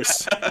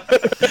universe.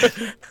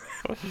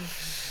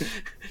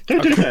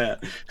 Don't do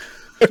that.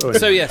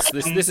 So yes,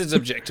 this is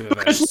objective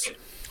events.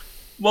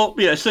 Well,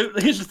 yeah. So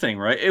here's the thing,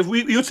 right? If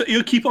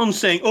you keep on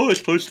saying, "Oh,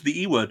 it's close to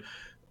the E word,"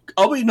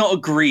 are we not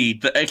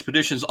agreed that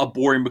expeditions are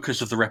boring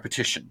because of the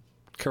repetition?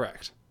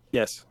 Correct.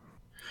 Yes.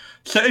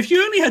 So if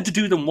you only had to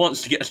do them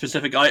once to get a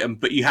specific item,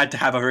 but you had to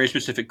have a very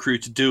specific crew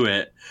to do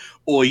it,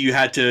 or you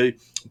had to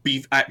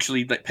be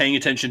actually like paying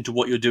attention to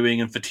what you're doing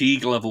and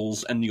fatigue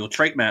levels and your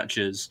trait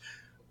matches,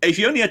 if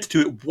you only had to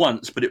do it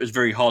once, but it was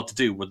very hard to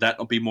do, would that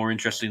not be more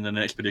interesting than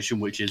an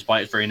expedition, which is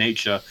by its very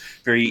nature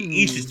very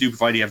easy to do,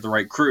 provided you have the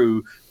right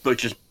crew, but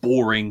just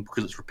boring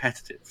because it's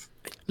repetitive?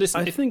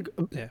 Listen,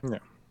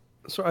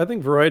 I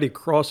think variety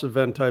cross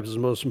event types is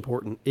most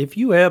important. If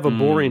you have a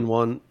boring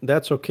one,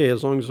 that's okay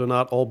as long as they're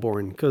not all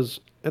boring. Because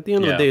at the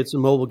end of the day, it's a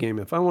mobile game.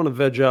 If I want to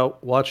veg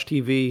out, watch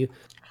TV,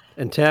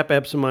 and tap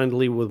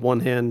absentmindedly with one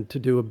hand to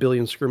do a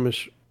billion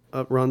skirmish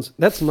runs,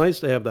 that's nice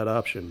to have that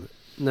option.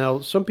 Now,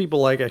 some people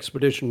like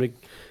Expedition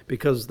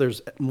because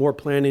there's more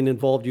planning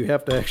involved. You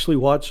have to actually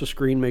watch the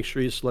screen, make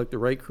sure you select the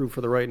right crew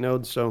for the right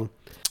node. So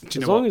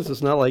as long as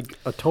it's not like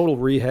a total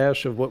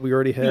rehash of what we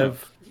already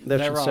have,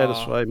 should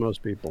satisfy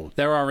most people.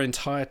 There are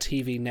entire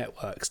TV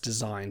networks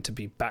designed to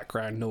be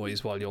background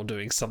noise while you're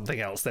doing something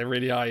else. They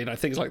really are.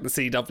 Things like the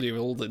CW,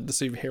 all the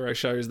superhero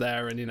shows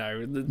there, and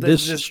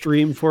this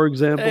stream, for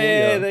example.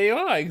 Yeah, they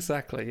are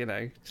exactly.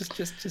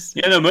 Just.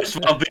 Yeah, no, most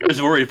of our viewers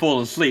have already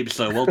fallen asleep,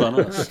 so well done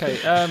us. Okay.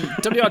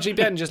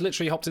 WRGBN just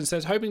literally hopped in and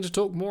says, hoping to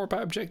talk more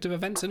about objective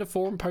events in a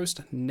forum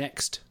post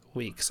next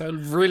week. So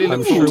really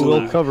look forward to that.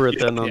 We'll cover it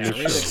then on the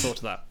really show. look forward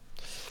to that.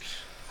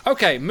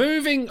 Okay,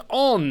 moving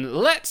on.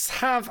 Let's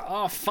have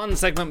our fun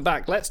segment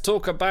back. Let's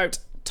talk about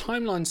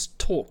Timeline's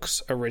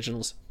Talks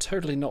originals,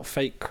 Totally Not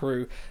Fake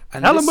Crew.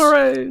 And Alan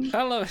Murray!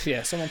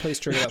 Yeah, someone please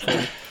trigger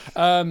that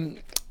for me.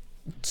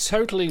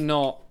 Totally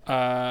Not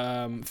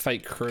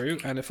Fake Crew.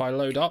 And if I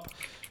load up...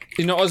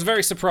 I was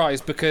very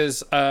surprised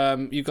because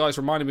you guys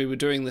reminded me we were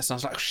doing this, and I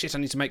was like, oh, shit, I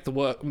need to make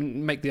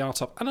the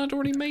art up. And I'd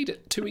already made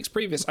it 2 weeks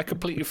previous. I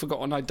completely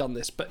forgotten I'd done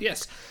this. But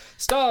yes,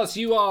 Stars,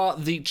 you are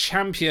the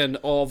champion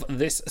of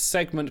this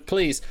segment.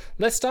 Please,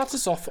 let's start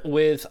us off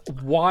with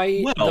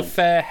why the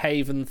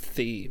Fairhaven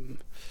theme.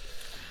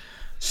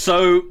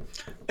 So,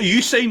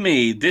 you say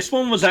me. This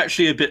one was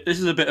actually this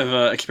is a bit of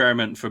an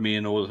experiment for me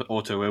and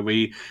Auto, where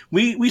we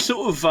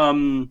sort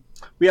of,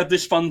 we have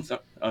this fun...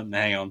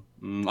 hang on.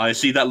 I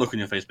see that look on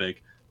your face,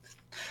 Big.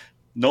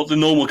 Not the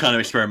normal kind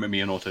of experiment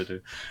me and Auto do.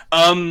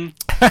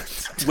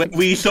 When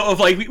we sort of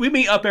we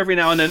meet up every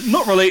now and then,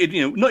 not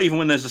related, not even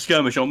when there's a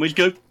skirmish on. We just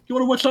go, you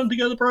want to watch something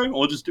together, bro?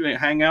 Or just do it,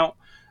 hang out.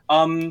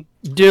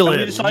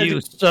 Dylan,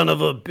 you son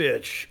of a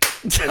bitch.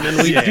 And then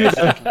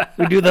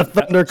we do the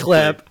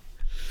thunderclap.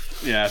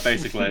 Yeah,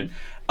 basically.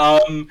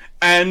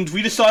 And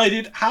we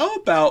decided, how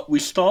about we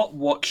start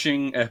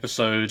watching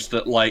episodes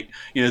that,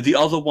 the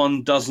other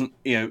one doesn't,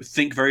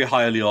 think very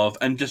highly of,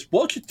 and just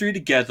watch it through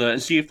together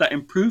and see if that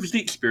improves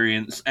the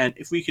experience and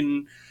if we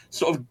can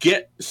sort of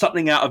get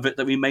something out of it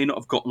that we may not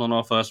have gotten on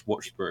our first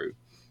watch through.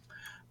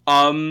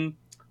 And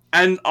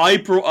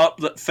I brought up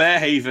that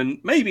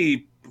Fairhaven,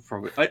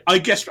 I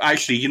guess,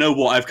 actually, you know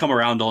what, I've come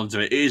around onto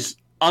it, is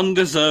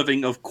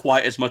undeserving of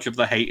quite as much of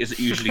the hate as it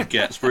usually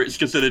gets, where it's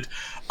considered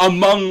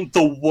among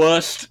the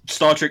worst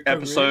Star Trek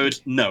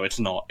episodes. Really? No, it's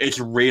not. It's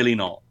really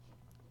not.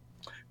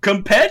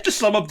 Compared to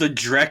some of the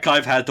dreck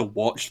I've had to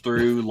watch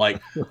through,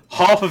 like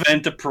half of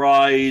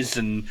Enterprise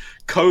and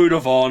Code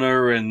of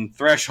Honor and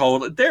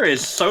Threshold, there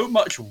is so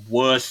much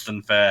worse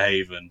than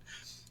Fairhaven.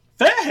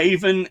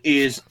 Fairhaven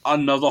is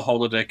another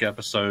holodeck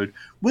episode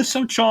with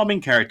some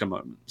charming character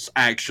moments,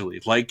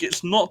 actually.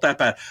 It's not that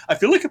bad. I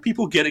feel like if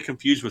people get it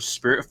confused with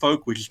Spirit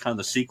Folk, which is kind of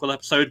the sequel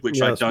episode,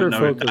 which I don't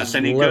know if that's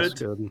any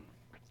good.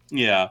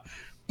 Yeah.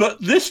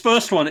 But this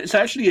first one, it's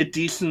actually a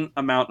decent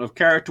amount of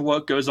character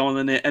work goes on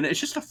in it, and it's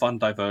just a fun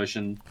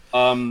diversion.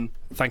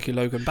 Thank you,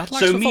 Logan. Bad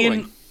luck for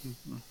following.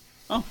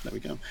 Oh, there we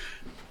go.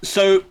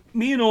 So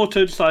me and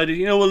Auto decided,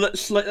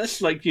 let's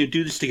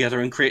do this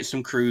together and create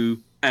some crew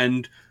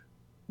and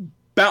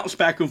bounce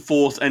back and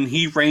forth, and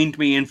he reined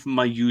me in from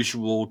my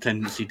usual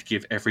tendency to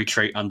give every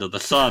trait under the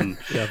sun.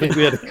 Yeah, I think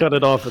we had to cut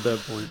it off at that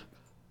point.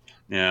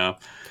 Yeah.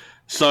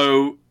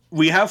 So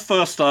we have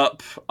first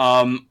up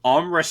arm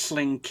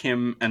wrestling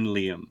Kim and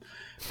Liam.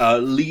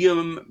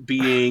 Liam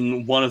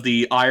being one of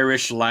the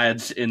Irish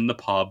lads in the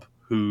pub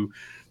who,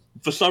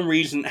 for some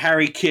reason,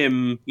 Harry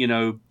Kim,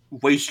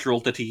 wastrel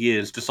that he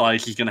is,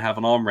 decides he's going to have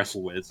an arm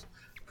wrestle with.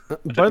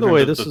 By the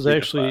way, this is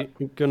actually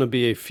going to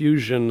be a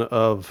fusion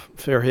of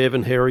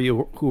Fairhaven, Harry,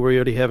 who we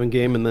already have in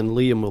game, and then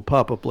Liam will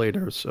pop up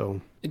later.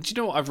 So, do you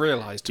know what I've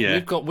realised? Yeah.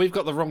 We've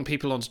got the wrong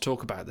people on to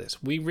talk about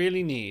this. We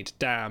really need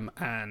Dam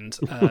and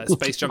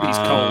Space Junkie's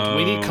Cold.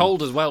 We need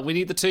Cold as well. We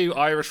need the two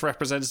Irish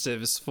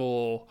representatives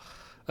for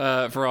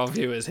our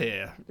viewers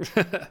here.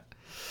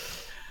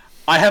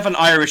 I have an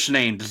Irish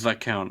name. Does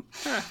that count?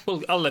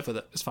 Well, I'll live with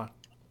it. It's fine.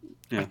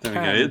 Yeah,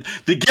 there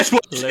we go. Guess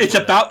what? It's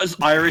about as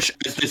Irish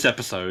as this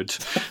episode.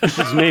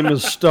 His name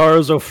is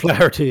Stars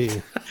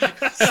O'Flaherty.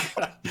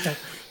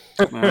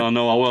 Oh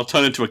no, I'll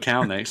turn into a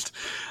cow next.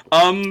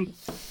 Darby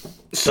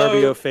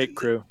Fake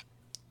Crew.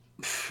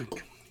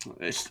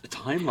 It's the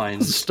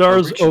timeline.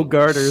 Stars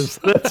O'Garters.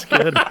 That's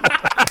good.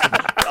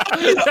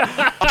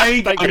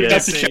 I'm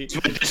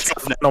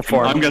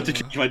going to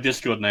change my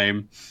Discord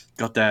name.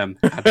 God damn,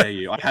 how dare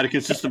you? I had a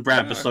consistent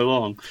brand for so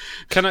long.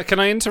 Can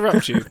I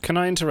interrupt you? Can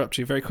I interrupt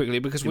you very quickly?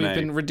 Because we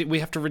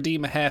have to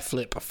redeem a hair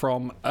flip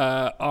from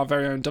our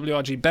very own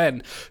WRG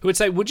Ben, who would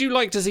say, would you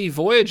like to see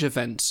Voyage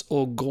events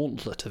or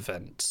Gauntlet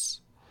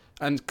events?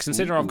 And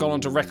considering I've gone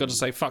on to record to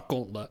say, fuck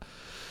Gauntlet.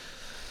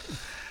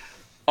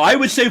 I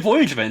would say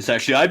Voyage events,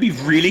 actually. I'd be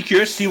really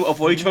curious to see what a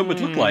Voyage event would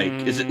look like.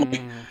 Is it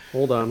like...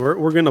 Hold on,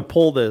 we're going to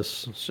pull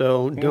this,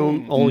 so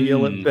don't all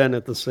yell at Ben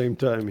at the same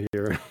time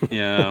here.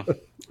 Yeah.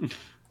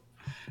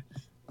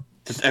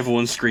 Just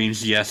everyone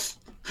screams yes.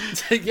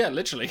 Yeah,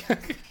 literally.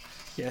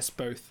 Yes,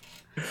 both.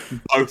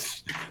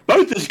 Both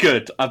is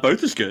good.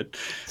 Both is good.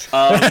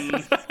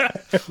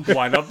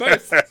 Why not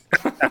both?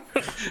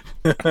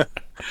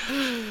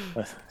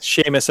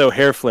 Seamus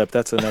O'Hare flip.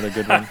 That's another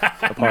good one.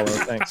 Apollo,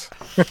 thanks.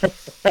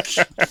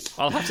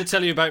 I'll have to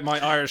tell you about my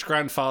Irish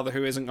grandfather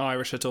who isn't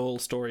Irish at all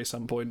story at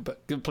some point,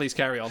 but please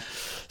carry on.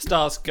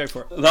 Stars, go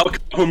for it. That'll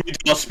come when we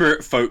do our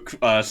Spirit Folk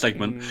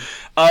segment.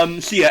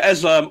 So yeah,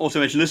 as also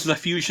mentioned, this is a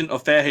fusion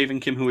of Fairhaven,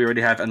 Kim, who we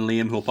already have, and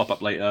Liam, who will pop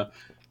up later.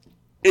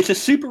 It's a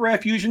super rare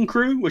fusion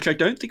crew, which I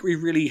don't think we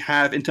really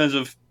have in terms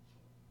of...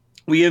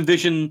 We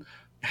envision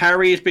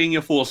Harry as being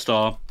your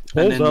 4-star,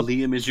 and then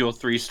Liam is your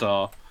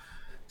 3-star.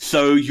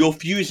 So you're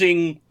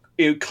fusing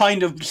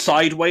kind of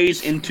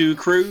sideways into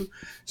crew.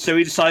 So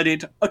we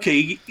decided,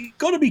 okay, you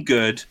got to be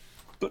good,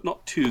 but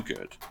not too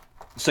good.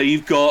 So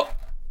you've got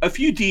a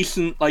few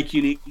decent,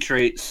 unique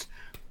traits,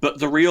 but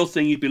the real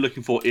thing you'd be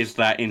looking for is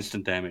that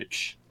instant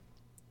damage.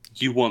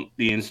 You want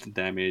the instant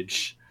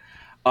damage.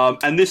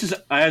 And this is,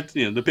 I had,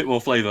 a bit more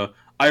flavor.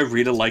 I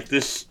really like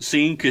this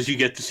scene because you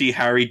get to see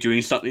Harry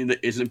doing something that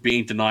isn't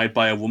being denied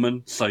by a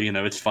woman. So,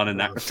 it's fun in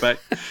that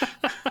respect.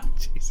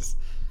 Jesus.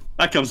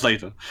 That comes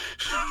later.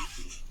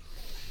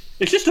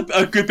 It's just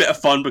a good bit of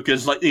fun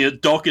because,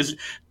 Doc,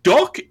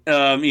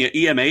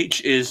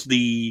 EMH is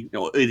the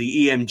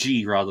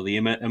EMG rather, the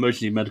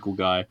emotionally medical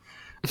guy.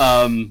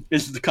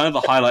 Is kind of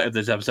the highlight of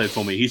this episode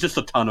for me. He's just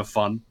a ton of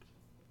fun.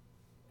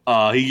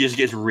 He just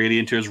gets really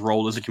into his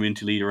role as a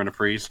community leader and a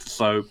priest.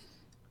 So,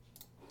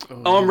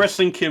 arm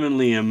wrestling Kim and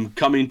Liam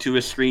coming to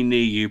a screen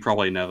near you,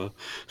 probably never.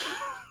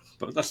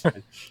 But that's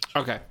fine.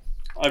 Okay.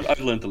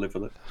 I've learned to live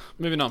with it.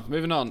 Moving on.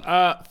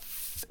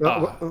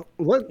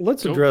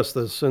 Let's address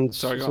this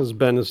since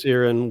Ben is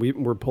here and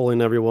we're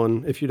polling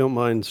everyone. If you don't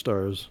mind,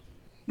 Stars.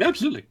 Yeah,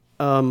 absolutely.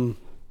 I'll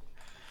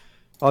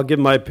give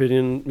my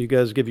opinion. You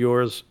guys give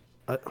yours.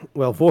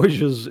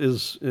 Voyage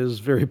is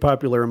very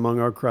popular among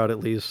our crowd, at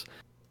least.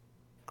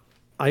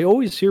 I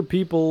always hear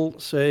people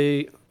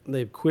say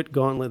they've quit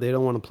Gauntlet. They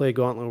don't want to play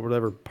Gauntlet or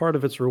whatever. Part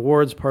of it's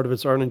rewards, part of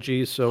it's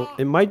RNG. So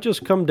it might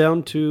just come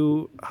down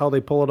to how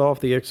they pull it off,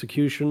 the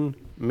execution.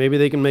 Maybe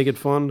they can make it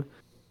fun,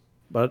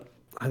 but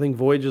I think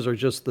Voyages are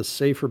just the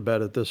safer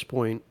bet at this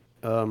point.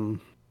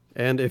 And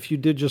if you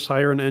did just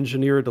hire an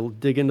engineer to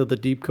dig into the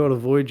deep code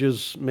of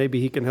Voyages,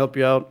 maybe he can help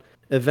you out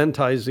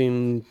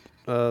eventizing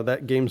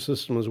that game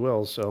system as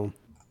well. So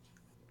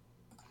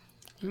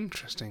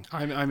interesting.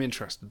 I'm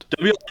interested.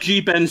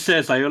 WG Ben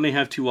says I only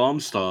have 2 arm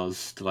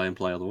stars. Did I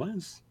imply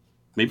otherwise?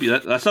 Maybe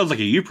that sounds like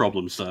a you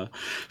problem, sir.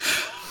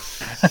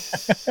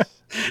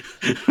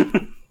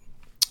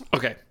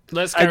 Okay,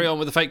 let's carry on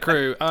with the fake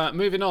crew.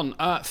 Moving on.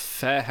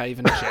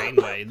 Fairhaven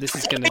Janeway. This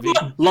is going to be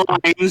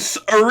Lines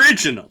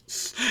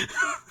Originals.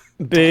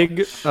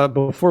 Big.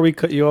 Before we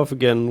cut you off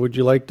again, would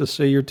you like to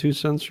say your 2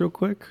 cents real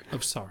quick?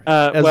 I'm sorry.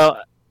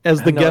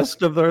 As the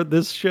guest of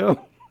this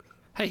show.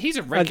 Hey, he's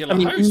a regular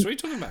host. What are you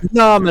talking about?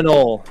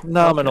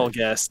 Nominal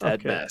guest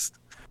at best.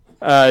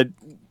 I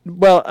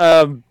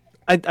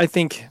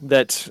think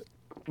that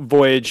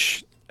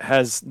Voyage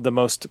has the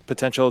most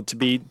potential to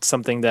be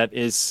something that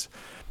is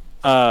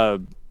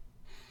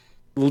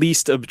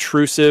least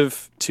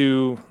obtrusive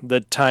to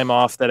the time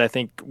off that I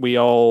think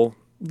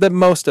that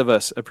most of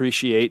us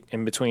appreciate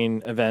in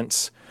between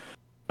events.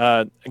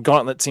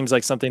 Gauntlet seems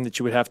like something that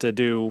you would have to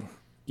do,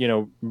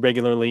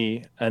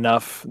 regularly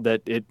enough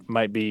that it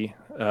might be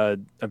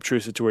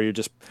obtrusive to where you're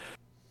just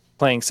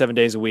playing 7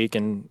 days a week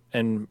and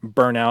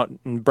burnout.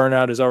 And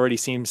burnout already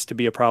seems to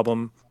be a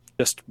problem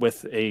just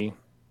with a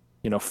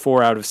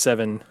 4 out of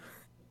 7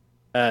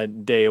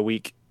 day a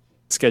week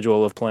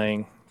schedule of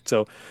playing.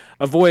 So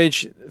a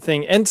Voyage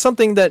thing and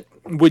something that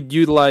would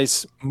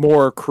utilize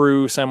more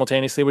crew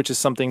simultaneously, which is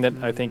something that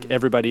I think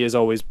everybody has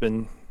always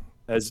been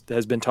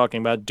has been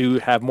talking about. Do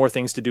have more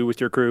things to do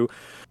with your crew,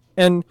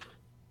 and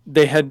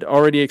they had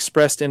already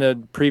expressed in a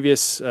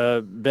previous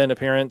Ben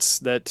appearance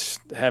that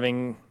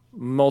having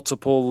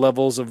multiple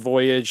levels of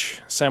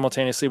Voyage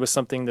simultaneously was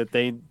something that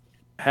they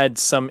had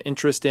some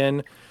interest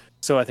in.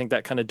 So I think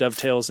that kind of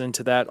dovetails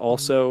into that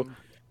also.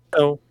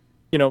 So,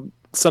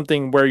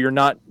 something where you're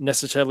not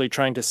necessarily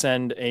trying to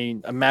send a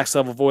max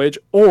level Voyage,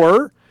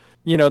 or,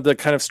 the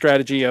kind of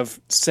strategy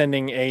of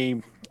sending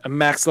a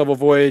max level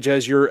Voyage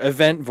as your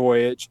event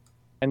Voyage,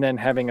 and then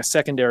having a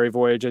secondary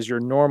Voyage as your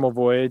normal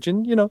Voyage.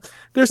 And,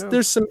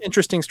 there's some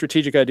interesting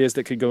strategic ideas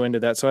that could go into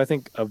that. So I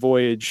think a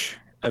Voyage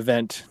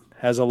event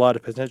has a lot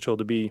of potential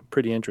to be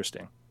pretty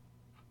interesting.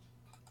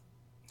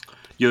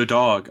 Yo,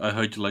 dog, I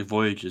heard you like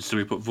Voyages, so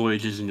we put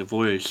Voyages in your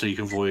Voyage so you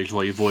can voyage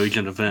while you voyage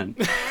an event.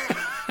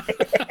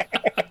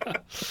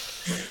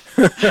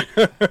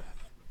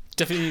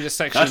 Definitely need a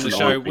section in the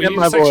show. We need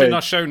a section in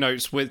our show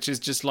notes which is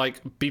just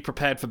be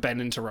prepared for Ben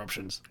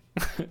interruptions.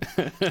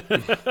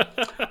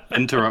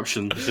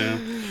 Interruptions, yeah.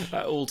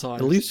 At all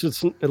times.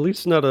 At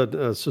least not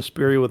a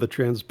Suspiria with a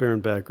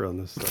transparent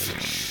background this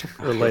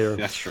time. Or layer.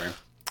 That's true.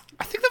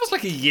 I think that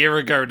was a year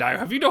ago now.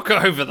 Have you not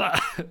got over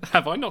that?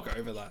 Have I not got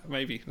over that?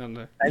 Maybe.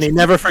 No. And he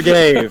never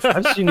forgave.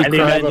 I've seen you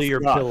cry into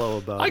your pillow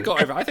about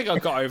it. I think I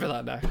got over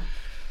that now.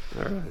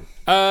 All right.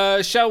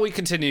 Shall we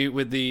continue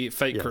with the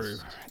fake crew?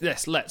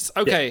 Yes, let's.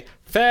 Okay,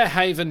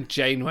 Fairhaven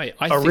Janeway.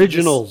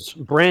 Originals,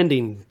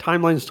 branding,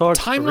 Timelines Talks,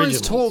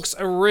 Timelines Talks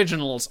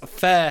Originals,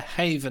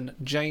 Fairhaven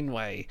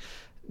Janeway.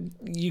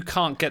 You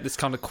can't get this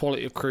kind of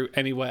quality of crew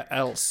anywhere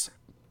else.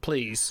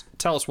 Please,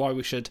 tell us why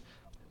we should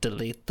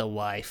delete the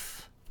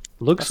wife.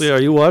 Luxley,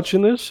 are you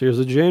watching this? Here's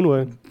a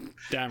Janeway.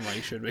 Damn right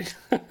you should be.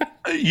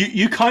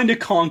 You kind of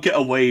can't get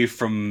away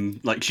from,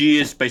 like, she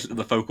is basically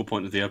the focal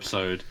point of the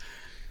episode.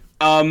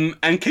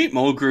 And Kate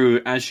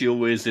Mulgrew, as she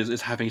always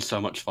is having so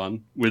much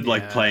fun with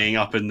like playing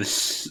up in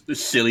this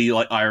silly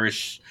like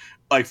Irish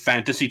like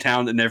fantasy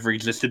town that never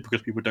existed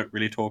because people don't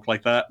really talk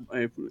like that.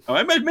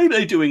 Maybe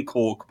they do in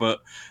Cork, but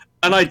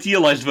an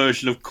idealized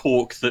version of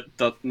Cork that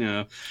you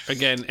know.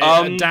 Again,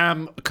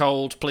 damn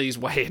cold. Please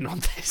weigh in on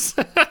this.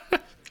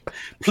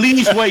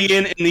 Please weigh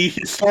in the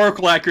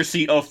historical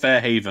accuracy of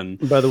Fairhaven.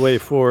 By the way,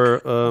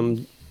 for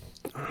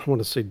I want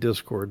to say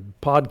Discord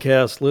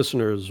podcast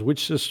listeners,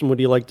 which system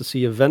would you like to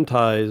see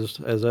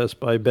eventized? As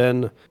asked by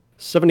Ben,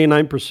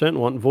 79%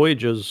 want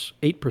Voyages,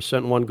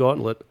 8% want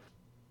Gauntlet,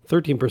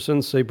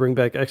 13% say bring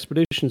back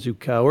Expeditions, you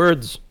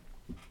cowards.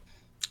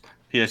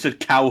 Yeah, it said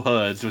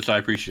cowherds, which I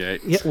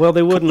appreciate. Yeah, well,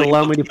 they wouldn't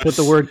allow me to put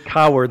the word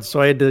cowards,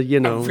 so I had to,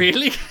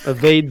 really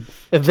evade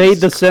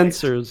the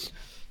censors.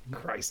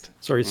 Christ.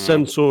 Sorry,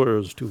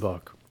 censors,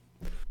 Tuvok.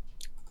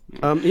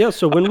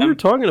 So when we were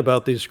talking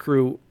about these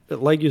crew,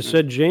 like you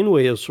said,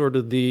 Janeway is sort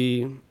of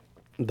the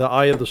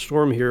eye of the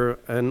storm here,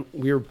 and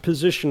we were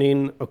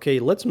positioning, okay,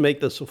 let's make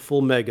this a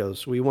full mega.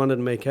 So we wanted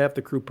to make half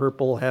the crew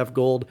purple, half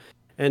gold,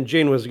 and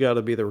Janeway's got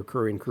to be the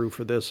recurring crew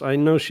for this. I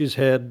know she's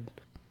had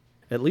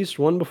at least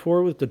one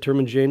before with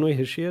Determined Janeway.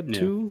 Has she had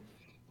two?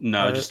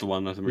 No, just the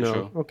one, I'm pretty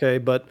sure. Okay,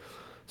 but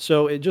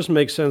so it just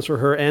makes sense for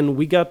her, and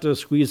we got to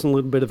squeeze in a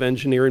little bit of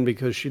engineering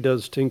because she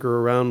does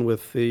tinker around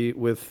with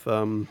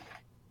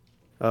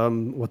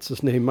what's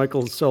his name?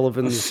 Michael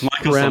Sullivan's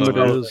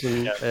parameters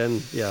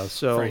and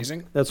so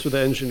phrasing. That's where the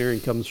engineering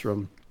comes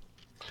from.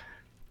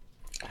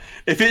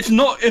 If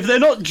they're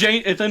not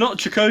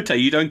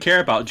Chakotay, you don't care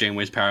about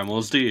Janeway's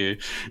paramours, do you?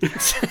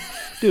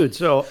 Dude,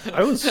 so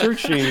I was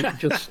searching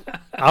just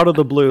out of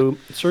the blue,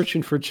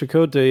 searching for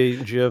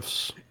Chakotay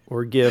GIFs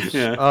or GIFs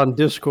on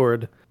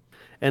Discord,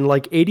 and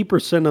like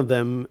 80% of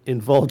them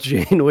involve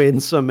Janeway in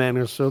some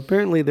manner. So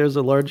apparently there's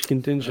a large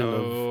contingent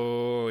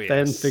of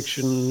fan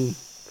fiction.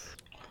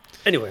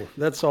 Anyway,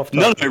 that's off topic.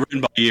 None of it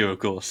written by you, of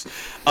course.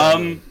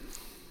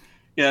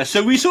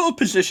 So we sort of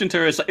positioned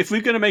her as like, if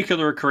we're going to make her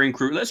the recurring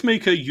crew, let's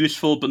make her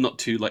useful but not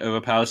too like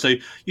overpowered. So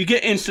you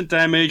get instant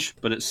damage,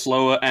 but it's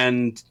slower,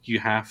 and it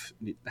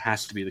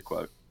has to be the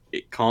quote.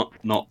 It can't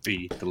not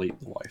be delete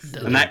the wife,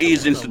 and that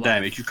is instant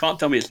damage. You can't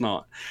tell me it's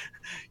not.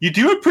 You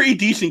do a pretty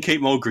decent Kate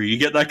Mulgrew. You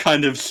get that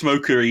kind of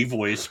smokery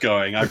voice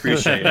going. I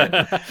appreciate it.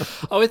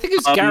 I think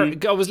it's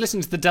Garrett. I was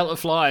listening to the Delta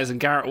Flyers, and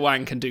Garrett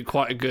Wang can do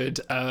quite a good.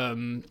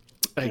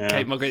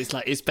 Kate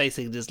Mulgrew, it's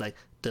basically just like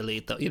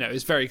delete the,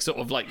 it's very sort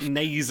of like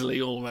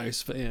nasally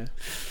almost, but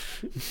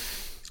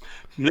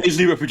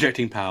nasally but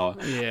projecting power.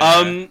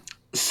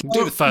 So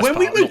do the first when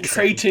part,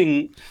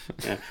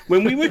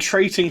 when we were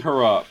trading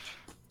her up,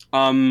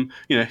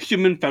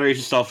 human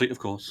Federation Starfleet, of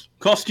course,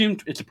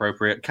 costumed, it's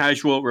appropriate,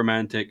 casual,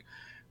 romantic,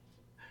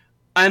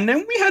 and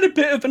then we had a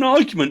bit of an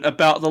argument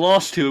about the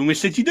last two, and we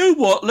said, you know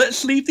what,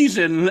 let's leave these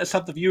in and let's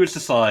have the viewers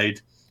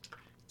decide.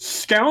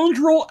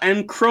 Scoundrel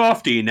and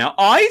crafty. Now,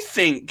 I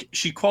think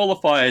she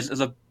qualifies as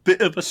a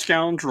bit of a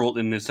scoundrel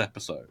in this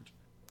episode.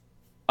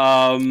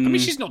 I mean,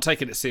 she's not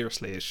taking it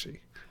seriously, is she?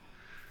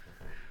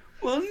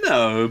 Well,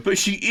 no, but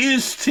she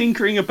is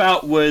tinkering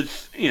about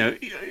with,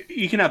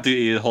 you can have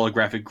the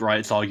holographic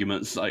rights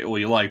arguments all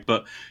you like,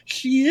 but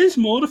she is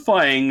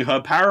modifying her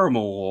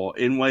paramour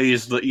in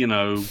ways that,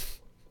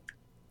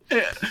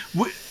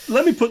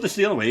 let me put this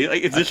the other way.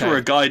 Like, if this were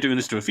a guy doing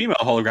this to a female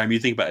hologram,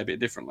 you'd think about it a bit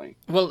differently.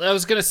 Well, I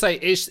was going to say,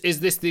 is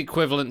this the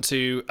equivalent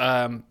to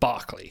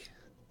Barclay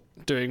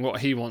doing what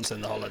he wants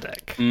in the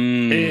holodeck?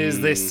 Is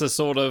this a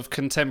sort of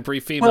contemporary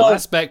female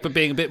aspect, but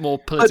being a bit more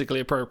politically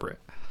appropriate?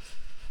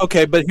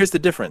 Okay, but here's the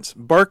difference.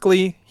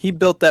 Barclay, he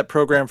built that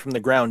program from the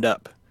ground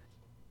up.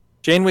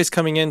 Janeway's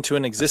coming into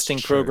an existing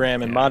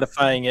program and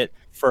modifying it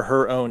for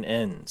her own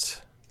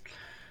ends.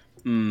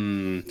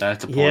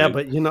 That's a point. Yeah,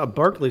 but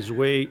Barclay's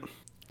way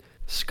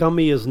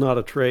scummy is not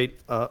a trait.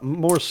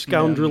 More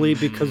scoundrelly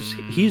because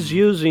he's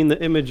using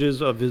the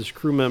images of his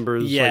crew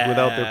members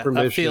without their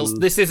permission.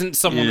 This isn't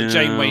someone that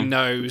Janeway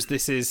knows.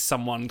 This is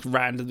someone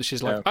random.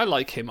 She's like, I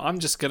like him. I'm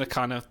just gonna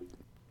kind of.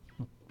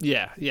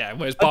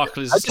 Whereas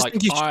Barclay's like,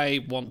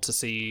 I want to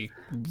see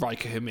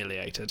Riker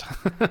humiliated.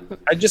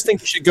 I just think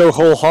you should go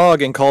whole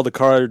hog and call the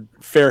card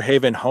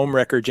Fairhaven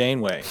Homewrecker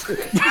Janeway.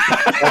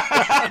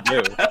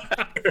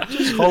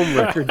 Just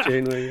Homewrecker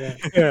Janeway,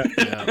 yeah.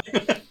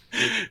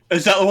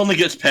 Is that the one that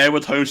gets paired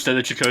with Homestead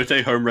of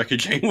Chakotay, Homewrecker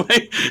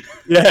Janeway?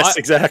 Yes,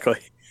 exactly.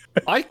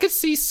 I could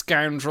see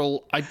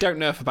scoundrel. I don't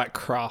know if about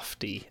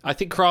crafty. I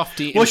think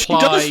crafty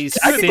implies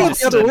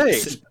the other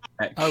way.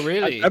 Oh,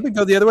 really? I would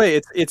go the other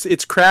way.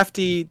 It's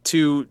crafty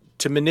to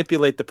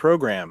manipulate the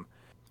program.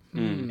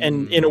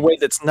 and in a way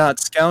that's not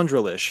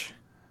scoundrelish.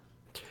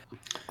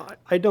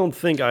 I don't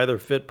think either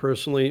fit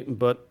personally,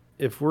 but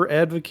if we're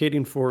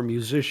advocating for a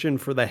musician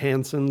for the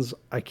Hansons,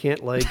 I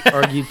can't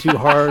argue too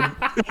hard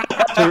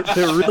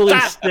to really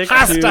stick to.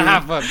 That has to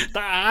happen.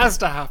 That has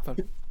to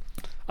happen.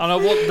 I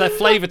don't know what their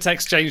flavor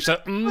text changed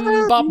to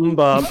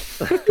Bob.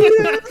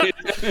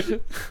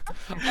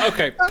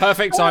 Okay,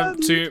 perfect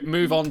time to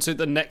move on to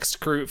the next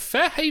crew.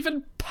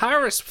 Fairhaven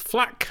Paris,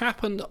 flat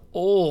cap and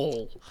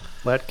all.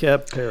 Flat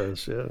cap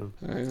Paris, yeah.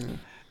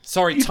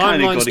 Sorry, You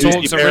kinda Timelines got it.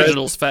 Talks Paris.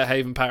 Originals,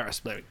 Fairhaven Paris.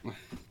 There we go.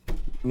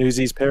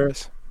 Newsies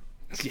Paris.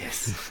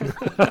 Yes.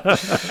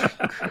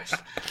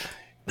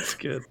 That's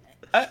good.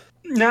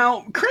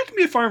 Now, correct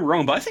me if I'm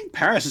wrong, but I think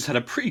Paris has had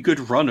a pretty good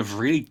run of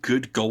really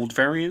good gold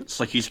variants.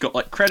 Like, he's got,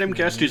 like, Credem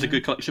Guest, who's a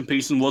good collection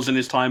piece and was in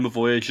his time a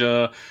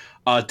Voyager.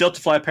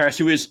 Delta Fly Paris,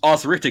 who is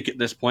arthritic at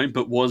this point,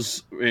 but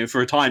was,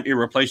 for a time,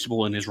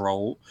 irreplaceable in his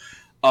role.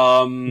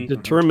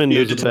 Determined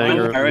is a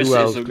banger. Paris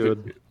Luau's is a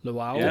good.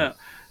 Wow. Yeah.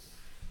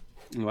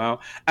 Wow.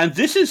 And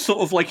this is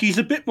sort of like, he's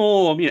a bit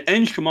more,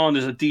 Eng Command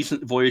is a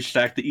decent voyage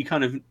stack that you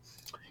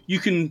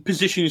can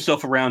position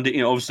yourself around it.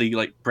 Obviously,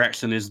 like,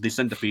 Braxton is the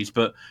centerpiece,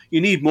 but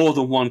you need more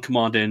than one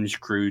Command Eng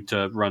crew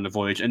to run a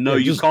voyage. And no,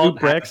 you just can't do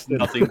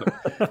Braxton. have nothing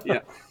but...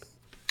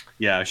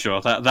 Yeah,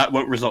 sure. That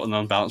won't result in an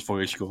unbalanced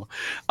voyage score.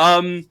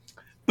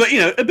 But,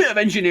 a bit of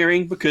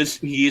engineering, because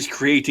he is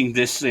creating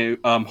this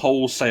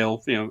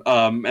wholesale,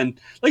 and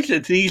like I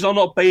said, these are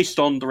not based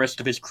on the rest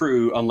of his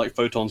crew, unlike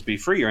Photons Be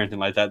Free or anything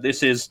like that.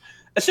 This is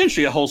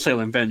essentially a wholesale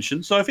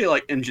invention, so I feel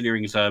like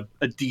engineering is a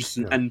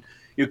decent and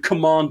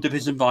command of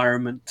his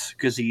environment,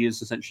 because he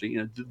is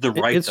essentially the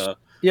writer.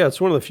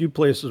 It's one of the few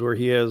places where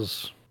he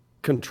has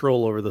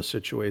control over the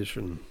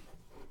situation.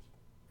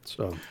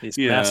 So He's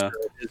master of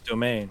his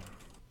domain.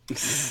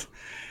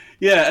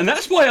 Yeah, and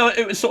that's why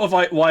it was sort of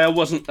like why I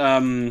wasn't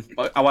why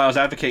I was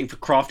advocating for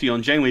Crafty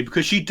on Janeway,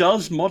 because she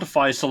does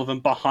modify Sullivan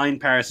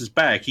behind Paris's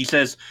back. He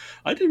says,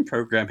 "I didn't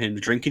program him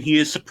to drink," and he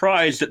is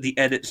surprised at the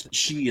edits that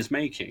she is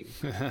making.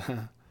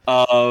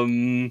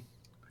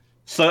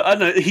 So I don't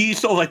know. He's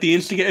sort of like the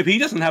instigator. He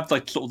doesn't have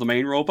like sort of the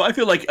main role, but I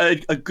feel like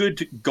a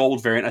good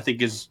gold variant I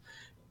think is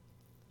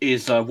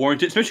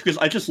warranted, especially because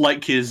I just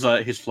like his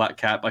flat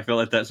cap. I feel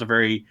like that's a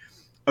very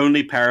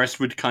only Paris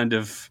would kind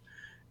of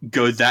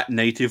go that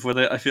native with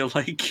it. I feel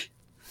like,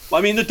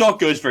 I mean, the dog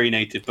goes very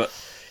native, but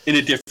in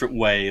a different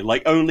way.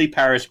 Like, only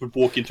Paris would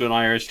walk into an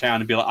Irish town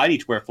and be like, "I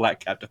need to wear a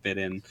flat cap to fit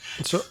in."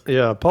 So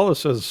yeah, Paula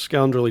says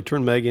scoundrelly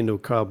turned Maggie into a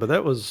cow, but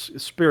that was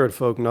Spirit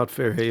Folk, not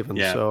Fairhaven.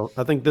 Yeah. So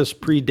I think this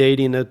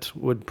predating it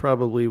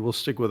we'll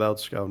stick without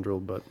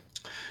scoundrel, but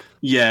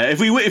Yeah, if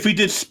we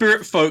did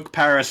Spirit Folk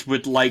Paris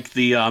with like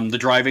the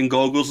driving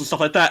goggles and stuff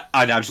like that,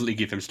 I'd absolutely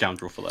give him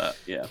scoundrel for that.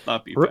 Yeah,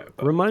 that'd be fair.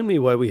 Remind me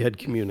why we had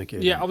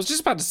communicator. Yeah, I was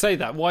just about to say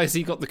that. Why has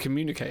he got the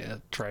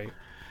communicator tray?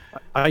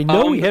 I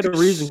know we had a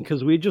reason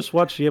because we just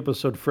watched the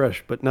episode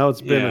fresh, but now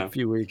it's been a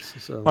few weeks.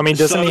 So I mean,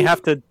 doesn't he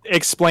have to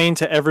explain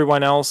to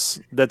everyone else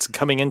that's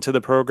coming into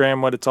the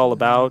program what it's all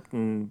about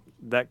and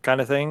that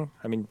kind of thing?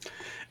 I mean,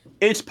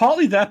 it's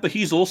partly that, but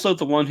he's also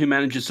the one who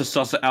manages to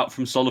suss it out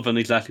from Sullivan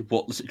exactly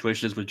what the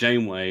situation is with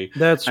Janeway.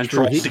 That's and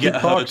true. tries to get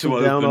her talked to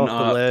him down open off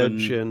the up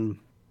ledge, and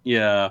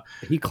yeah,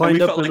 he climbed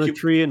we up felt in like a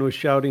tree and was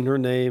shouting her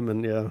name,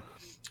 and yeah.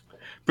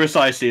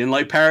 Precisely, and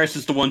like Paris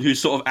is the one who's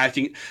sort of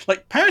acting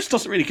like Paris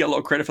doesn't really get a lot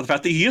of credit for the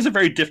fact that he is a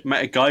very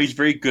diplomatic guy. He's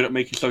very good at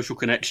making social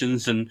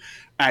connections and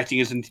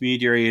acting as an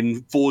intermediary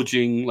and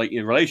forging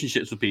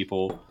relationships with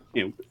people,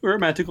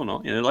 romantic or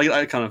not. Like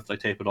I kind of like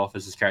tapered off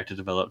as his character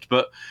developed,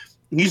 but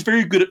he's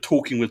very good at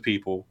talking with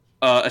people,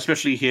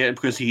 especially here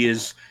because he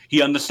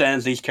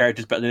understands these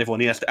characters better than everyone.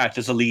 He has to act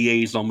as a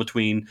liaison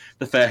between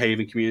the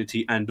Fairhaven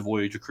community and the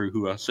Voyager crew,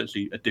 who are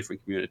essentially a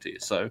different community.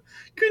 So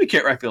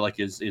communicator, I feel like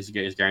is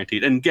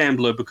guaranteed, and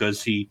Gambler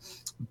because he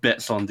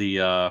bets on the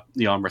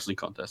arm wrestling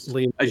contest,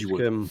 as you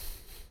would.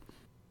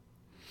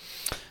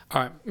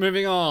 All right,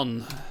 moving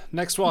on.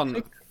 Next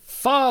one,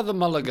 Father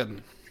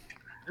Mulligan.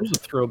 There's a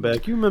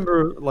throwback. You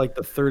remember like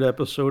the third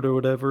episode or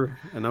whatever,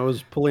 and I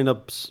was pulling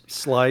up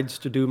slides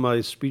to do my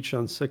speech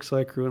on Sex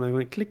Eye Crew, and I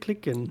went click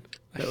click, and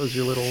that was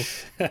your little.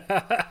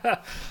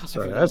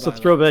 Sorry, that's a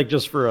throwback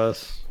just for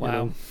us.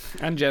 Wow.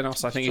 And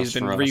Genos, I think he's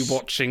been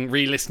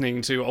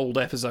re-listening to old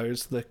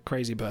episodes. The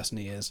crazy person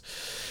he is.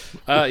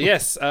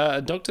 Yes,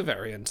 Doctor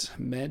Variant,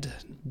 Med,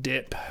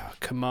 Dip,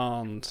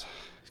 Command.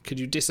 Could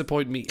you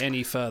disappoint me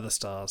any further,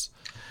 Stars?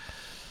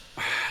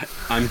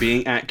 I'm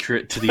being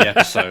accurate to the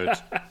episode.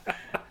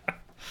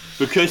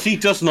 Because he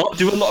does not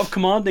do a lot of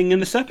commanding in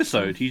this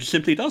episode. He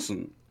simply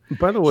doesn't.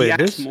 By the way,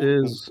 this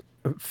is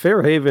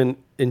Fairhaven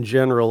in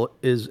general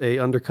is a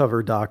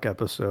undercover Doc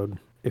episode.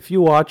 If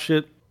you watch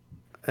it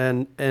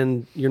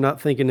and you're not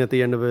thinking at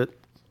the end of it,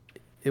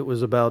 it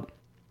was about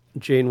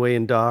Janeway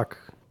and Doc,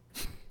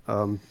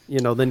 then you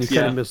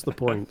kind of miss the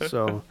point.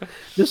 So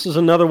this is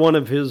another one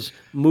of his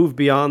move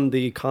beyond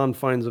the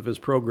confines of his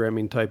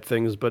programming type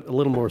things, but a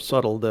little more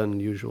subtle than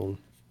usual.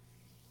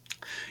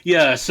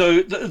 Yeah,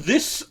 so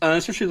this,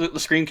 especially the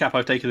screen cap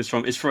I've taken this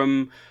from, is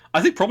from,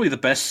 I think, probably the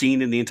best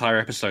scene in the entire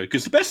episode.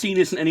 Because the best scene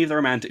isn't any of the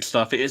romantic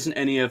stuff, it isn't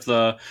any of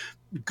the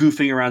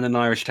goofing around in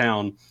an Irish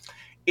town.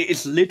 It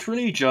is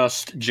literally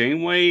just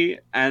Janeway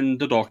and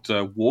the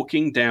Doctor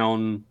walking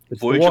down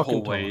Voyager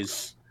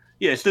hallways.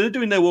 Yeah, so they're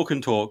doing their walk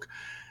and talk,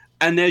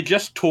 and they're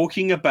just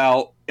talking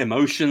about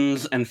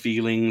emotions and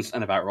feelings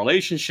and about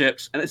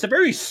relationships. And it's a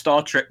very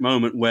Star Trek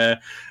moment where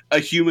a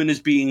human is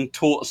being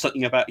taught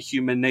something about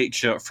human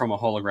nature from a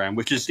hologram,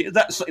 which is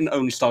that's something that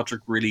only Star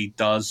Trek really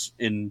does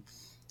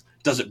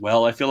it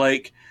well, I feel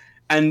like.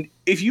 And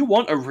if you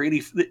want a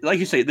really, like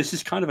you say, this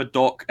is kind of a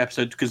Doc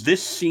episode because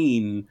this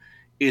scene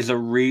is a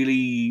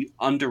really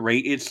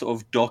underrated sort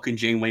of Doc and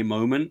Janeway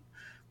moment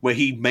where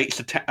he makes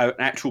an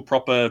actual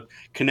proper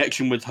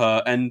connection with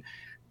her. And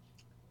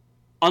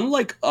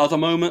unlike other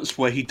moments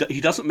where he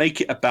doesn't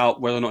make it about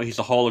whether or not he's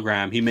a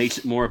hologram, he makes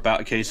it more about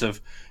a case of,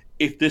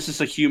 if this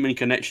is a human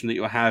connection that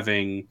you're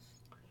having,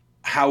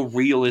 how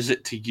real is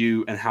it to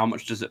you and how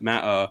much does it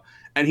matter?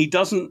 And he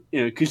doesn't,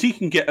 because he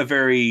can get a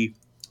very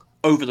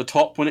over the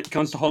top when it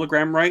comes to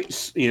hologram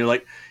rights.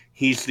 Like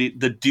he's the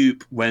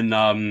dupe when the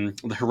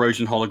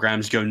Herosian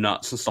holograms go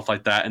nuts and stuff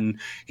like that. And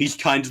he's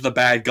kind of the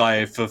bad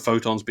guy for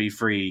Photons Be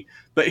Free.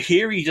 But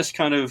here he just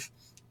kind of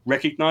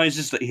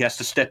recognizes that he has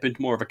to step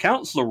into more of a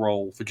counselor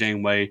role for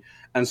Janeway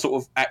and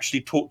sort of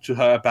actually talk to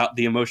her about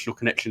the emotional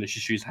connection that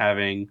she's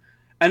having.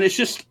 And it's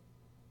just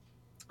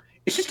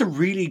a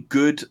really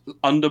good,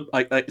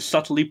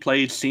 subtly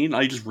played scene.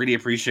 I just really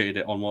appreciated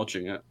it on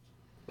watching it.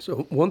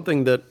 So one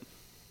thing that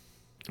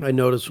I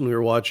noticed when we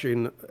were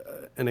watching,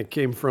 and it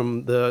came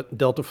from the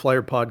Delta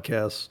Flyer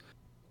podcast,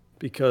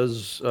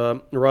 because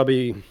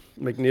Robbie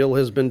McNeil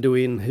has been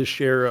doing his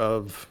share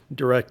of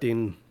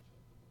directing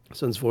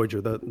since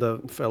Voyager,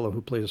 the fellow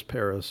who plays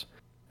Paris.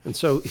 And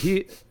so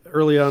he,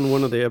 early on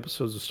one of the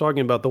episodes, was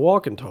talking about the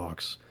walk and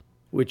talks,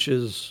 which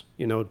is,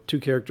 two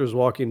characters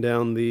walking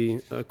down the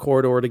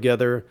corridor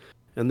together,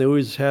 and they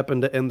always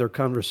happen to end their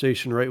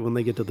conversation right when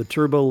they get to the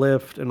turbo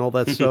lift and all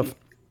that stuff.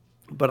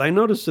 But I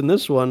noticed in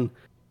this one,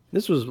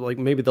 this was like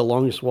maybe the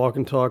longest walk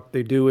and talk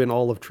they do in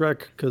all of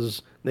Trek,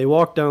 because they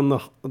walk down the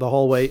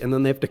hallway and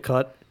then they have to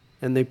cut,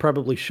 and they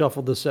probably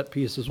shuffle the set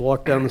pieces,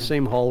 walk down the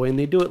same hallway, and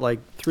they do it like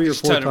 3 or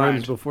 4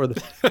 times before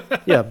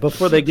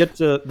before they get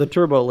to the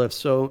turbo lift.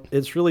 So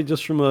it's really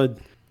just from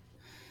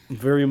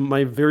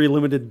my very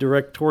limited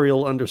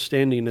directorial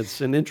understanding.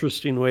 It's an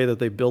interesting way that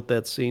they built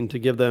that scene to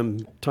give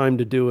them time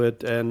to do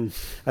it. And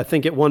I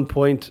think at one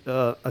point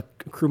a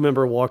crew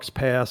member walks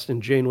past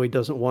and Janeway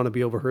doesn't want to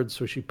be overheard,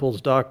 so she pulls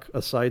Doc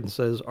aside and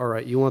says, "All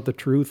right, you want the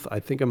truth? I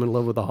think I'm in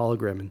love with a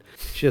hologram." And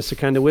she has to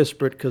kind of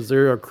whisper it because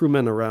there are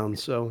crewmen around.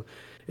 So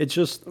it's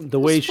just the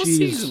way What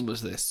season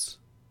was this?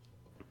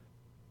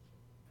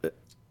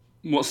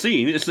 What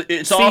scene? It's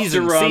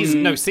season,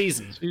 after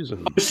season.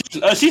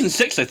 Season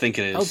 6, I think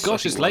it is. Oh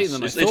gosh, it's later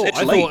than I thought. It's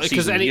I thought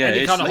because season,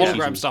 any kind of hologram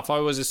season. stuff, I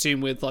always assume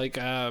with like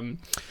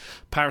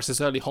Paris's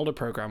early holo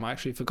program. I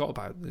actually forgot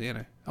about.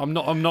 I'm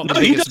not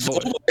the he biggest does all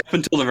the way up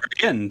until the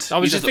very end. I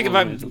was just thinking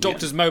about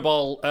Doctor's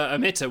mobile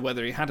emitter,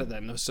 whether he had it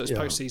then. So it's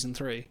post season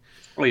 3.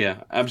 Oh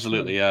yeah,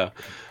 absolutely, yeah.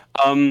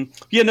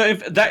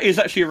 That is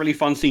actually a really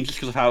fun scene just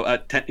because of how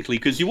technically,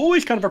 because you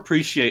always kind of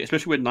appreciate,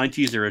 especially with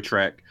 90s era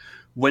Trek,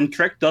 when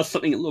Trek does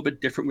something a little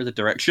bit different with the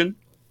direction,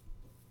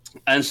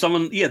 and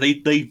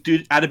they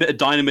do add a bit of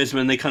dynamism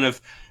and they kind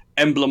of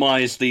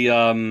emblemize the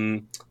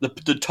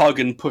tug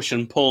and push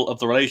and pull of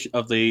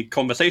the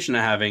conversation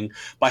they're having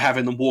by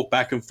having them walk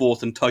back and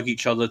forth and tug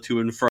each other to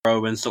and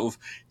fro and sort of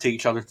take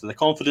each other to their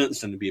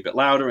confidence and be a bit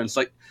louder. And it's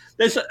like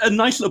there's a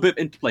nice little bit of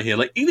interplay here.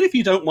 Like even if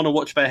you don't want to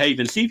watch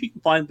Fairhaven, see if you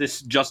can find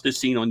this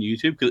scene on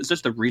YouTube, because it's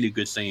just a really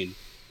good scene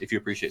if you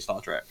appreciate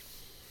Star Trek.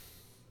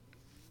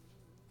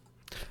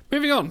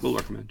 Moving on. We'll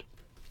recommend.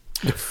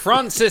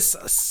 Francis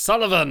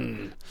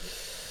Sullivan.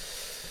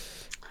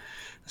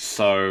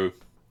 So,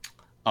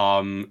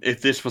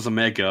 if this was a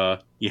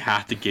mega, you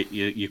have to get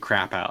your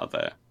crap out of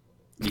there.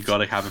 You got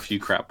to have a few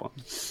crap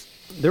ones.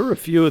 There were a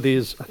few of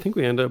these. I think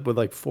we ended up with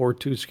like 4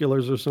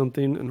 2-skillers or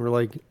something, and we're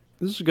like,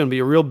 this is going to be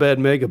a real bad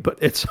mega, but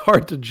it's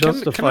hard to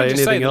justify can I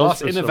just anything say, else.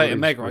 The last Innovator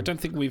Mega, I don't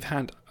think we've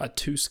had a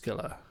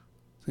 2-skiller.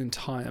 The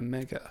entire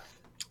mega.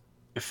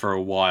 For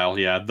a while,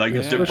 yeah. Like,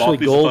 Especially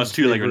the gold. first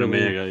 2 like in a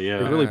mega, yeah.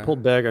 They really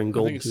pulled back on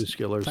gold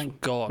 2-skillers. Thank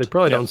God. They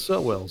probably don't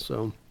sell well,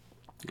 so.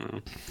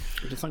 I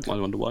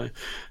wonder why.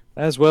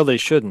 As well, they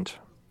shouldn't.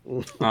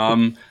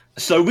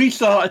 So we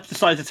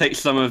decided to take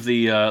some of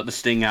the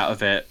sting out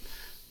of it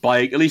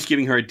by at least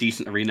giving her a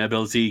decent arena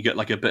ability. You get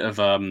like a bit of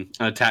an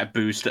attack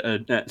boost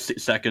at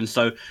 6 seconds.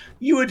 So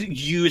you would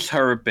use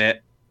her a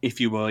bit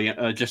if you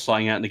were just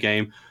starting out in the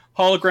game.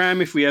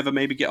 Hologram, if we ever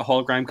maybe get a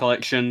hologram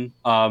collection,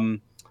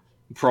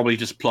 probably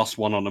just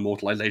 +1 on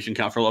immortalization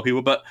count for a lot of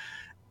people. But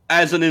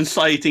as an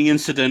inciting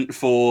incident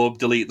for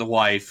Delete the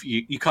Wife,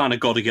 you kind of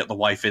got to get the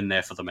wife in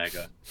there for the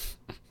mega.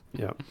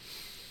 Yeah.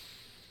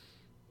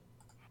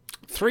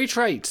 3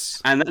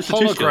 traits. And that's the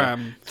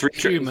hologram, three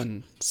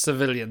human,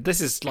 civilian.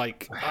 This is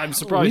like, I'm We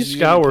surprised. you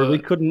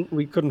scoured. didn't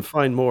We couldn't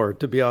find more,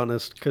 to be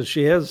honest, because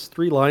she has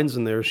 3 lines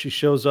in there. She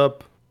shows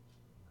up,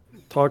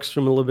 talks to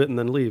him a little bit, and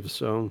then leaves.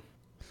 So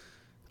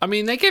I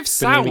mean, they give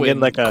Couldn't even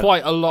Samhain get,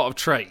 quite a lot of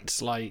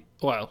traits. Like,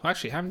 well,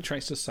 actually, how many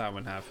traits does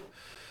Samhain have?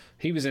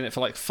 He was in it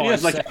for like 5 He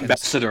has like seconds.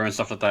 ambassador and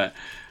stuff like that.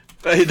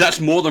 That's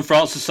more than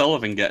Frances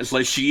Sullivan gets.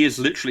 Like, she is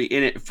literally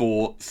in it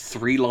for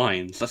 3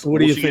 lines. That's what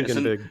all are you she gets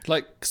thinking, in- Big?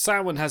 Like,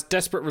 Samhain has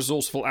desperate,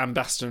 resourceful,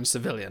 ambassador, and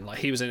civilian. Like,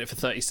 he was in it for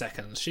 30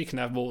 seconds. She can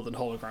have more than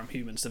hologram,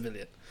 human,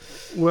 civilian.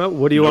 Well,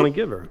 what do you want to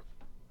give her?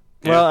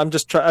 Well, I'm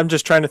just trying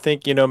to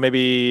think.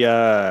 Maybe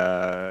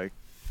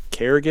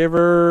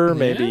caregiver,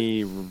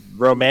 maybe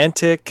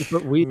romantic,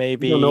 But we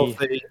maybe. don't know if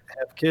they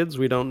have kids.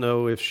 We don't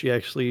know if she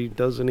actually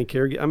does any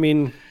caregiving. I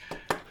mean,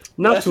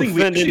 not That's to the thing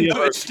we offend any actually of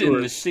our noticed in the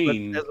viewers,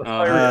 scene. but as a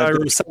fiery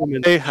Irish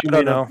woman, I she don't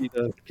may know. not be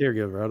the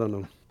caregiver. I don't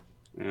know.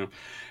 Yeah.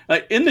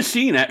 Like, in the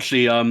scene,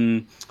 actually,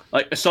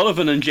 like,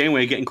 Sullivan and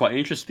Janeway are getting quite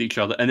interested in each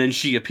other, and then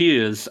she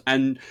appears,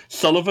 and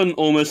Sullivan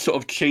almost sort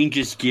of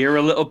changes gear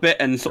a little bit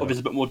and sort of is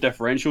a bit more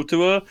deferential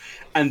to her,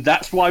 and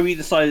that's why we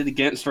decided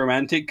against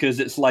romantic, because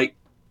it's like...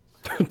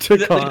 To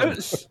they con.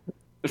 don't-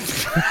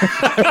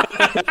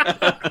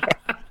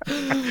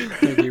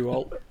 Thank you,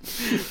 Walt.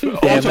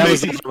 Damn, that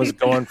was what I was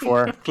going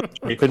for.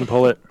 I couldn't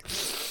pull it.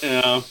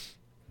 Yeah.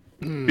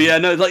 But yeah,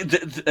 no, like,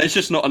 there's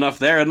just not enough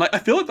there, and like, I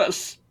feel like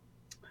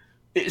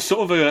it's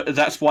sort of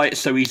that's why it's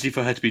so easy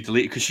for her to be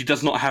deleted, because she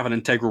does not have an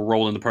integral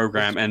role in the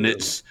program, and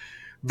it's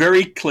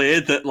very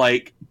clear that,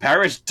 like,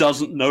 Paris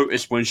doesn't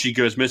notice when she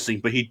goes missing,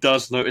 but he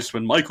does notice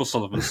when Michael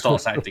Sullivan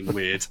starts acting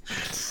weird.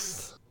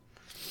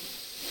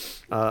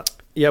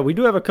 Yeah, we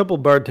do have a couple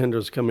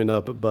bartenders coming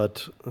up,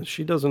 but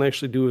she doesn't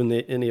actually do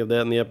any of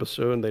that in the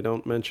episode, and they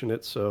don't mention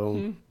it.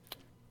 So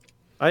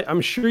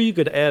I'm sure you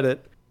could add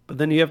it, but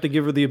then you have to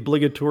give her the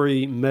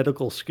obligatory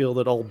medical skill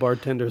that all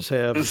bartenders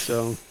have.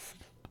 So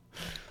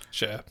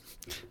Sure.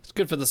 It's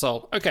good for the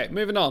soul. Okay,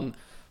 moving on.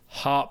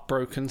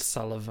 Heartbroken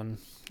Sullivan.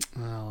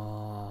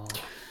 Oh.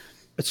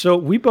 So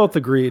we both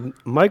agreed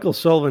Michael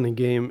Sullivan in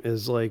game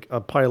is like a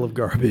pile of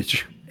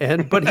garbage,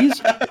 but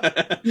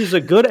he's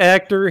a good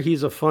actor.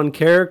 He's a fun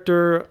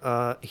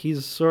character.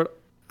 He's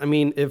I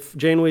mean, if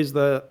Janeway's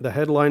the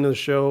headline of the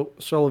show,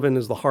 Sullivan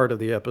is the heart of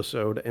the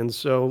episode, and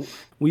so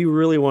we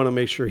really want to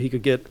make sure he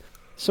could get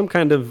some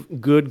kind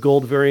of good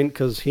gold variant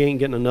because he ain't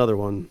getting another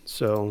one.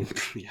 So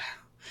Yeah.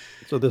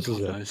 So this is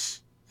it. Nice.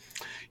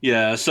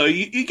 Yeah, so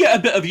you get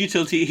a bit of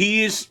utility.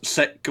 He is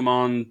set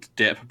command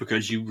dip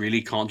because you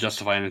really can't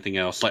justify anything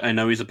else. Like, I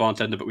know he's a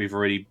bartender, but we've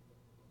already...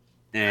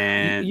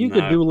 You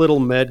could do a little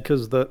med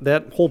because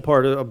that whole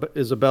part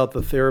is about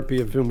the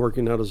therapy of him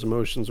working out his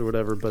emotions or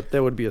whatever, but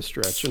that would be a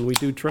stretch, and we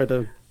do try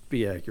to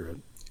be accurate.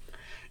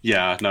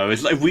 Yeah, no,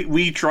 it's like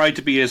we try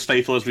to be as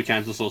faithful as we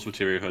can to the source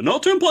material.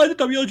 Not to imply that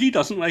WLG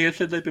doesn't. Like I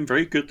said, they've been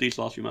very good these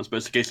last few months, but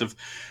it's a case of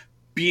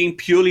being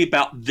purely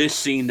about this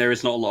scene. There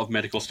is not a lot of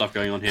medical stuff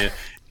going on here.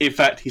 In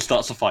fact, he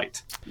starts a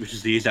fight, which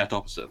is the exact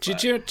opposite. Do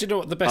you know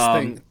what the best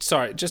thing?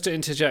 Sorry, just to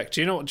interject.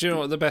 Do you know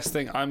what the best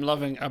thing I'm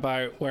loving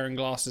about wearing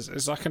glasses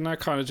is? I can now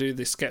kind of do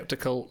the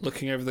skeptical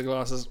looking over the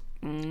glasses.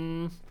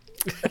 What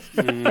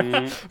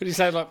do you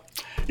say? Like,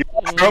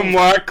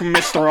 homework,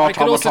 Mr. Automaton. I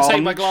can also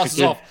take my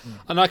glasses off,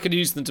 and I can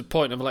use them to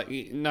point. I'm like,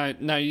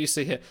 no, you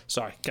see here.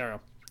 Sorry, carry on.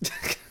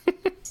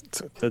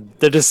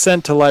 The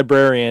descent to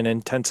librarian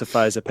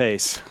intensifies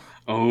apace.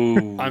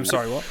 Oh, I'm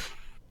sorry. What?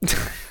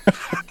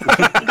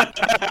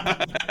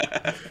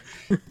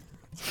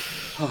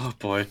 Oh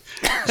boy.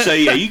 So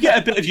yeah, you get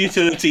a bit of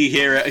utility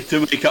here to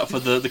make up for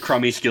the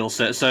crummy skill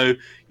set. So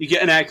you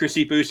get an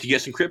accuracy boost, you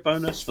get some crit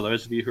bonus for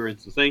those of you who are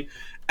into the thing,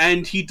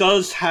 and he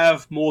does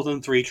have more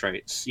than 3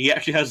 traits. He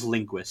actually has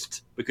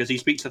linguist because he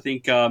speaks, I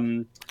think, a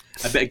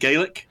bit of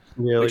Gaelic.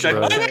 Yeah, Which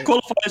that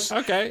qualifies.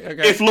 Okay.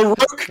 If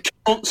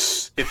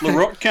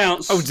LaRoque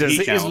counts, Oh, does he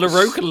it? Is counts.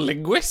 LaRoque a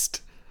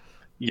linguist?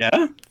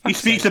 Yeah, he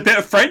speaks a bit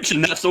of French,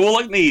 and that's all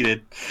I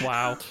needed.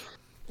 Wow.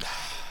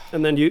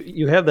 And then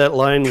you have that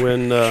line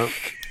when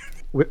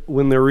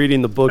they're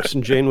reading the books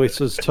and Janeway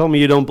says, "Tell me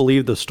you don't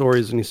believe the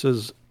stories," and he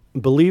says,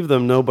 "Believe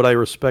them, no, but I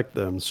respect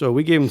them." So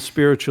we gave him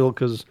spiritual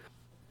because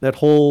that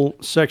whole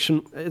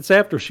section, it's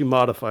after she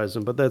modifies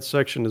him, but that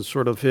section is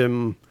sort of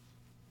him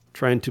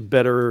trying to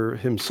better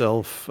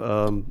himself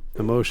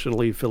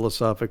emotionally,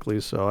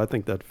 philosophically. So I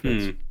think that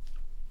fits.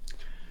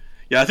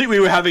 Yeah, I think we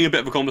were having a bit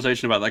of a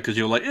conversation about that because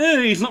you're like,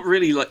 he's not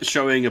really like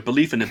showing a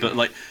belief in it, but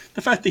like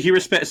the fact that he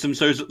respects them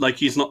shows that like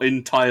he's not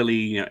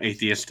entirely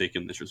atheistic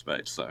in this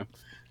respect. So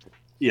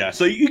yeah,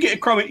 so you get a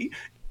crummy.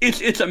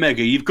 It's a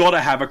mega. You've got to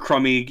have a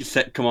crummy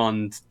set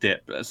command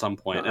dip at some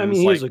point. I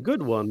mean, he's a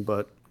good one,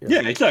 but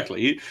yeah,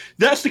 exactly.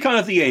 That's the kind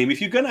of the aim. If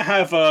you're going to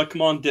have a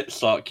command dip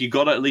suck, you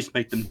got to at least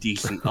make them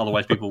decent.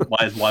 Otherwise, people,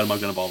 why am I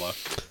going to bother?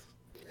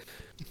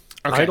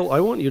 Okay. Idol, I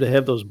want you to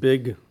have those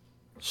big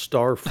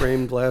star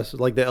frame glasses,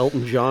 like the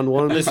Elton John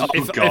one. Listen,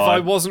 if God. I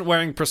wasn't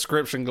wearing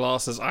prescription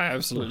glasses, I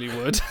absolutely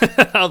would.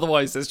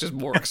 Otherwise, it's just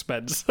more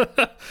expense.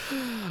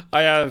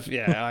 I have,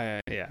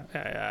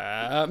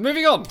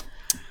 moving on.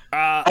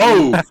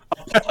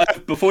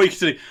 Before you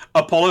continue,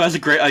 Apollo has a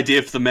great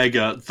idea for the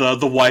Mega.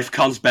 The wife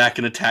comes back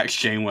and attacks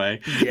Janeway.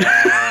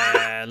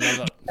 Yeah,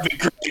 love it.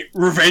 Great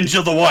Revenge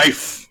of the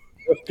Wife.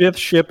 The fifth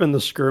ship in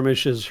the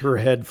skirmish is her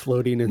head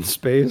floating in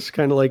space,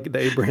 kind of like the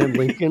Abraham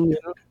Lincoln. You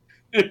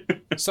know?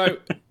 So,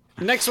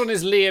 next one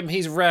is Liam.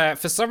 He's rare.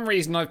 For some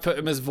reason, I've put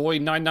him as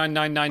Void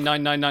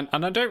 99999999,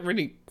 and I don't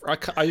really.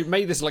 I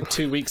made this like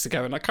 2 weeks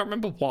ago, and I can't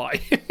remember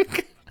why.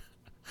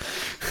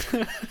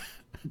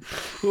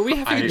 Were we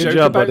having a joke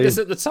about this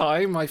at the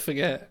time? I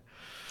forget.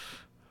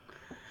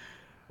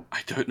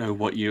 I don't know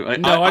what you. I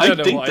don't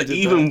know think what I that did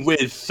even there.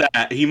 with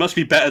that, he must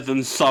be better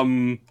than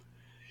some.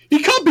 He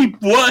can't be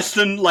worse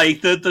than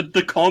like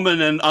the common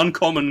and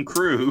uncommon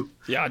crew.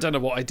 Yeah, I don't know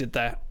what I did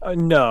there.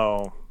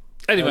 No.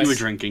 Anyway, You were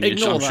drinking,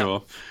 ignore I'm that.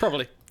 sure.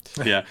 Probably.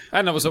 Yeah,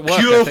 And I was at work.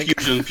 pure I think.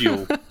 fusion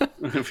fuel.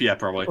 Yeah,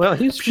 probably. Well,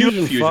 he's Pure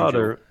fusion fusion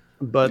fodder,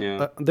 but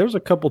Yeah. there's a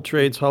couple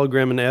trades,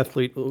 hologram and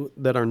athlete,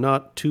 that are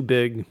not too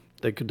big.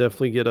 They could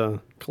definitely get a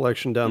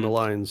collection down the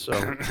line. So,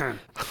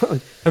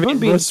 I mean,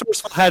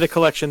 Resourceful had a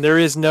collection. There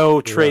is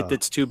no trait Yeah.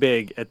 that's too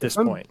big at this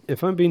point.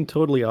 If I'm being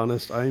totally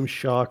honest, I am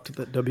shocked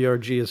that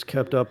WRG has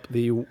kept up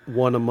the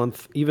 1 a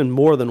month, even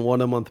more than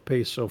 1 a month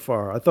pace so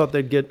far. I thought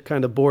they'd get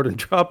kind of bored and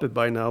drop it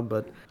by now,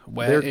 but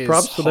Where they're is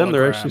props to them.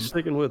 They're actually hologram?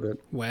 sticking with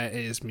it. Where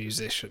is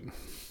musician?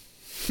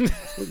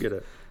 Look at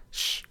it.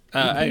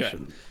 Anyway,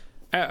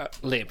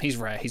 Liam, he's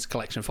rare. He's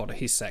collection fodder.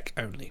 He's sec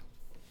only.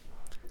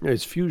 Yeah,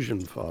 it's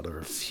fusion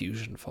fodder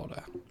Fusion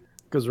fodder.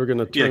 because we're going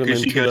to Yeah, turn him 'cause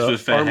he into goes the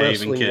with Fair arm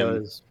Haven wrestling Kim.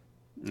 guys.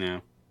 Yeah.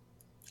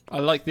 I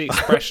like the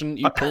expression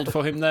you pulled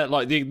for him there,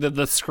 like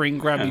the screen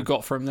grab you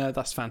got from there.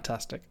 That's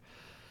fantastic.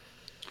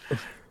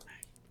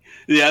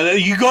 Yeah,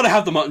 you got to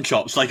have the mutton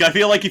chops. Like, I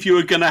feel like if you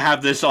were gonna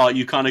have this art,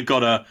 you kind of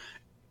gotta.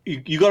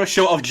 You got to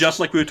show off, just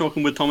like we were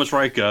talking with Thomas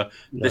Riker.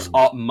 This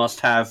art must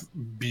have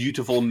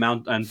beautiful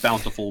and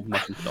bountiful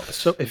mutton chops.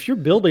 So if you're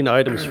building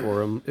items for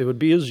him, it would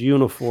be his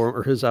uniform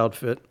or his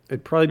outfit.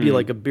 It'd probably be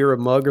like a beer, a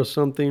mug, or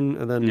something,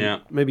 and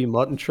then maybe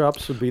mutton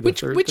chops would be the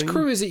third Which thing.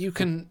 crew is it you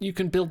can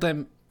build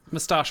them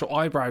moustache or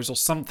eyebrows or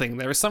something?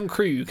 There is some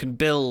crew you can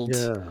build.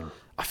 Yeah.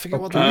 I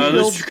forget what Can they you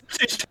build.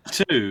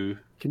 Tattoo.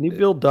 Can you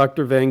build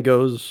Dr. Van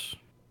Gogh's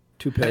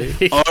toupee?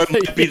 Oh, it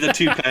might be the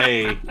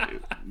toupee.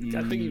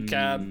 I think you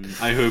can.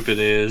 I hope it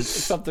is.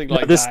 Something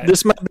like This that.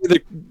 this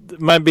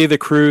might be the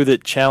crew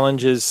that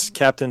challenges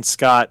Captain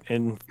Scott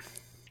in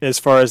as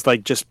far as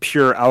like just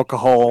pure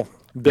alcohol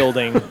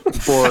building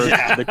for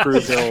the crew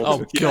build.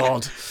 Oh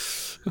God.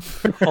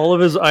 All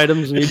of his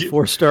items need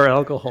 4-star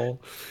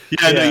alcohol.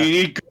 Yeah, no, you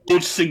need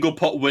gold single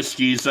pot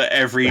whiskeys at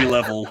every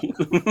level.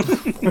 New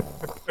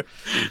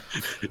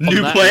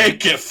that player, note-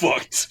 get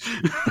fucked.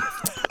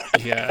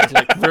 Yeah, it's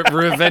like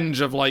revenge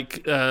of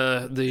like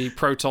the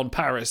Proton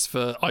Paris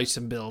for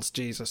item builds.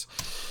 Jesus.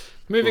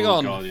 Moving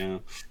on. God, yeah.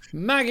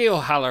 Maggie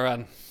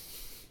O'Halloran.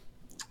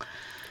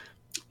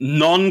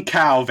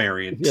 Non-cow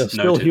variant. Yeah,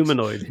 still noted.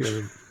 humanoid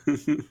here.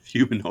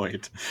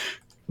 Humanoid.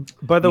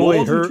 By the More way,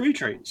 than her 3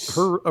 traits.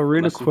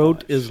 arena Less than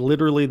quote 5. is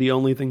literally the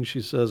only thing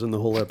she says in the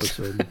whole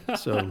episode.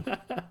 So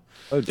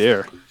Oh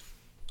dear.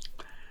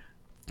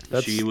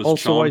 that's She was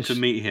also why charmed to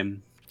meet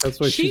him. that's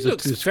why She she's a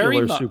looks 2 very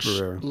skill or much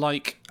super rare.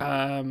 like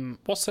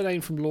what's her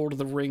name from Lord of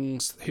the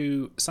Rings,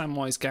 who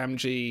Samwise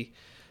Gamgee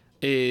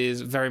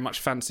is very much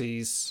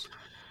fancies.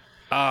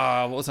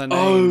 What was her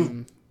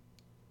name?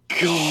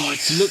 God.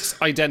 Looks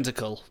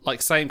identical,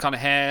 like same kind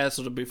of hair,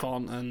 sort of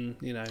bouffant, and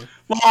you know.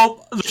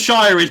 Well, the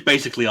Shire is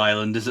basically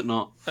Ireland, is it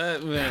not?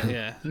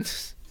 Yeah.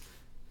 It's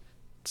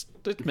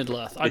Middle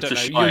Earth. I It's don't a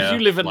know. shire, You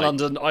live in like-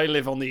 London. I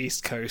live on the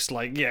East Coast.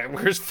 Like, yeah,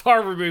 we're as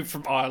far removed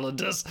from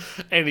Ireland as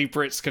any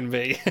Brits can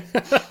be.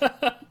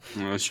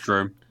 That's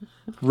true.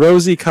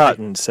 Rosie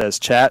Cotton says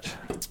chat,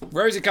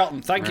 Rosie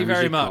Cotton, thank you very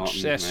Rosie much.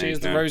 Cotton, Yes, she there is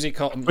you the go. Rosie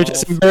Cotton. which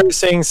is of-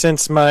 embarrassing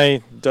since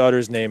my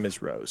daughter's name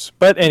is Rose.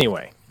 But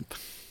anyway,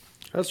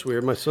 That's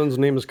weird. My son's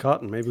name is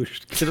Cotton. Maybe we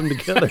should get them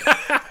together.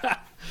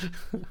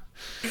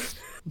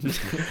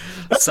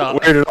 So,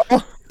 weird at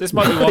all. this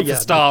might be one Yeah.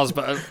 for stars,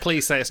 but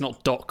please say it's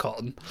not Dot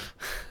Cotton.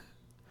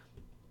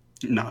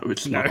 No,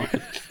 it's not.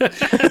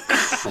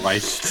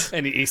 Christ.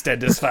 Any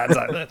EastEnders fans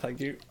out there? Thank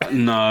you.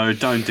 No,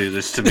 don't do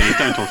this to me.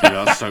 Don't talk to me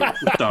about so.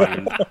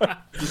 Don't.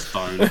 Just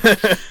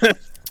don't.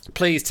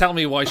 Please tell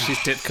me why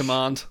she's Dip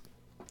Command.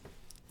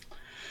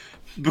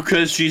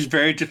 Because she's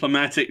very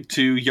diplomatic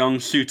to young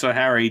suitor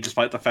Harry,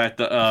 despite the fact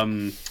that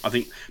I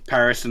think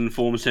Paris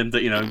informs him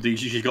that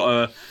she's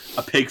got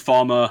a pig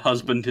farmer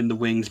husband in the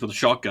wings with a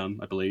shotgun,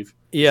 I believe.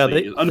 Yeah, So,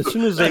 as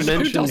soon as they who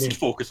mentioned doesn't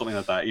focus something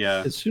like that,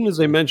 yeah. as soon as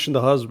they mentioned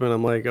the husband,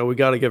 I'm like, oh, we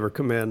got to give her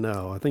command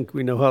now. I think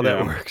we know how that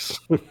Yeah. works.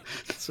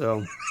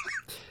 So,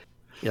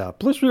 yeah.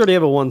 Plus, we already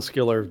have a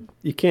 1-skiller.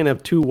 You can't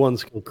have 2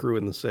 1-skill crew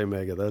in the same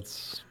mega.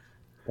 That's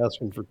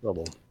asking for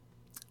trouble.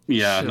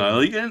 Yeah, no.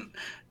 And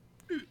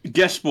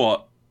guess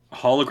what?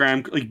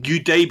 Hologram. You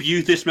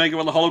debut this mega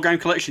with a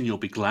hologram collection, you'll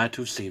be glad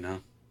to have seen her.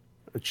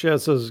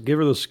 Chad says, give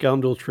her the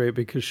scoundrel trait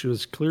because she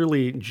was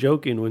clearly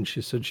joking when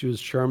she said she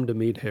was charmed to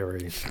meet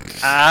Harry.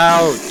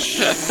 Ouch.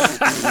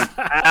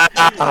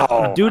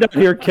 Ow. Dude out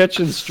here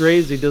catching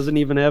strays, he doesn't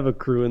even have a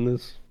crew in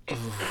this.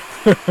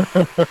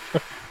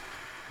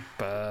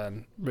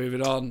 Burn.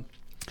 Moving on.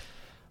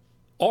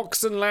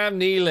 Oxenlam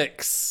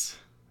Neelix.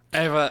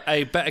 Ever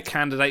a better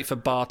candidate for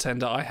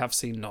bartender I have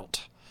seen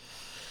not.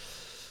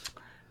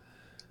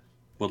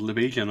 What'll it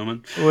be,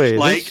 gentlemen? Wait,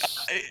 Like,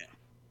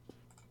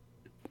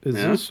 Is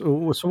Yeah. this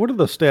so? What are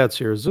the stats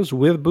here? Is this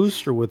with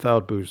boosts or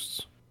without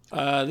boosts?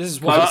 This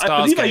is what the I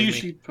stars believe I gave me.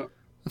 usually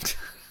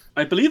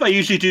I believe I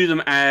usually do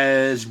them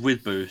as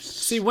with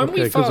boosts. See, when Okay,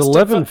 we because first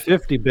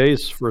 1150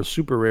 base for a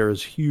super rare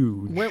is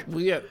huge. I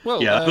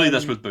believe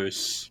that's with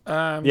boosts.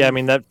 Yeah, I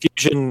mean, that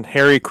Fusion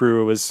Harry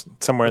crew was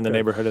somewhere in the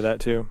neighborhood of that,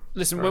 too.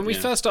 Listen, when we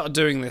first started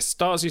doing this,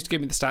 Stars used to give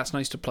me the stats, and I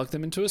used to plug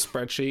them into a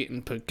spreadsheet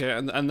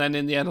and then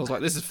in the end, I was like,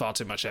 "This is far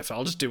too much effort.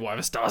 I'll just do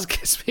whatever Stars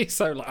gives me."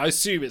 So, like, I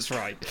assume it's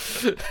right.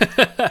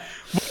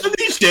 One of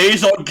these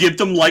days, I'll give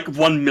them like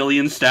 1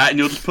 million stat, and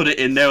you'll just put it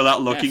in there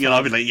without looking, and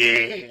I'll be like,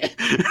 "Yeah."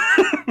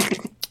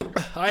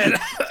 I had,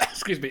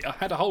 excuse me, I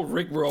had a whole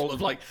rigmarole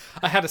of I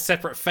had a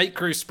separate fake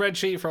crew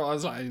spreadsheet for. I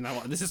was like, you know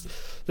what, this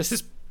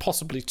is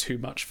possibly too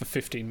much for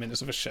 15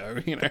 minutes of a show,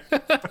 you know.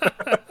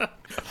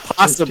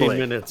 Possibly.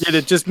 15 minutes.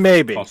 Just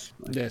maybe.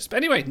 Yes, but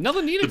anyway,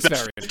 another Neelix The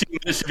best variant 15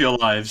 minutes of your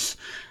lives.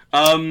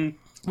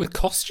 with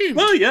costume.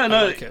 Well, yeah, no,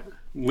 I like it.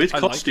 with I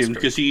like costume, this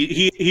because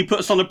he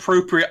puts on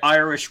appropriate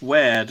Irish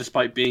wear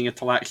despite being a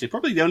Talaxian.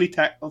 Probably the only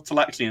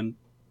Talaxian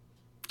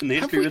in the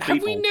history of the Have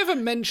people. we never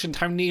mentioned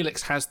how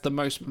Neelix has the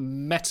most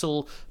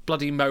metal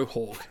bloody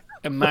mohawk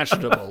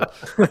imaginable?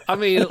 I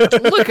mean,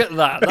 look at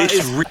that. That It's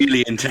is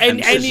really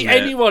intense. isn't it?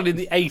 anyone in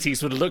the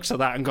 80s would have looked at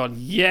that and gone,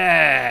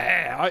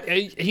 yeah,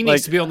 he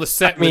needs to be on the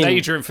set with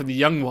Adrian from The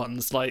Young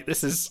Ones. Like,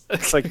 this is...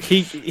 It's like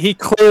he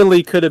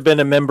clearly could have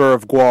been a member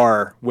of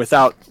GWAR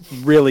without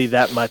really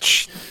that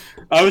much.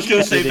 I was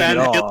going to say editing Van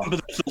at all. Halen,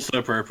 but that's also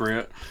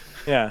appropriate.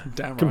 Yeah.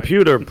 Damn right.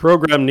 Computer,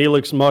 program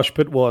Neelix Mosh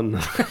Pit 1.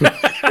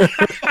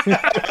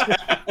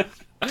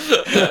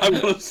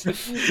 I was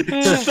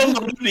just a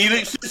lot of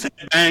Neelix just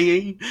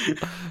banging,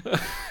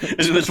 and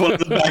then there's one in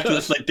the back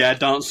that's like dad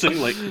dancing,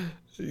 like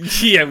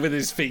Yeah, with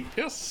his feet.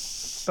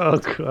 Yes. Oh,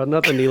 God,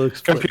 not the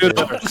Neelix. Computer,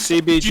 Computer.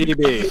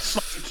 CBGB. it's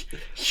like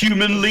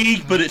Human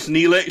League, but it's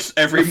Neelix.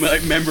 Every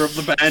member of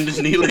the band is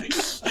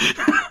Neelix.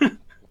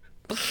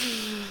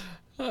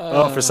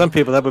 Oh, for some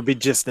people, that would be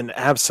just an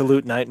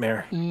absolute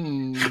nightmare.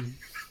 I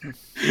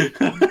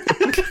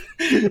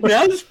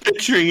was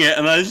picturing it,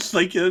 and I was just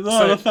like,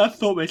 that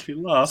thought makes me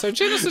laugh. So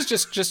Janus has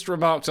just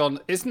remarked on,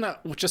 isn't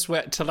that just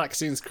where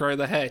Talaxians grow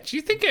their hair? Do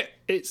you think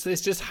it's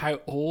just how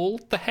all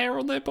the hair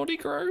on their body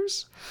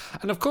grows?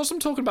 And of course I'm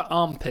talking about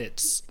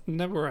armpits,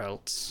 nowhere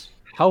else.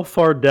 How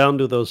far down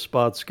do those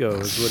spots go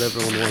is what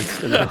everyone wants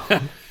to know.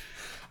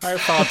 How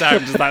far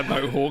down does that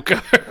mohawk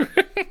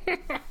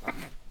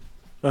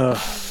go?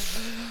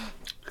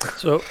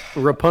 So,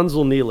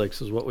 Rapunzel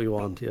Neelix is what we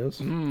want,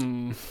 yes?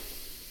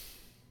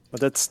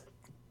 But that's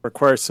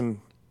requires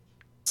some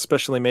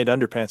specially made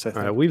underpants, I think.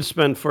 All right, we've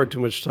spent far too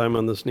much time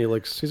on this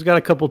Neelix. He's got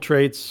a couple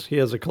traits. He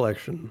has a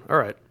collection. All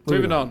right.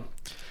 Moving on.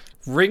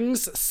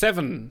 Rings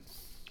 7.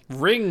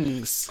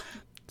 Rings.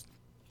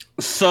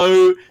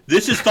 So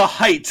this is the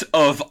height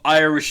of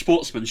Irish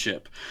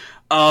sportsmanship.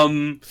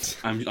 I'm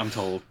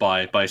told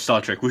by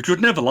Star Trek, which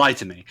would never lie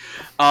to me.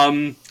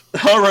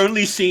 Her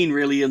only scene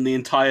really in the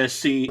entire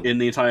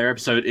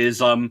episode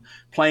is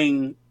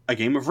playing a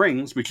game of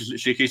rings, which is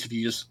literally a case of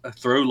you just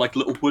throw like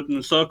little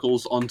wooden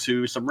circles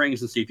onto some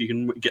rings and see if you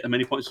can get as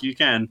many points as you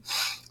can.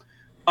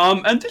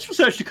 And this was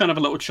actually kind of a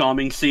little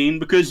charming scene,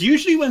 because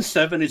usually when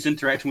Seven is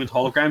interacting with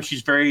holograms,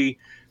 she's very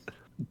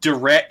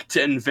direct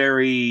and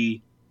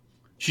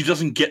she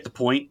doesn't get the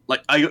point.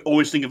 Like, I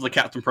always think of the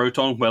Captain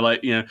Proton, where,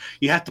 like, you know,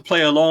 you have to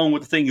play along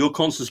with the thing, you're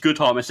Constance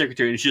Goodhart, my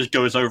secretary, and she just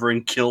goes over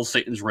and kills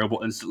Satan's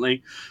robot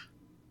instantly.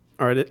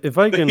 All right, if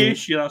I But can, here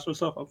she asks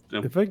herself up.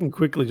 Yeah. if I can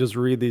quickly just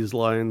read these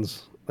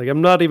lines. Like,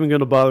 I'm not even going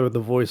to bother with the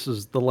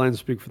voices. The lines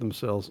speak for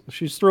themselves.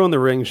 She's throwing the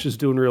ring. She's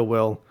doing real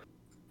well.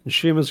 And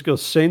Seamus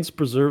goes, "Saints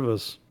preserve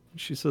us."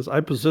 She says,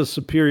 "I possess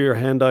superior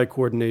hand-eye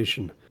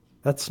coordination."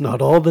 "That's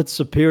not all that's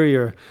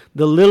superior.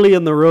 The lily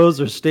and the rose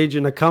are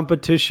staging a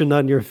competition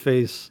on your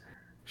face."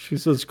 She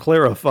says,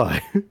 "Clarify."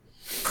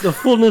 "The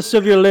fullness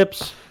of your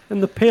lips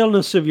and the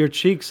paleness of your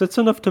cheeks, that's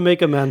enough to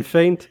make a man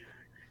faint."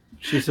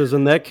 She says,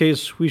 "In that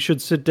case, we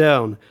should sit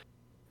down."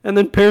 And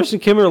then Paris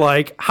and Kim are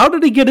like, how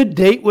did he get a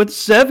date with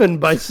Seven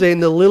by saying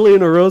the lily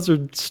and the rose are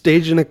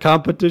staging a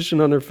competition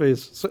on her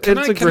face? So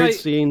it's a great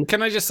scene.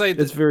 Can I just say,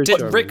 It's very did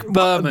charming. Rick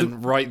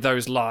Berman write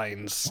those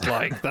lines?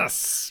 Like,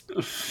 that's...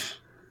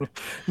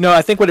 No,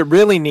 I think what it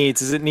really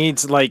needs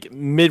is like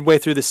midway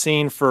through the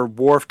scene for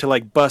Worf to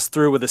like bust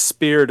through with a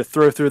spear to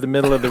throw through the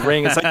middle of the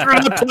ring. It's like,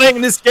 they're not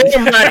playing this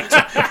game right.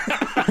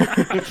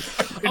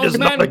 It is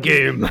not a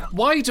game.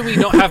 Why do we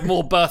not have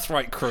more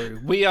Birthright crew?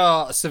 We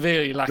are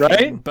severely lacking in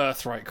Right?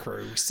 Birthright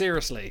crew.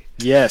 Seriously.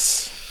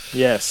 Yes.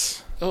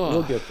 Oh,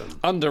 We'll get them.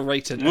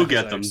 underrated We'll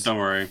get them, episodes. don't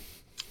worry.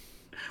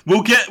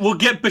 We'll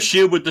get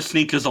Bashir with the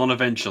sneakers on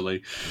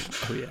eventually.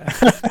 Oh yeah.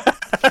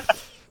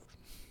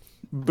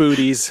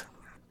 Booties.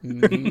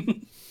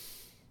 Booties.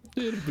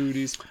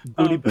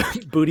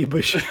 Booty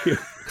Bashir.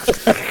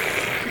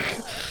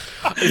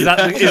 Is that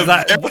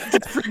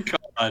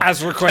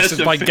as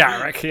requested by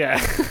Garrick? Yeah.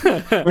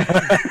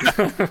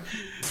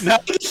 Now,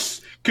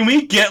 can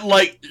we get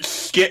like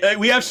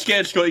we have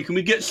Scared Scotty? Can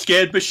we get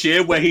Scared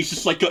Bashir where he's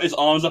just like got his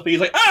arms up and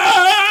he's like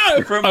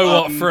from Move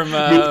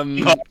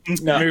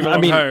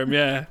On Home?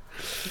 Yeah.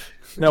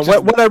 No,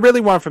 what I really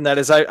want from that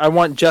is I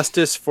want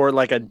justice for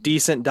like a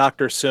decent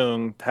Dr.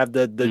 Soong, have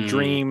the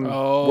dream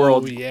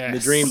world, the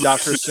dream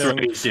Dr.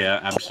 Soong, yeah,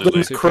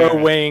 absolutely, Crow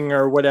Wing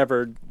or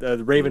whatever,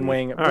 the Raven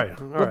Wing. All right.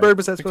 What bird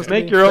was that supposed to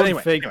be? Make your own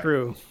fake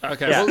crew.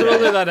 Okay, we'll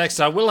do that next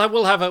time. We'll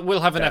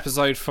have an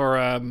episode for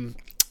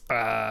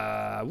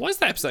what is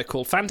that episode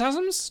called?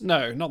 Phantasms?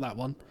 No, not that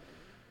one.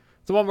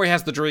 The one where he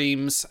has the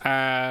dreams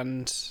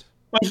and.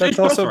 That's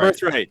also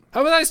Birthright.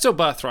 Oh, well, that is still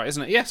Birthright,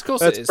 isn't it? Yes, of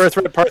course it is. That's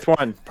Birthright Part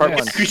 1. Part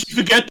 1. Because you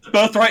forget that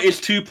Birthright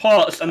is 2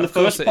 parts, and the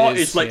first part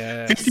is like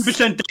 50%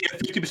 data,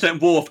 50%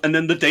 Worf, and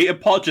then the data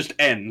part just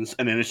ends,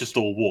 and then it's just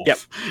all Worf. Yep.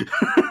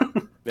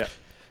 Yeah.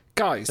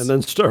 Guys. And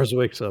then Stars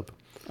wakes up.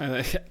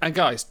 And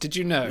guys, did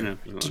you know?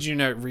 Did you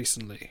know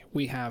recently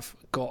we have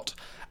got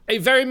a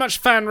very much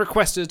fan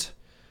requested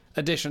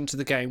addition to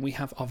the game? We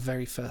have our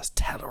very first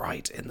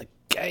Tellarite in the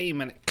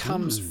game, and it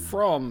comes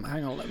from,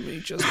 hang on, let me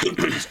just put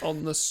this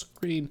on the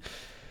screen.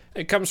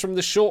 It comes from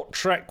the short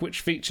trek,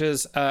 which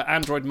features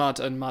Android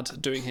Mud and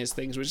Mud doing his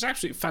things, which is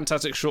absolutely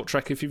fantastic short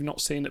trek if you've not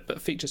seen it, but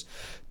features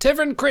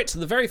Tivran Crit,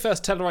 the very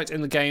first Tellarite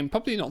in the game.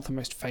 Probably not the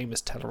most famous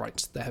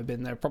Tellarites there have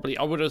been there. Probably,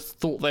 I would have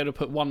thought they'd have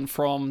put one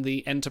from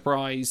the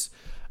Enterprise,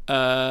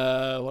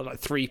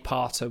 like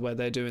 3-parter, where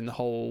they're doing the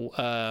whole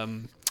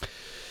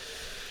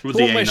with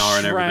the Anar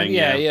and everything,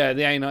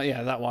 the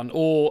Anar, that one,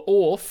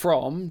 or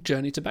from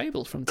Journey to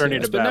Babel from Journey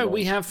TOS. to But Babel. no,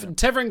 we have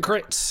Tivran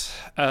Crit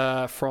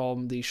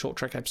from the short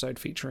trek episode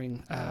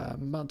featuring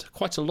Mud,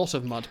 quite a lot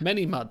of Mud,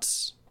 many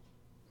Muds.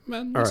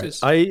 Man, All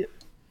right,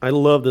 I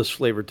love this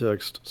flavor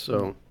text.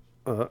 So,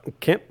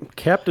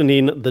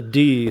 captaining the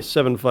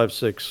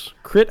D756,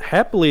 Crit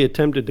happily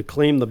attempted to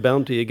claim the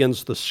bounty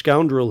against the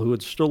scoundrel who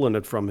had stolen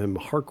it from him,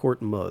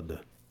 Harcourt Mud.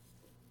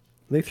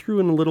 They threw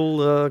in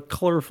little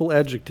colorful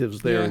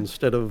adjectives there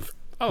instead of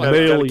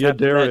male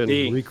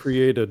Yadarian,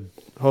 recreated,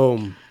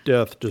 home,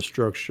 death,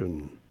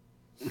 destruction.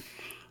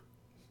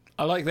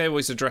 I like they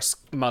always address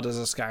Mud as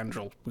a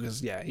scoundrel, because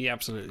he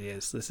absolutely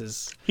is.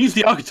 He's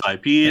the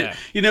archetype.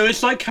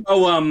 It's like how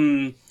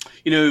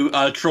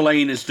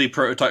Trelane is the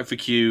prototype for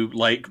Q,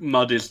 like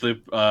Mud is the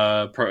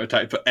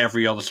prototype for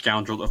every other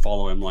scoundrel that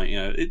follow him. Like,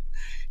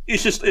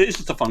 it's just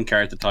a fun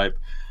character type.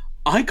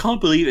 I can't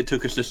believe it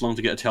took us this long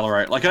to get a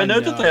Tellarite. Like, I know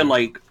that they're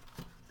like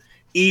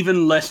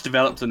even less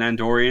developed than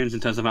Andorians in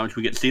terms of how much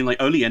we get seen. Like,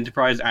 only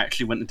Enterprise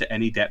actually went into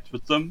any depth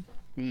with them.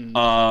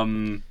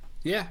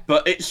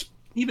 But it's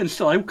even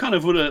still, I kind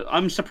of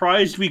I'm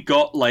surprised we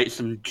got like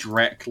some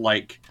Drek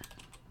like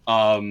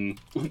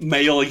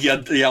male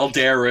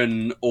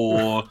Yaldarin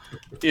or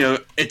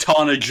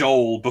Etana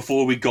Joel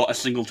before we got a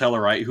single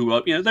Tellarite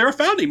who they're a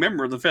founding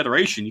member of the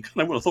Federation. You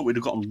kind of would have thought we'd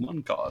have gotten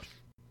one card,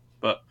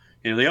 but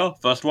here they are,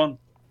 first one.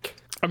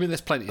 I mean,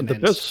 there's plenty of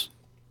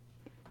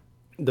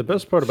The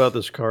best part about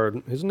this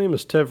card, his name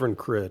is Tivran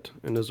Crit,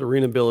 and his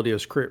arena ability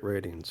is crit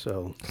rating,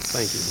 so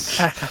thank you.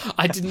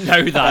 I didn't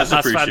know that.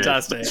 That's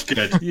fantastic. That's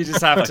good. You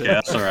just have to. Okay,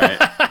 that's all right.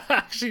 I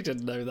actually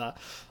didn't know that.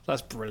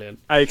 That's brilliant.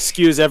 I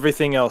excuse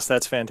everything else.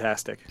 That's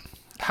fantastic.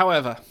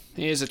 However,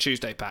 he is a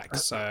Tuesday pack,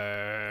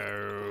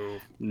 so...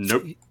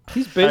 Nope.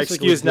 He's basically I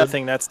excuse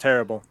nothing. That's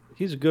terrible.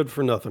 He's good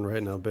for nothing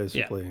right now,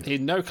 basically. Yeah, he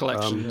no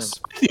collections.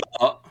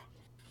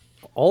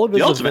 All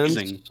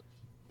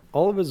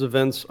of his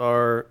events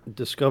are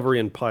Discovery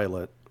and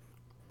Pilot,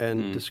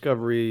 and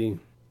Discovery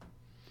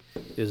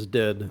is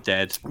dead.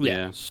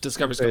 Yeah.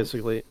 Discovery's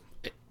basically.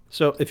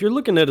 So if you're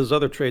looking at his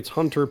other traits,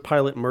 Hunter,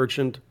 Pilot,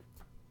 Merchant,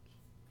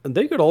 and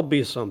they could all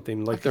be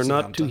something. Like, they're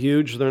not too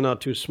huge, they're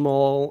not too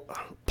small.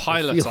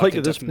 Pilot, I feel like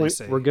at this point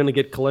we're going to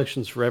get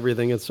collections for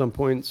everything at some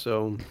point,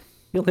 so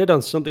he'll hit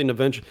on something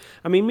eventually.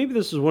 I mean, maybe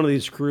this is one of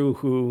these crew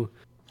who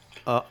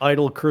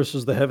Idle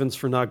curses the heavens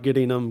for not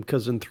getting him,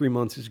 because in 3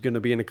 months he's going to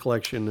be in a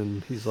collection,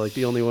 and he's like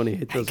the only one he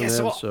doesn't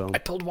have. What? So I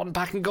pulled one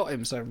pack and got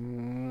him. So,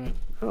 but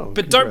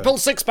congrats. don't pull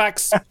 6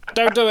 packs.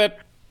 Don't do it.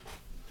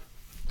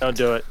 Don't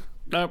do it.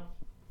 No,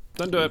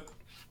 don't do it.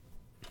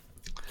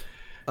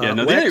 Yeah,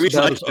 the only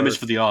reason I like him is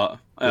for the art.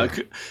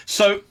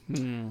 So,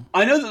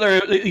 I know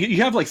that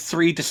you have like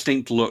 3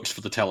 distinct looks for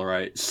the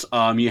Tellarites.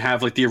 You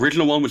have like the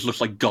original one, which looks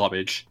like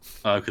garbage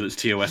because it's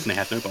TOS and they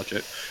had no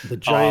budget. The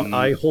giant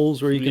eye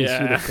holes where you can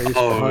see the face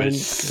behind.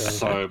 It's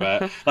so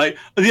bad. Like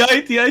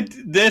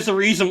there's a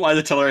reason why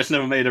the Tellarites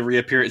never made a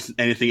reappearance in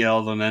anything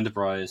other than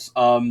Enterprise.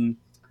 And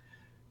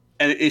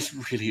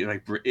it's really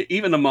like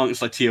even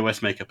amongst like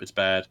TOS makeup, it's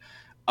bad.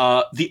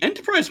 The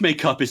Enterprise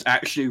makeup is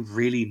actually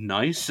really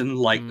nice and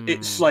like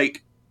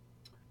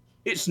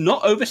it's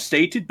not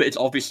overstated, but it's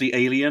obviously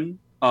alien.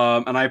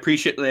 And I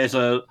appreciate there's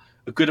a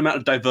a good amount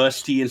of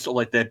diversity in sort of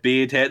like their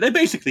beard hair. They're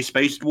basically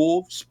space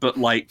dwarves, but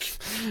like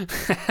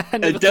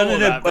done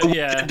in a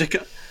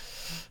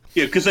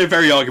because they're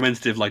very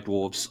argumentative like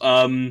dwarves.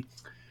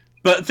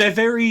 But they're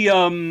very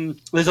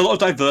there's a lot of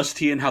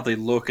diversity in how they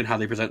look and how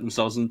they present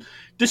themselves. And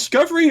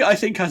Discovery, I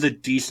think, has a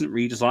decent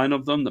redesign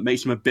of them that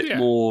makes them a bit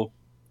more.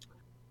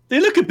 They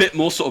look a bit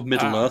more sort of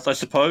Middle Earth, I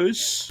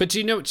suppose. But do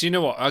you know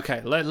what?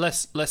 Okay,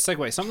 let's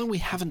segue. Something we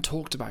haven't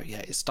talked about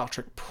yet is Star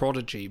Trek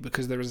Prodigy,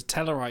 because there is a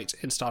Tellarite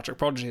in Star Trek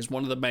Prodigy as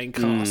one of the main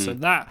casts. So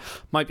that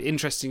might be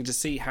interesting to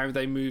see how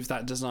they move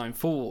that design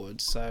forward.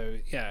 So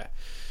yeah,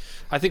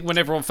 I think when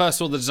everyone first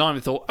saw the design,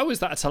 they thought, "Oh, is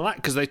that a Talaxian?"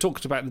 Because they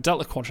talked about the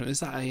Delta Quadrant. Is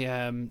that a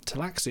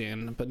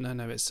Talaxian? But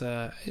no, it's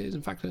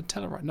in fact a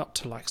Tellarite, not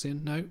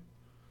Talaxian. No,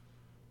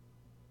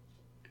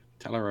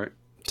 Tellarite.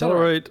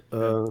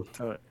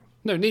 Tellarite.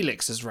 No,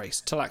 Neelix's race,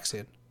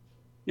 Talaxian.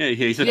 Yeah,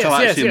 he's a yes,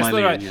 Talaxian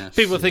Mylian, right. yes.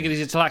 People are thinking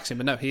he's a Talaxian,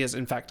 but no, he is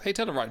in fact a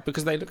Tellarite,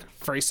 because they look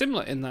very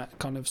similar in that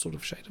kind of sort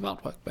of shade of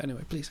artwork. But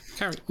anyway, please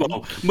carry on.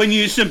 Well, when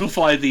you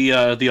simplify the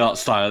art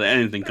style,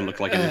 anything can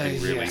look like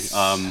anything, really. Yes.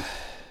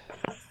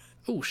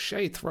 Oh,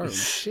 Shade Throne,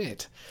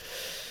 shit.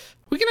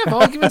 We can have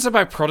arguments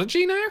about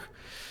Prodigy now?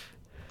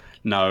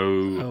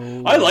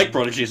 No. I like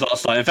Prodigy's art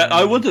style. In fact,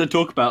 I wanted to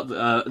talk about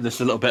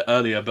this a little bit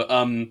earlier, but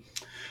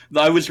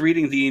I was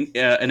reading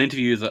an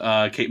interview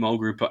that Kate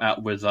Mulgrew put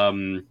out with I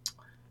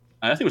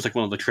think it was like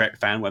one of the Trek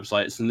fan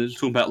websites, and they were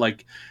talking about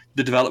like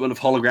the development of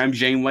hologram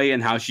Janeway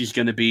and how she's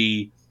going to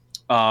be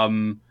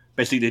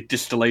basically the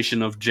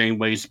distillation of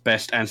Janeway's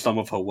best and some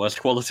of her worst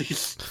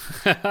qualities.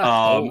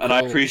 And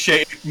I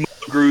appreciate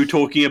Mulgrew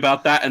talking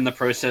about that and the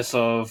process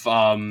of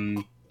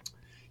how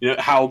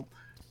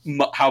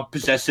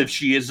possessive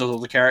she is of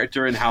the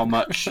character and how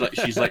much like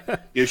she's like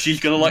she's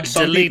gonna like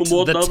some Delete people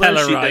more than the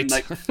others.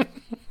 Tellarite.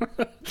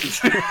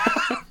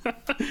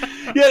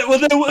 Yeah, well,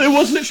 there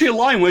was literally a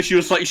line where she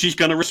was like, she's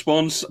gonna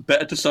respond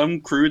better to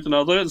some crew than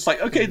others. It's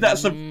like, okay,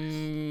 that's a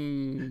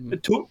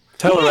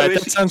Tellarite,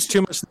 that sounds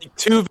too much like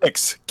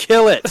Tuvix.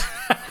 Kill it.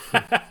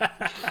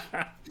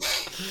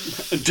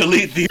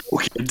 Delete the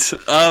orchid. So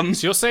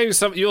you're saying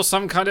you're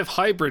some kind of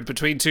hybrid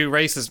between two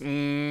races?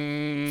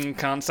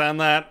 Can't stand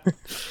that.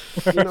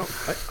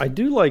 I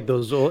do like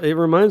those. It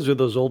reminds me of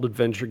those old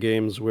adventure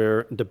games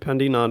where,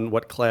 depending on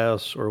what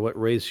class or what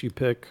race you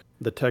pick,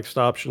 the text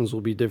options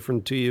will be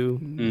different to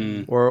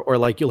you, or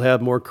like you'll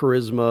have more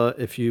charisma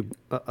if you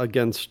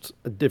against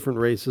different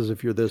races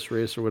if you're this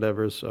race or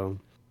whatever. So,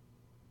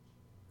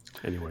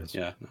 anyways,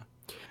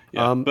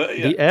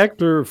 the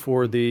actor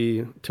for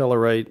the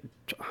Tellarite,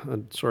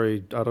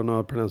 sorry, I don't know how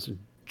to pronounce it,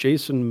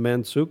 Jason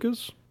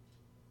Mantzoukas.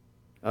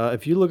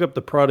 If you look up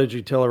the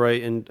Prodigy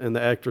Tellarite and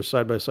the actor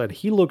side by side,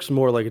 he looks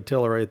more like a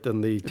Tellarite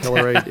than the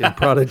Tellarite in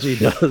Prodigy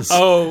does.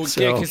 Oh,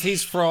 yeah, because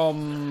he's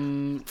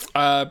from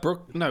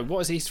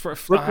what is he from?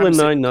 Brooklyn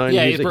Nine-Nine.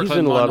 Yeah, he's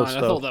in a lot of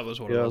stuff. I thought that was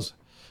what it was.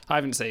 I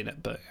haven't seen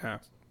it, but yeah.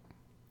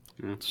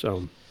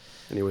 So,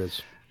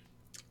 anyways.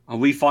 Are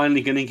we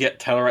finally going to get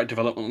Tellarite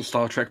development on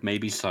Star Trek?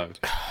 Maybe so.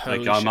 I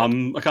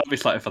can't be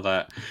excited for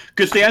that.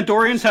 Because the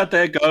Andorians had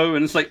their go,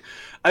 and it's like,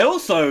 it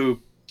also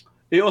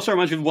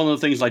reminds me of one of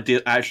the things I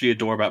did actually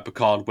adore about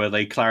Picard, where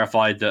they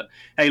clarified that,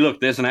 hey,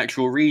 look, there's an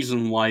actual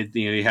reason why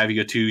you have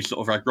your two sort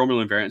of like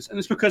Romulan variants, and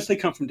it's because they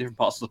come from different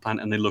parts of the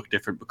planet and they look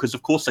different. Because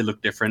of course they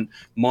look different.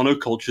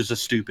 Monocultures are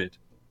stupid.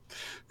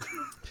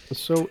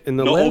 So in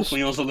the not all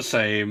Klingons are the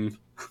same.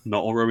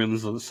 Not all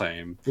Romulans are the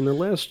same. In the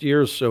last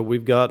year or so,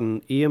 we've gotten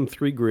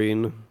EM3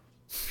 Green,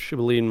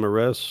 Shivalene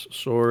Mares,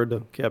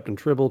 Sword, Captain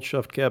Tribble,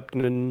 Shaft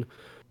Captain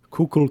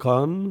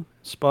Kukulkan,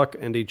 Spock,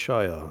 and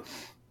Ichaya.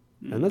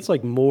 And that's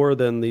like more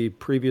than the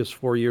previous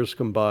 4 years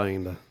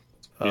combined.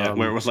 Yeah,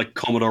 where it was like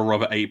Commodore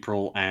Robert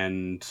April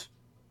and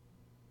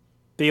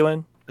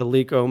Thielen.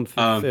 Thalen,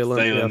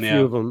 a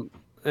few of them.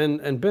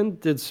 And Ben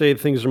did say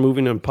things are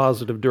moving in a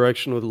positive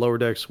direction with Lower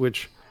Decks,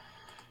 which,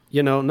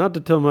 not to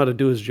tell him how to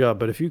do his job,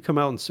 but if you come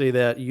out and say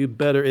that,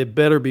 it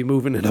better be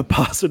moving in a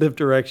positive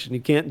direction.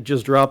 You can't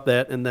just drop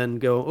that and then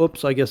go,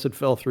 oops, I guess it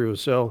fell through.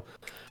 So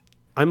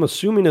I'm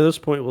assuming at this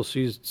point we'll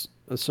see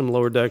some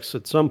Lower Decks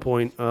at some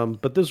point.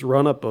 But this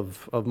run-up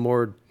of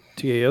more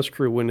TAS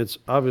crew, when it's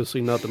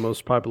obviously not the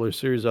most popular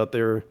series out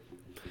there,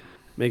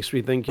 makes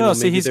me think.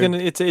 He's gonna.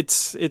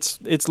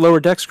 It's Lower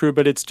Decks crew,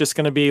 but it's just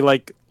gonna be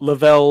like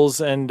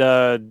Lavelle's and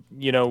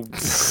Cito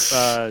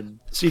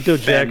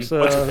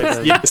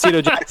Jaxa. Yeah,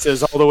 Cito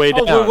Jaxa's all the way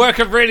down. We're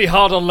working really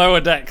hard on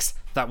Lower Decks.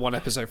 That one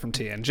episode from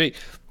TNG.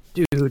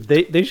 Dude,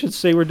 they should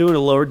say we're doing a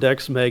Lower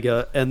Decks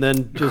mega, and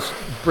then just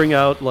bring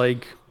out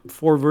like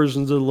 4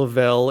 versions of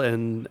Lavelle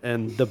and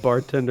the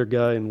bartender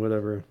guy and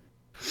whatever.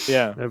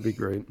 Yeah, that'd be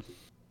great.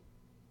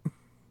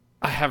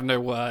 I have no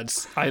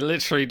words. I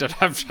literally don't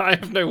have. I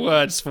have no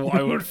words for what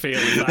I would feel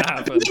if that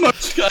happened. The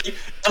most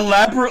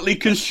elaborately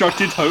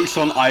constructed hoax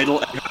on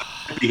Idol.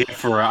 I'd be here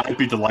for it. I'd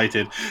be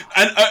delighted,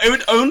 and it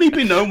would only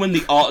be known when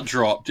the art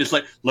dropped. Just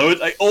like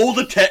all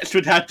the text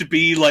would have to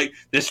be like,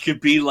 this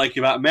could be like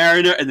about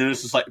Mariner, and then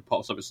it's just like it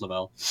pops up. It's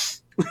Lavelle.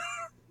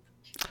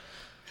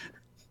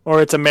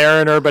 Or it's a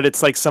mariner, but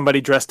it's like somebody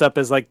dressed up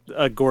as like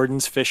a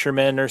Gordon's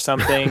fisherman or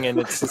something, and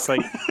it's just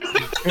like.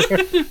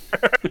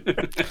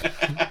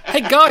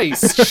 Hey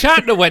guys,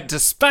 Shatner went to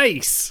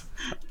space.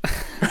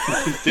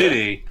 Did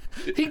he?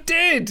 He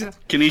did.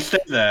 Can he stay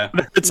there?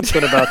 It's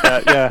something about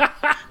that, yeah.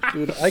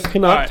 Dude, I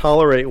cannot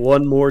tolerate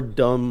one more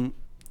dumb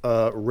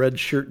red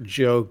shirt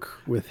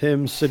joke with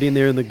him sitting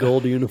there in the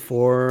gold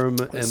uniform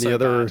and so the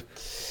other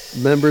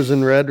members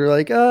in red are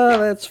like,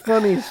 that's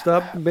funny.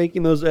 Stop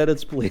making those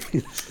edits,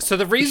 please. So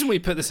the reason we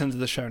put this into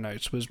the show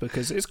notes was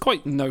because it's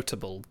quite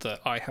notable that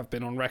I have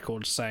been on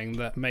record saying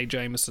that Mae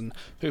Jameson,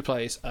 who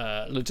plays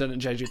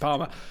Lieutenant J.G.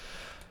 Palmer,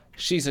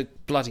 she's a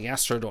bloody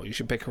astronaut, you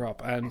should pick her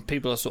up. And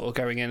people are sort of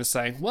going in and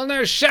saying, well,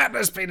 no,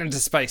 Shatner's been into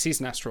space,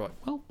 he's an asteroid.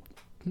 Well,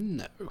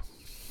 no.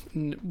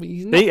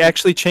 They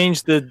actually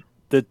changed the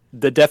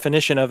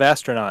definition of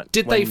astronaut.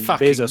 Did they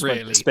fucking Bezos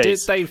really? went to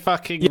space. Did they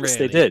fucking yes,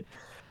 really? they did.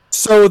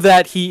 So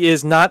that he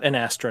is not an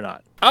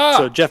astronaut. Ah!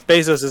 So Jeff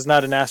Bezos is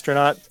not an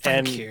astronaut, Thank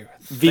and you.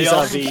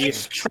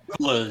 vis-a-vis,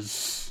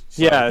 Travelers.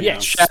 yeah,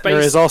 Yes, Shatner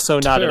space is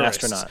also not an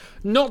tourists. astronaut.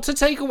 Not to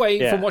take away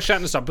Yeah. from what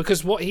Shatner's done,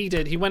 because what he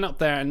did, he went up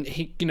there and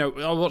he,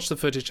 I watched the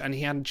footage and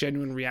he had a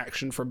genuine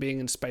reaction from being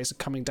in space and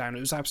coming down. It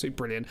was absolutely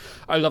brilliant.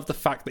 I love the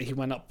fact that he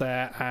went up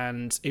there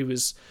and it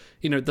was,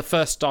 the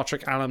first Star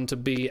Trek alum to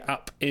be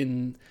up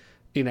in,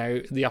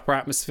 the upper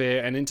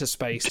atmosphere and into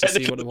space to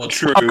see what it was.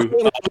 True.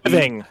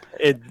 Living,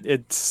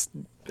 it's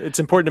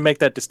important to make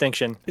that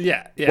distinction.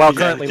 Yeah. While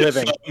currently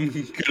living.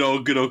 Good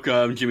old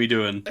Jimmy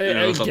Doohan.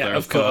 Yeah,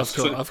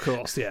 of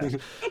course, yeah.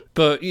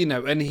 But,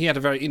 and he had a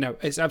very,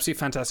 it's absolutely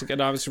fantastic,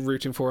 and I was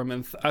rooting for him,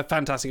 and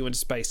fantastic he went to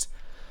space.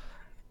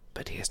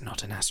 But he is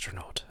not an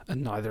astronaut,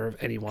 and neither of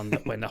anyone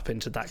that went up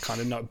into that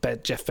kind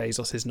of... Jeff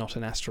Bezos is not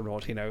an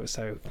astronaut,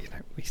 so,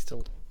 we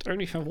still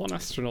only have one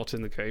astronaut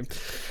in the game.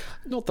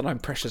 Not that I'm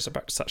precious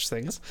about such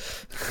things.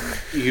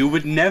 You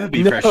would never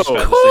be precious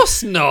about Of this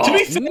course not! To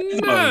be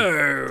fair,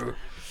 No!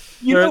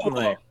 You know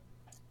Certainly. what?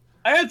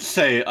 I have to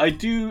say, I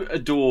do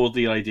adore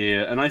the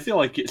idea, and I feel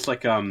like it's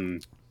like a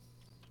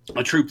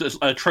trope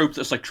that's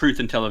like truth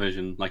in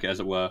television, like as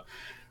it were.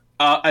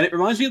 And it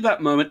reminds me of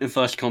that moment in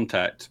First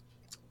Contact,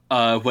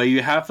 where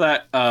you have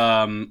that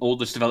all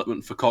this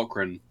development for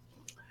Cochrane,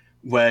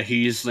 where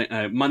he's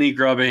money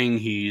grubbing,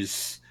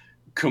 he's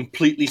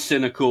completely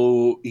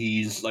cynical,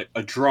 he's like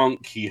a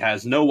drunk, he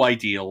has no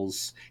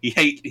ideals,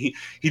 he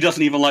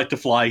doesn't even like to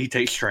fly, he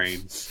takes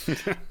trains.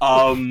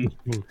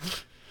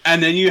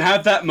 And then you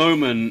have that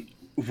moment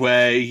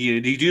where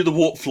you do the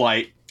warp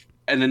flight,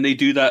 and then they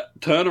do that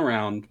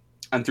turnaround,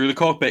 and through the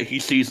cockpit he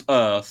sees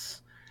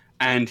Earth,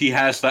 and he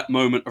has that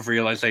moment of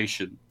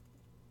realization.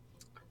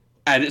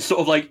 And it's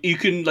sort of like you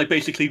can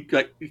basically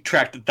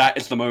track that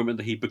is the moment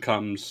that he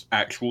becomes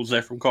actual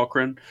Zefram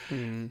Cochrane.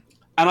 And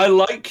I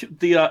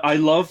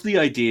love the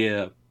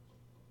idea,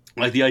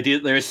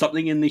 that there is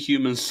something in the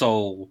human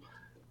soul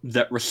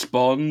that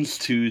responds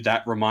to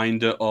that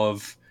reminder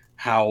of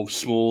how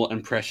small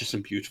and precious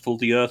and beautiful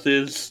the Earth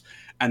is,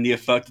 and the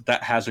effect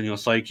that has on your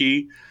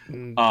psyche.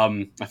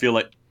 I feel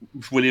like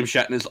William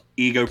Shatner's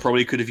ego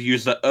probably could have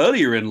used that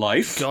earlier in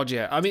life. God,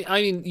 yeah. I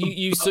mean,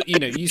 you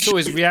saw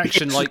his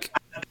reaction, like.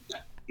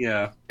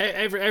 Yeah.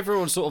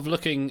 Everyone's sort of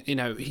looking,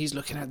 he's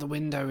looking out the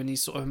window and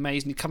he's sort of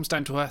amazed, and he comes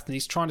down to Earth and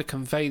he's trying to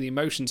convey the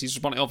emotions he's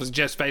responding off as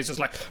Jeff Bezos is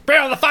like, bring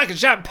on the fucking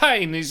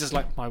champagne! And he's just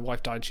like, my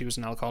wife died, she was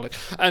an alcoholic.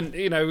 And,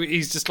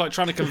 he's just like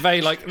trying to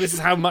convey, like, this is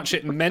how much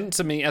it meant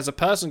to me as a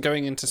person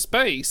going into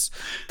space.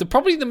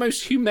 Probably the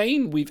most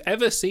humane we've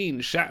ever seen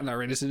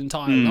Shatner in his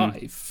entire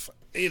life,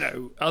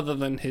 other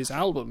than his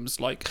albums.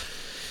 Like,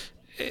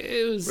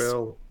 it was...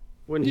 Well,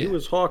 when he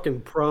was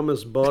hawking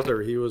Promise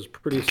Butter, he was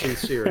pretty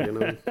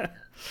sincere,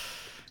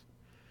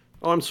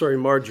 Oh, I'm sorry,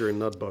 margarine,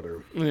 not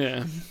butter.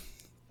 Yeah.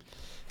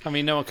 I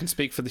mean, no one can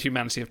speak for the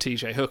humanity of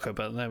T.J. Hooker,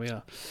 but there we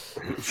are.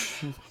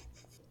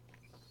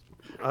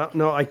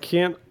 No, I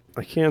can't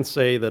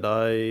say that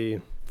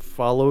I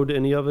followed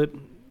any of it.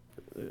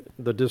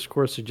 The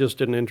discourse, it just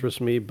didn't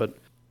interest me, but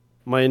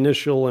my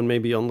initial and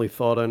maybe only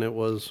thought on it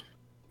was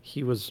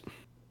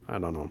I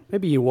don't know,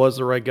 maybe he was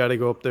the right guy to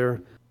go up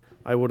there.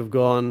 I would have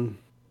gone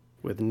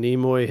with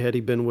Nimoy had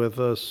he been with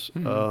us.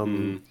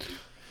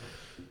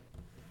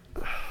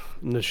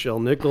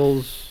 Nichelle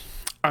Nichols.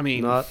 I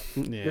mean,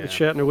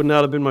 Shatner would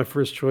not have been my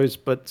first choice,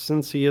 but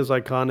since he is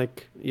iconic,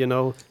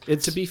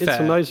 it's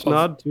fair, a nice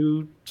nod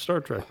to Star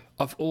Trek.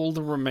 Of all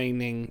the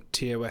remaining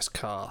TOS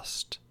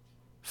cast,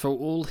 for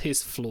all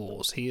his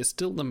flaws, he is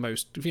still the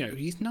most,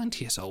 he's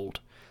 90 years old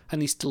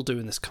and he's still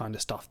doing this kind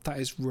of stuff. That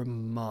is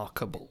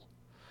remarkable.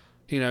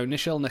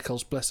 Nichelle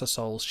Nichols, bless her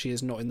soul, she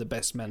is not in the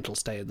best mental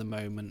state at the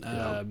moment.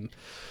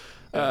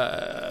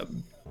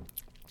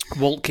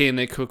 Walt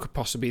Koenig could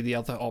possibly be the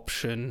other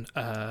option.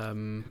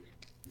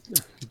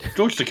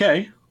 George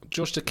Takei.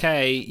 George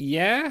Takei,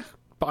 yeah,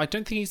 but I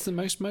don't think he's the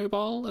most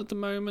mobile at the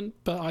moment.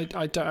 But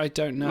I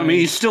don't know. I mean,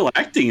 he's still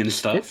acting and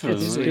stuff.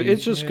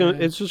 It's just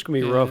gonna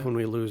be rough when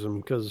we lose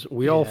him, because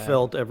we all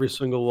felt every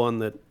single one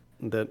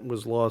that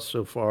was lost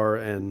so far,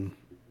 and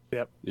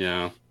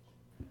yeah.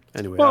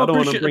 Anyway, Well, I don't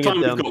want to appreciate bring the it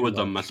time down we've got too with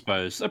them, I much.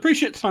 suppose.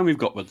 Appreciate the time we've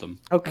got with them.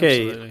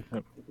 Okay. Absolutely.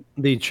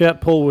 The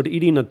chat poll: would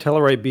eating a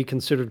Tellarite be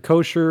considered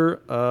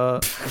kosher?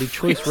 The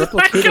choice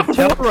replicated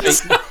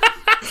Tellarite.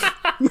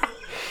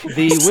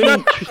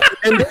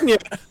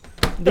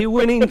 The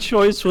winning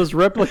choice was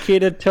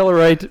replicated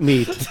Tellarite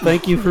meat.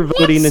 Thank you for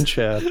voting in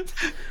chat.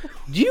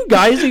 Do you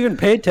guys even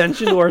pay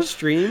attention to our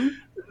stream?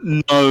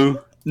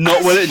 No,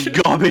 not when it's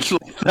garbage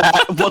like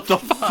that. What the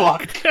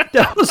fuck?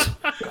 That was.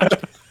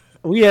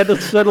 We had to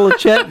settle a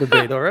chat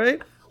debate. All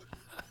right.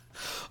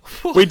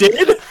 We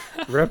did.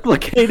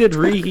 Replicated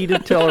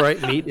reheated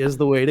Tellarite meat is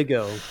the way to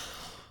go.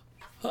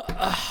 All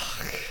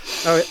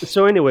right.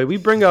 So anyway, we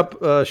bring up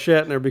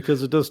Shatner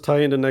because it does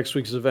tie into next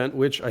week's event,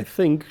 which I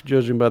think,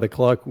 judging by the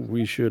clock,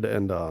 we should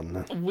end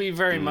on. We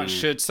very much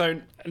should. So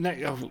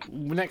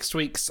next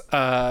week's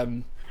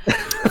He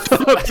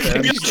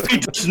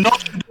does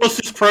not endorse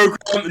this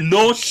program,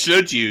 nor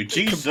should you.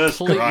 Jesus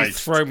completely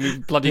Christ. throw me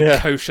bloody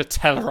kosher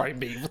Tellarite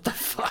meat. What the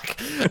fuck?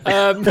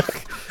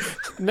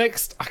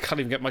 Next, I can't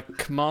even get my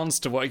commands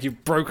to work.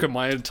 You've broken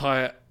my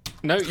entire.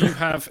 No, you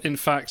have, in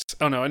fact.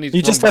 Oh no, I need.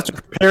 You just have to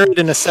prepare it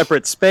in a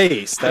separate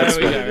space. That's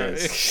There we what go. it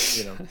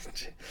is.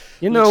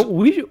 You know,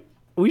 we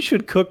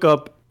should cook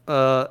up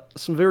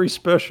some very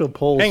special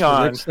polls Hang for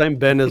on. next time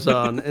Ben is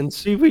on, and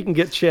see if we can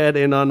get Chad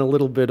in on a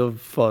little bit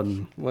of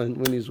fun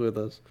when he's with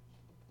us.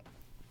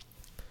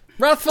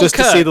 Wrathful Just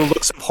to Kirk. see the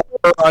looks of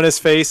horror on his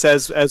face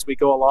as we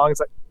go along. It's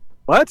like,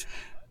 what?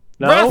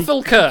 No.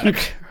 Wrathful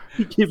Kirk.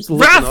 He keeps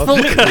looking Wrathful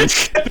up. Kirk.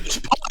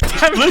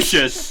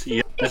 Delicious.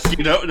 Yes,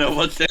 you don't know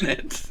what's in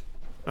it.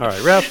 All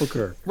right, Wrathful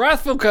Kirk.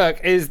 Wrathful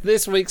Kirk is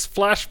this week's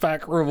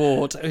flashback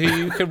reward, who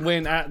you can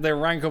win at the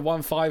rank of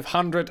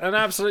 1/500. An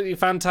absolutely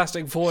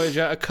fantastic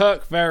Voyager, a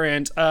Kirk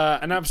variant,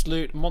 an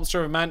absolute monster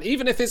of a man,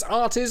 even if his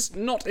art is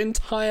not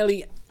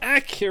entirely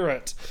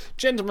accurate.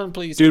 Gentlemen,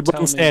 please Dude, tell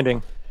one me.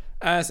 standing.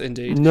 As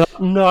indeed.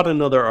 Not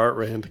another art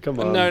rant. Come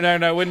on.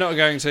 No, we're not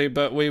going to,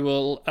 but we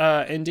will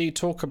indeed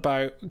talk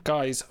about,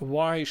 guys,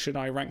 why should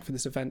I rank for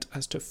this event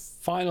as to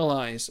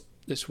finalise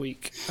this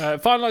week.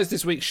 Finalise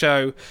this week's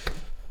show.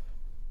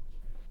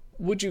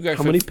 Would you go How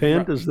for... many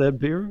pant is that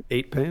beer?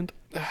 8 pant?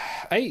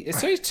 8.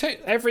 It's only 2.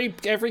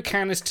 Every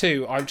can is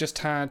 2. I've just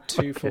had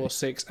 2, 4,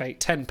 6,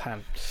 8, 10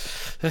 pan.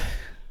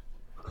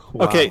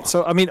 Wow. Okay,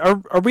 so I mean,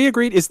 are we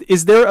agreed?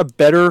 Is there a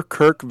better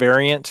Kirk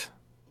variant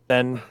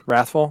than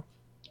Wrathful?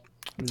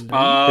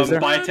 there?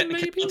 By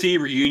technicality,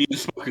 Reunion,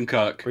 Spock, and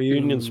Kirk.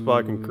 Reunion,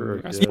 Spock, and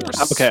Kirk. That's Yeah.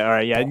 yours. Okay, all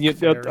right, yeah,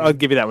 Variant. I'll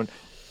give you that one.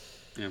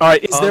 Yeah. All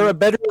right, is there a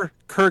better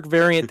Kirk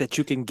variant that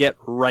you can get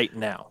right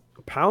now?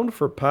 Pound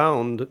for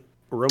pound,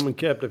 Roman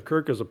Captive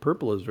Kirk as a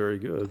purple is very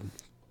good.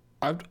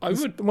 I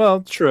would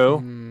Well,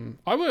 true.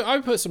 I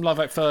would put some love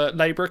out for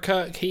Labourer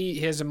Kirk. He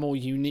has a more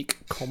unique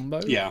combo.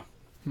 Yeah.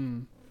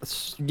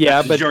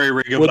 Yeah, but Jory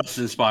Rigger would- was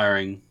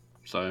inspiring.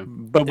 So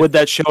would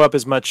that show up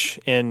as much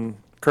in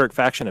Kirk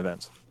faction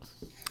events?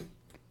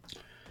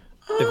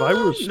 If I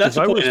was, that's if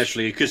the I point was,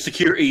 actually, because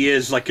security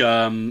is like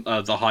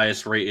the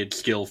highest rated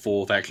skill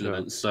for faction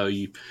events. So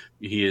he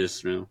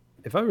is. You know.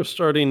 if I was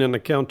starting an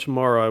account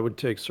tomorrow, I would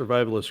take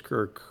Survivalist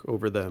Kirk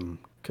over them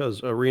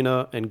because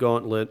Arena and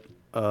Gauntlet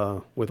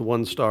with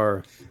 1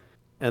 star,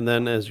 and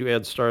then as you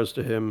add stars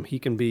to him, he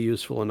can be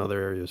useful in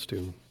other areas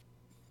too.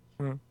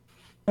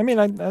 I mean,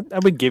 I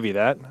would give you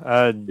that.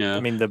 Yeah. I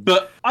mean,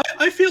 But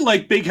I feel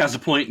like Big has a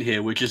point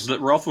here, which is that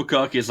Wrathful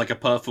Kirk is like a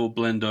perfect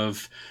blend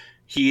of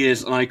he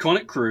is an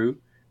iconic crew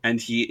and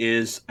he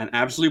is an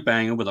absolute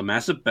banger with a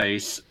massive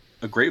base,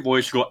 a great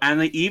voice score, and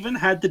they even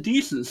had the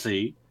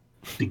decency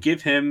to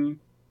give him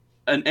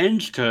an Eng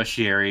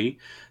tertiary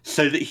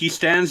so that he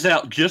stands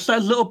out just a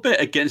little bit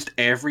against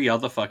every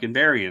other fucking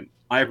variant.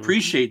 I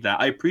appreciate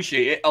that. I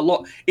appreciate it a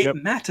lot. It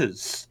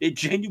matters. It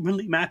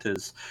genuinely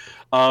matters.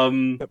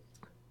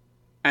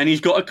 And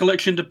he's got a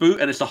collection to boot,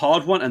 and it's a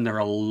hard one, and there are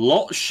a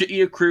lot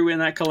shittier crew in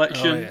that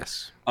collection. Oh,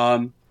 yes.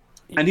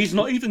 And he's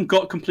not even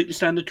got completely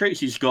standard traits.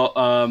 He's got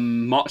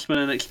Marksman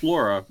and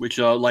Explorer, which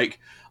are like...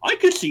 I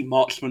could see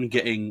Marksman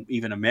getting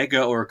even a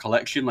Mega or a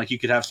collection. Like, you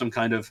could have some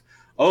kind of,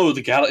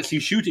 the Galaxy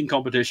shooting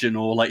competition,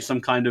 or like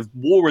some kind of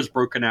war has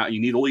broken out, and you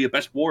need all your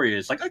best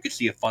warriors. Like, I could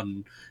see a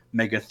fun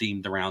Mega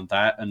themed around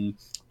that. And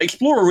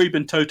Explorer we've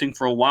been toting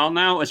for a while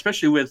now,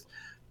 especially with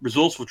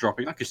Resourceful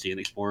dropping. I could see an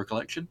Explorer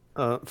collection.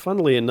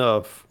 Funnily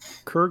enough,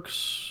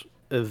 Kirk's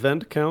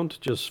event count,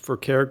 just for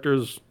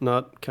characters,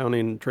 not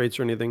counting traits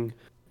or anything,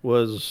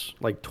 was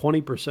like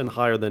 20%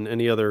 higher than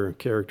any other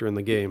character in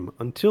the game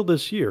until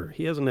this year.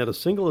 He hasn't had a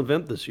single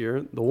event this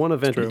year. The one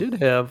event he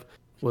did have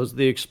was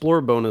the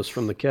Explorer bonus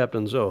from the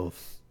Captain's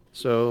Oath.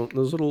 So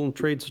those little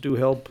traits do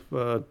help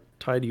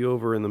tide you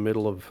over in the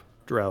middle of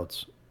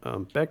droughts.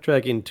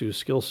 Backtracking to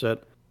skill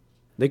set,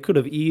 they could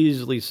have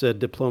easily said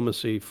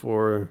diplomacy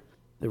for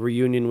the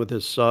reunion with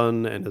his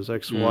son and his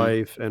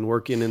ex-wife and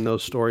working in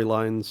those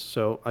storylines.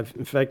 So,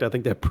 in fact, I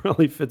think that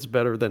probably fits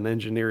better than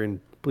engineering.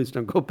 Please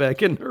don't go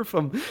back and nerf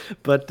him.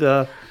 But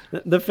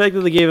the fact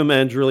that they gave him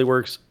Eng really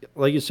works.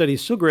 Like you said,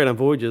 he's still great on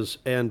Voyages,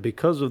 and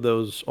because of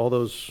all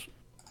those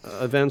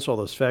events, all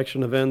those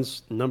faction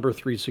events, number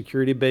 3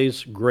 security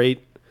base,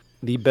 great.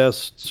 the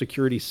best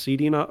security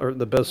seating or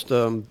the best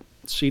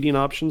seating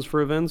options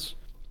for events.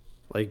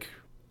 Like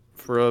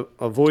for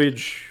a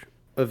Voyage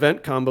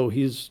event combo,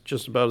 he's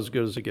just about as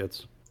good as it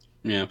gets.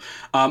 Yeah.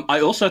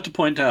 I also have to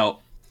point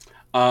out,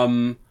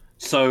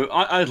 so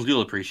I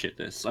will appreciate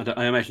this.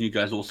 I imagine you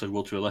guys also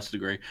will to a lesser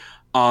degree.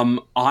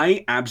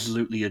 I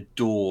absolutely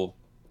adore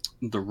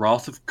the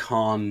Wrath of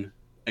Khan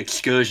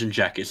excursion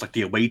jackets, like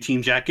the away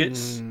team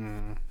jackets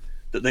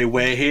that they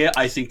wear here.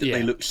 I think that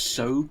they look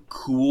so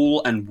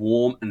cool and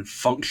warm and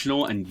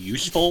functional and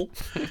useful.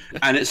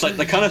 And it's like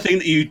the kind of thing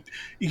that you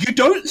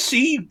don't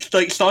see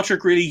like Star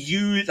Trek really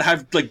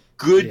have like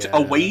good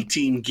away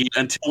team gear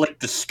until like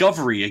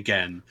Discovery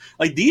again.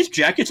 Like these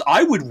jackets,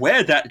 I would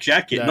wear that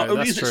jacket. No, Not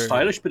only is it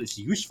stylish, but it's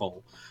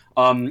useful.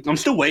 I'm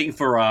still waiting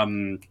for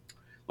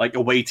like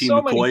away team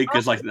McCoy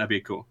because like that'd be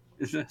cool.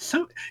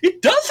 So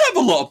it does have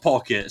a lot of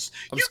pockets.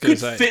 You could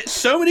fit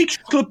so many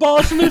chocolate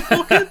bars in those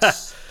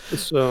pockets.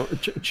 So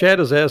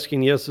Chad is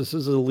asking, yes, this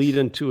is a lead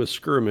into a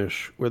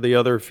skirmish where the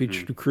other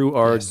featured crew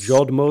are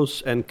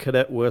Jodmos and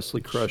Cadet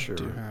Wesley Crusher. We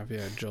do have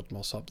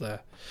Jodmos up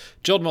there.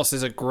 Jodmos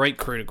is a great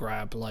crew to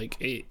grab. Like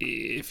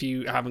if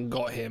you haven't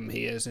got him,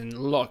 he is in a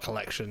lot of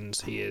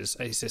collections. He is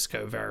a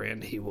Cisco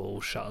variant. He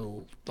will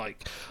shuttle.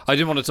 Like I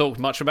didn't want to talk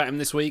much about him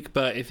this week,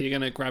 but if you're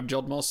gonna grab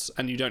Jodmos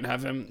and you don't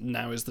have him,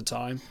 now is the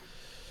time.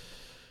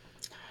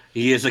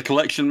 He is a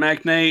collection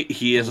magnate.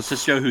 He is a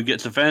Cisco who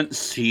gets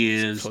events.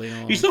 He's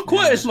not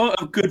quite as a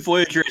good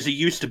Voyager as he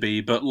used to be,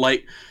 but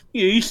like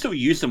you still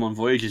use them on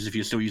Voyages if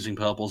you're still using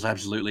purples,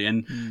 absolutely.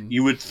 And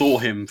you would thaw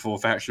him for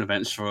faction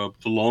events for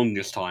the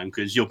longest time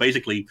because your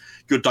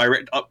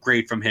direct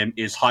upgrade from him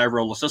is high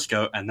roller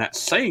Cisco, and that's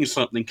saying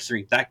something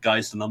considering that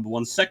guy's the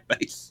 #1 sec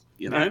base.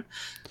 You know,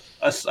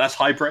 that's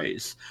high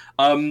praise.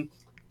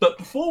 But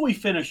before we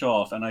finish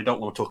off, and I don't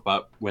want to talk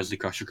about Wesley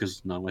Crusher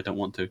because no, I don't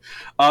want to.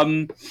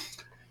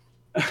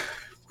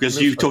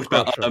 Because you talked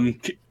about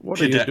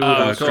what are you doing?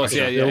 Of course,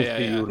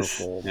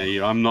 beautiful.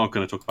 Yeah, I'm not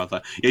going to talk about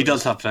that. Yeah, he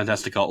does have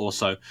fantastic art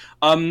also.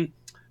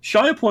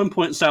 Shirepoint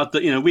points out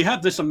that we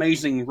have this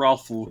amazing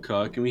Wrathful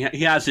Kirk, and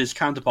he has his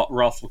counterpart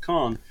Wrathful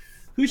Khan,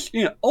 who's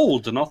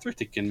old and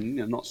arthritic and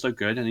not so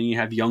good, and then you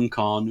have young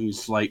Khan,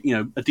 who's like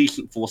a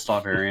decent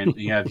 4-star variant,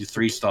 and you have your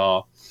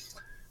 3-star.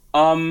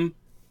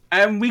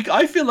 And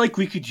I feel like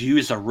we could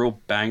use a real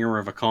banger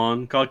of a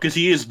Khan card because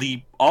he is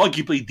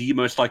arguably the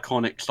most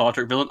iconic Star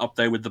Trek villain, up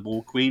there with the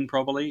Ball Queen,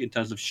 probably in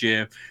terms of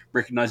sheer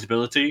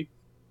recognizability.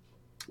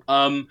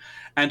 And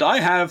I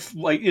have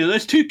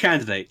there's 2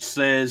 candidates.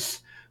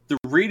 There's the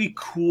really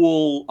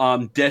cool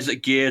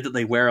desert gear that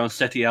they wear on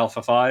SETI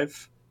Alpha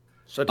 5.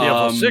 SETI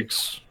Alpha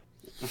 6.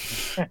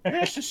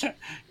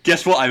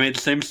 Guess what? I made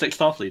the same mistake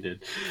Starfleet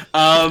did.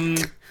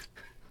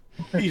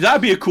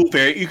 That'd be a cool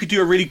variant. You could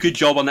do a really good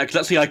job on that because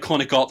that's the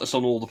iconic art that's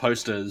on all the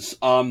posters.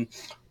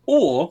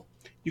 Or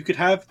you could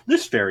have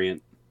this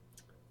variant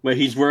where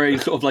he's wearing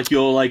sort of like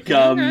your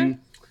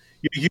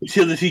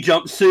utility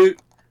jumpsuit.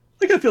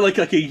 I feel like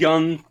a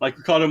young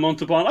Ricardo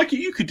Montalban.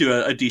 You could do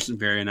a decent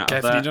variant out of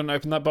that. Careful you don't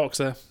open that box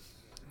there.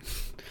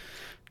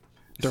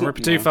 Don't rip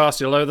it too fast.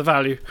 You'll lower the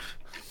value.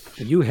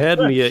 You had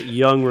me at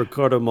young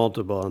Ricardo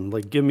Montalban.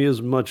 Give me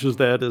as much as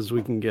that as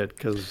we can get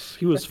because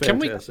he was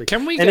fantastic.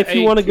 Can we and if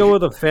you want to go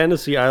with a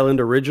Fantasy Island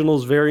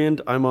Originals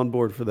variant, I'm on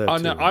board for that. Oh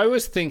too. no, I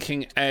was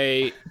thinking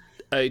a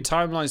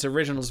Timelines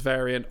Originals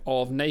variant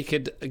of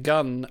Naked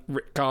Gun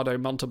Ricardo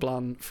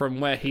Montalban from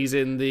where he's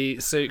in the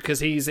suit because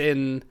he's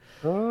in.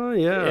 Oh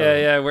yeah,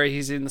 yeah, where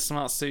he's in the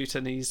smart suit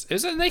and is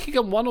it Naked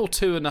Gun 1 or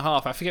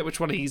 2.5? I forget which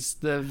one he's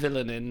the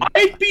villain in.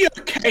 I'd be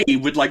okay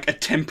with a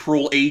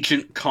temporal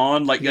agent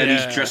Khan, and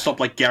he's dressed up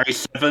like Gary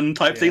Seven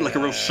type thing, like a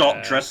real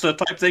sharp dresser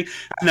type thing.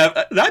 No,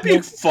 that'd be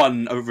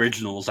fun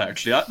Originals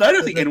actually. I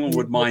don't think anyone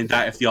would mind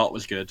that if the art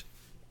was good.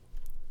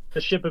 The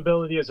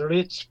shippability is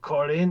rich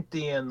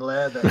Corinthian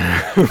leather.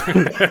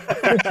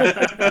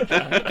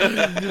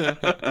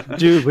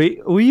 Dude,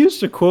 we used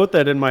to quote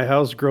that in my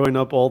house growing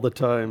up all the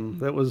time.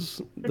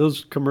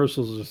 Those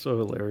commercials are so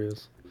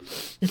hilarious.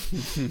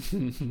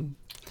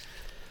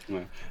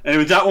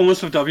 Anyway, that one was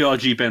from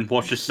WRG. Ben,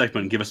 watch this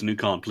segment and give us a new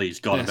Khan,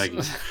 please. God, I beg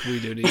you. We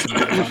do need some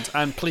new Khans.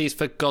 And please,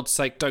 for God's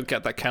sake, don't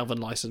get that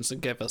Calvin license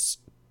and give us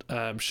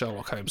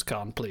Sherlock Holmes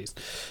Khan, please.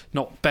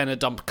 Not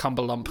Benedump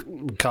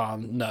Cumberlump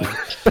Khan, no.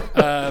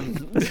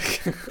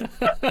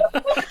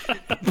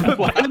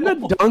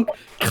 Benedump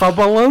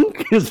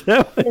Cumberlump? Is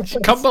that what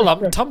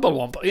Cumberlump,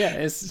 Tumblewump. Yeah,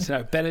 it's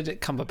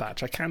Benedict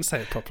Cumberbatch. I can't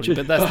say it properly,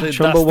 but that's the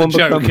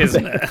joke,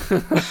 isn't it?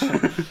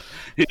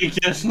 He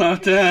gets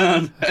knocked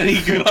down and he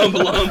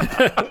Cumberlump.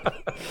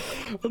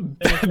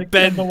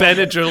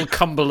 Benadryl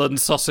Cumberland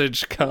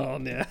Sausage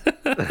Khan, yeah.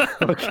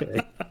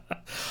 Okay.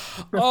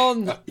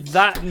 On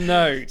that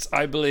note,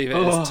 I believe it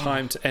is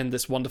time to end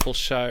this wonderful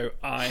show.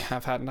 I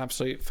have had an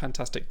absolute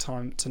fantastic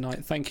time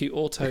tonight. Thank you,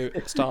 Auto,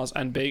 Stars,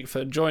 and Big,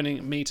 for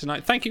joining me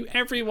tonight. Thank you,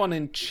 everyone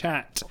in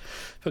chat,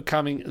 for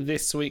coming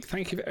this week.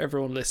 Thank you for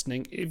everyone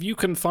listening. If you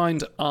can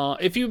find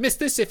if you missed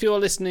this, if you're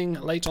listening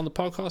late on the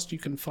podcast, you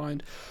can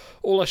find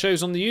all our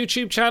shows on the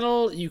YouTube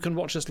channel. You can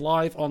watch us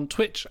live on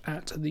Twitch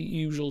at the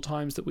usual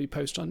times that we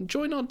post on.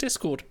 Join our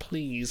Discord,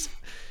 please,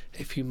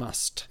 if you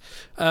must.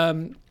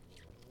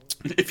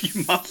 If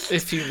you must.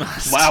 If you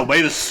must. Wow,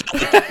 way to sell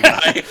it,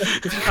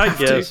 guy. I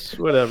guess,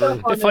 whatever.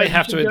 If I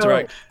have to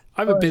interact.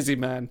 I'm a busy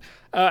man.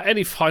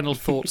 Any final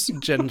thoughts,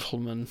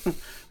 gentlemen?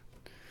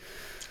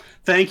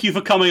 Thank you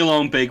for coming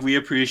along, Big. We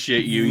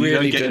appreciate you. You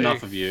Really don't get do.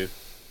 enough of you.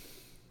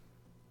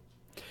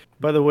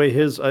 By the way,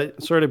 I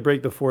sorry to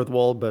break the fourth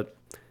wall, but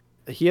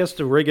he has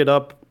to rig it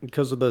up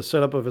because of the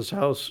setup of his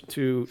house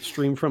to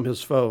stream from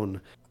his phone,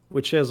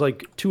 which has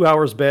like 2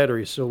 hours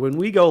battery. So when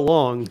we go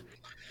long,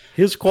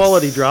 his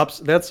quality drops.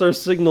 That's our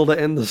signal to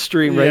end the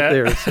stream right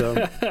there. So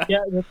Yeah,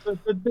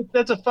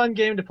 that's a fun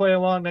game to play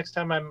along next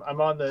time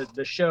I'm on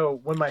the show.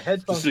 When my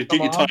headphones Just come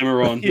get your on,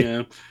 timer on,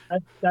 yeah.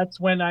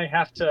 that's when I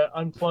have to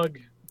unplug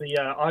the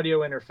audio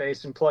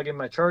interface and plug in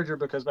my charger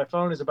because my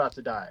phone is about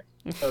to die.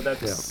 So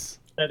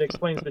that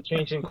explains the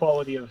change in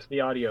quality of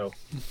the audio.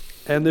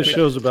 and this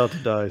show's about to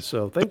die.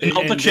 So thank you.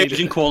 Not the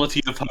changing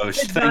quality of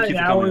host. It's Thank you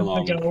 9 for coming hours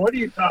along. ago. What are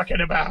you talking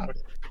about?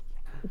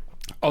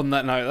 On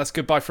that note, that's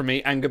goodbye from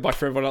me and goodbye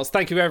for everyone else.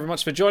 Thank you very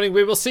much for joining.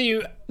 We will see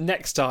you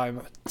next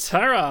time.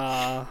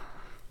 Ta-ra!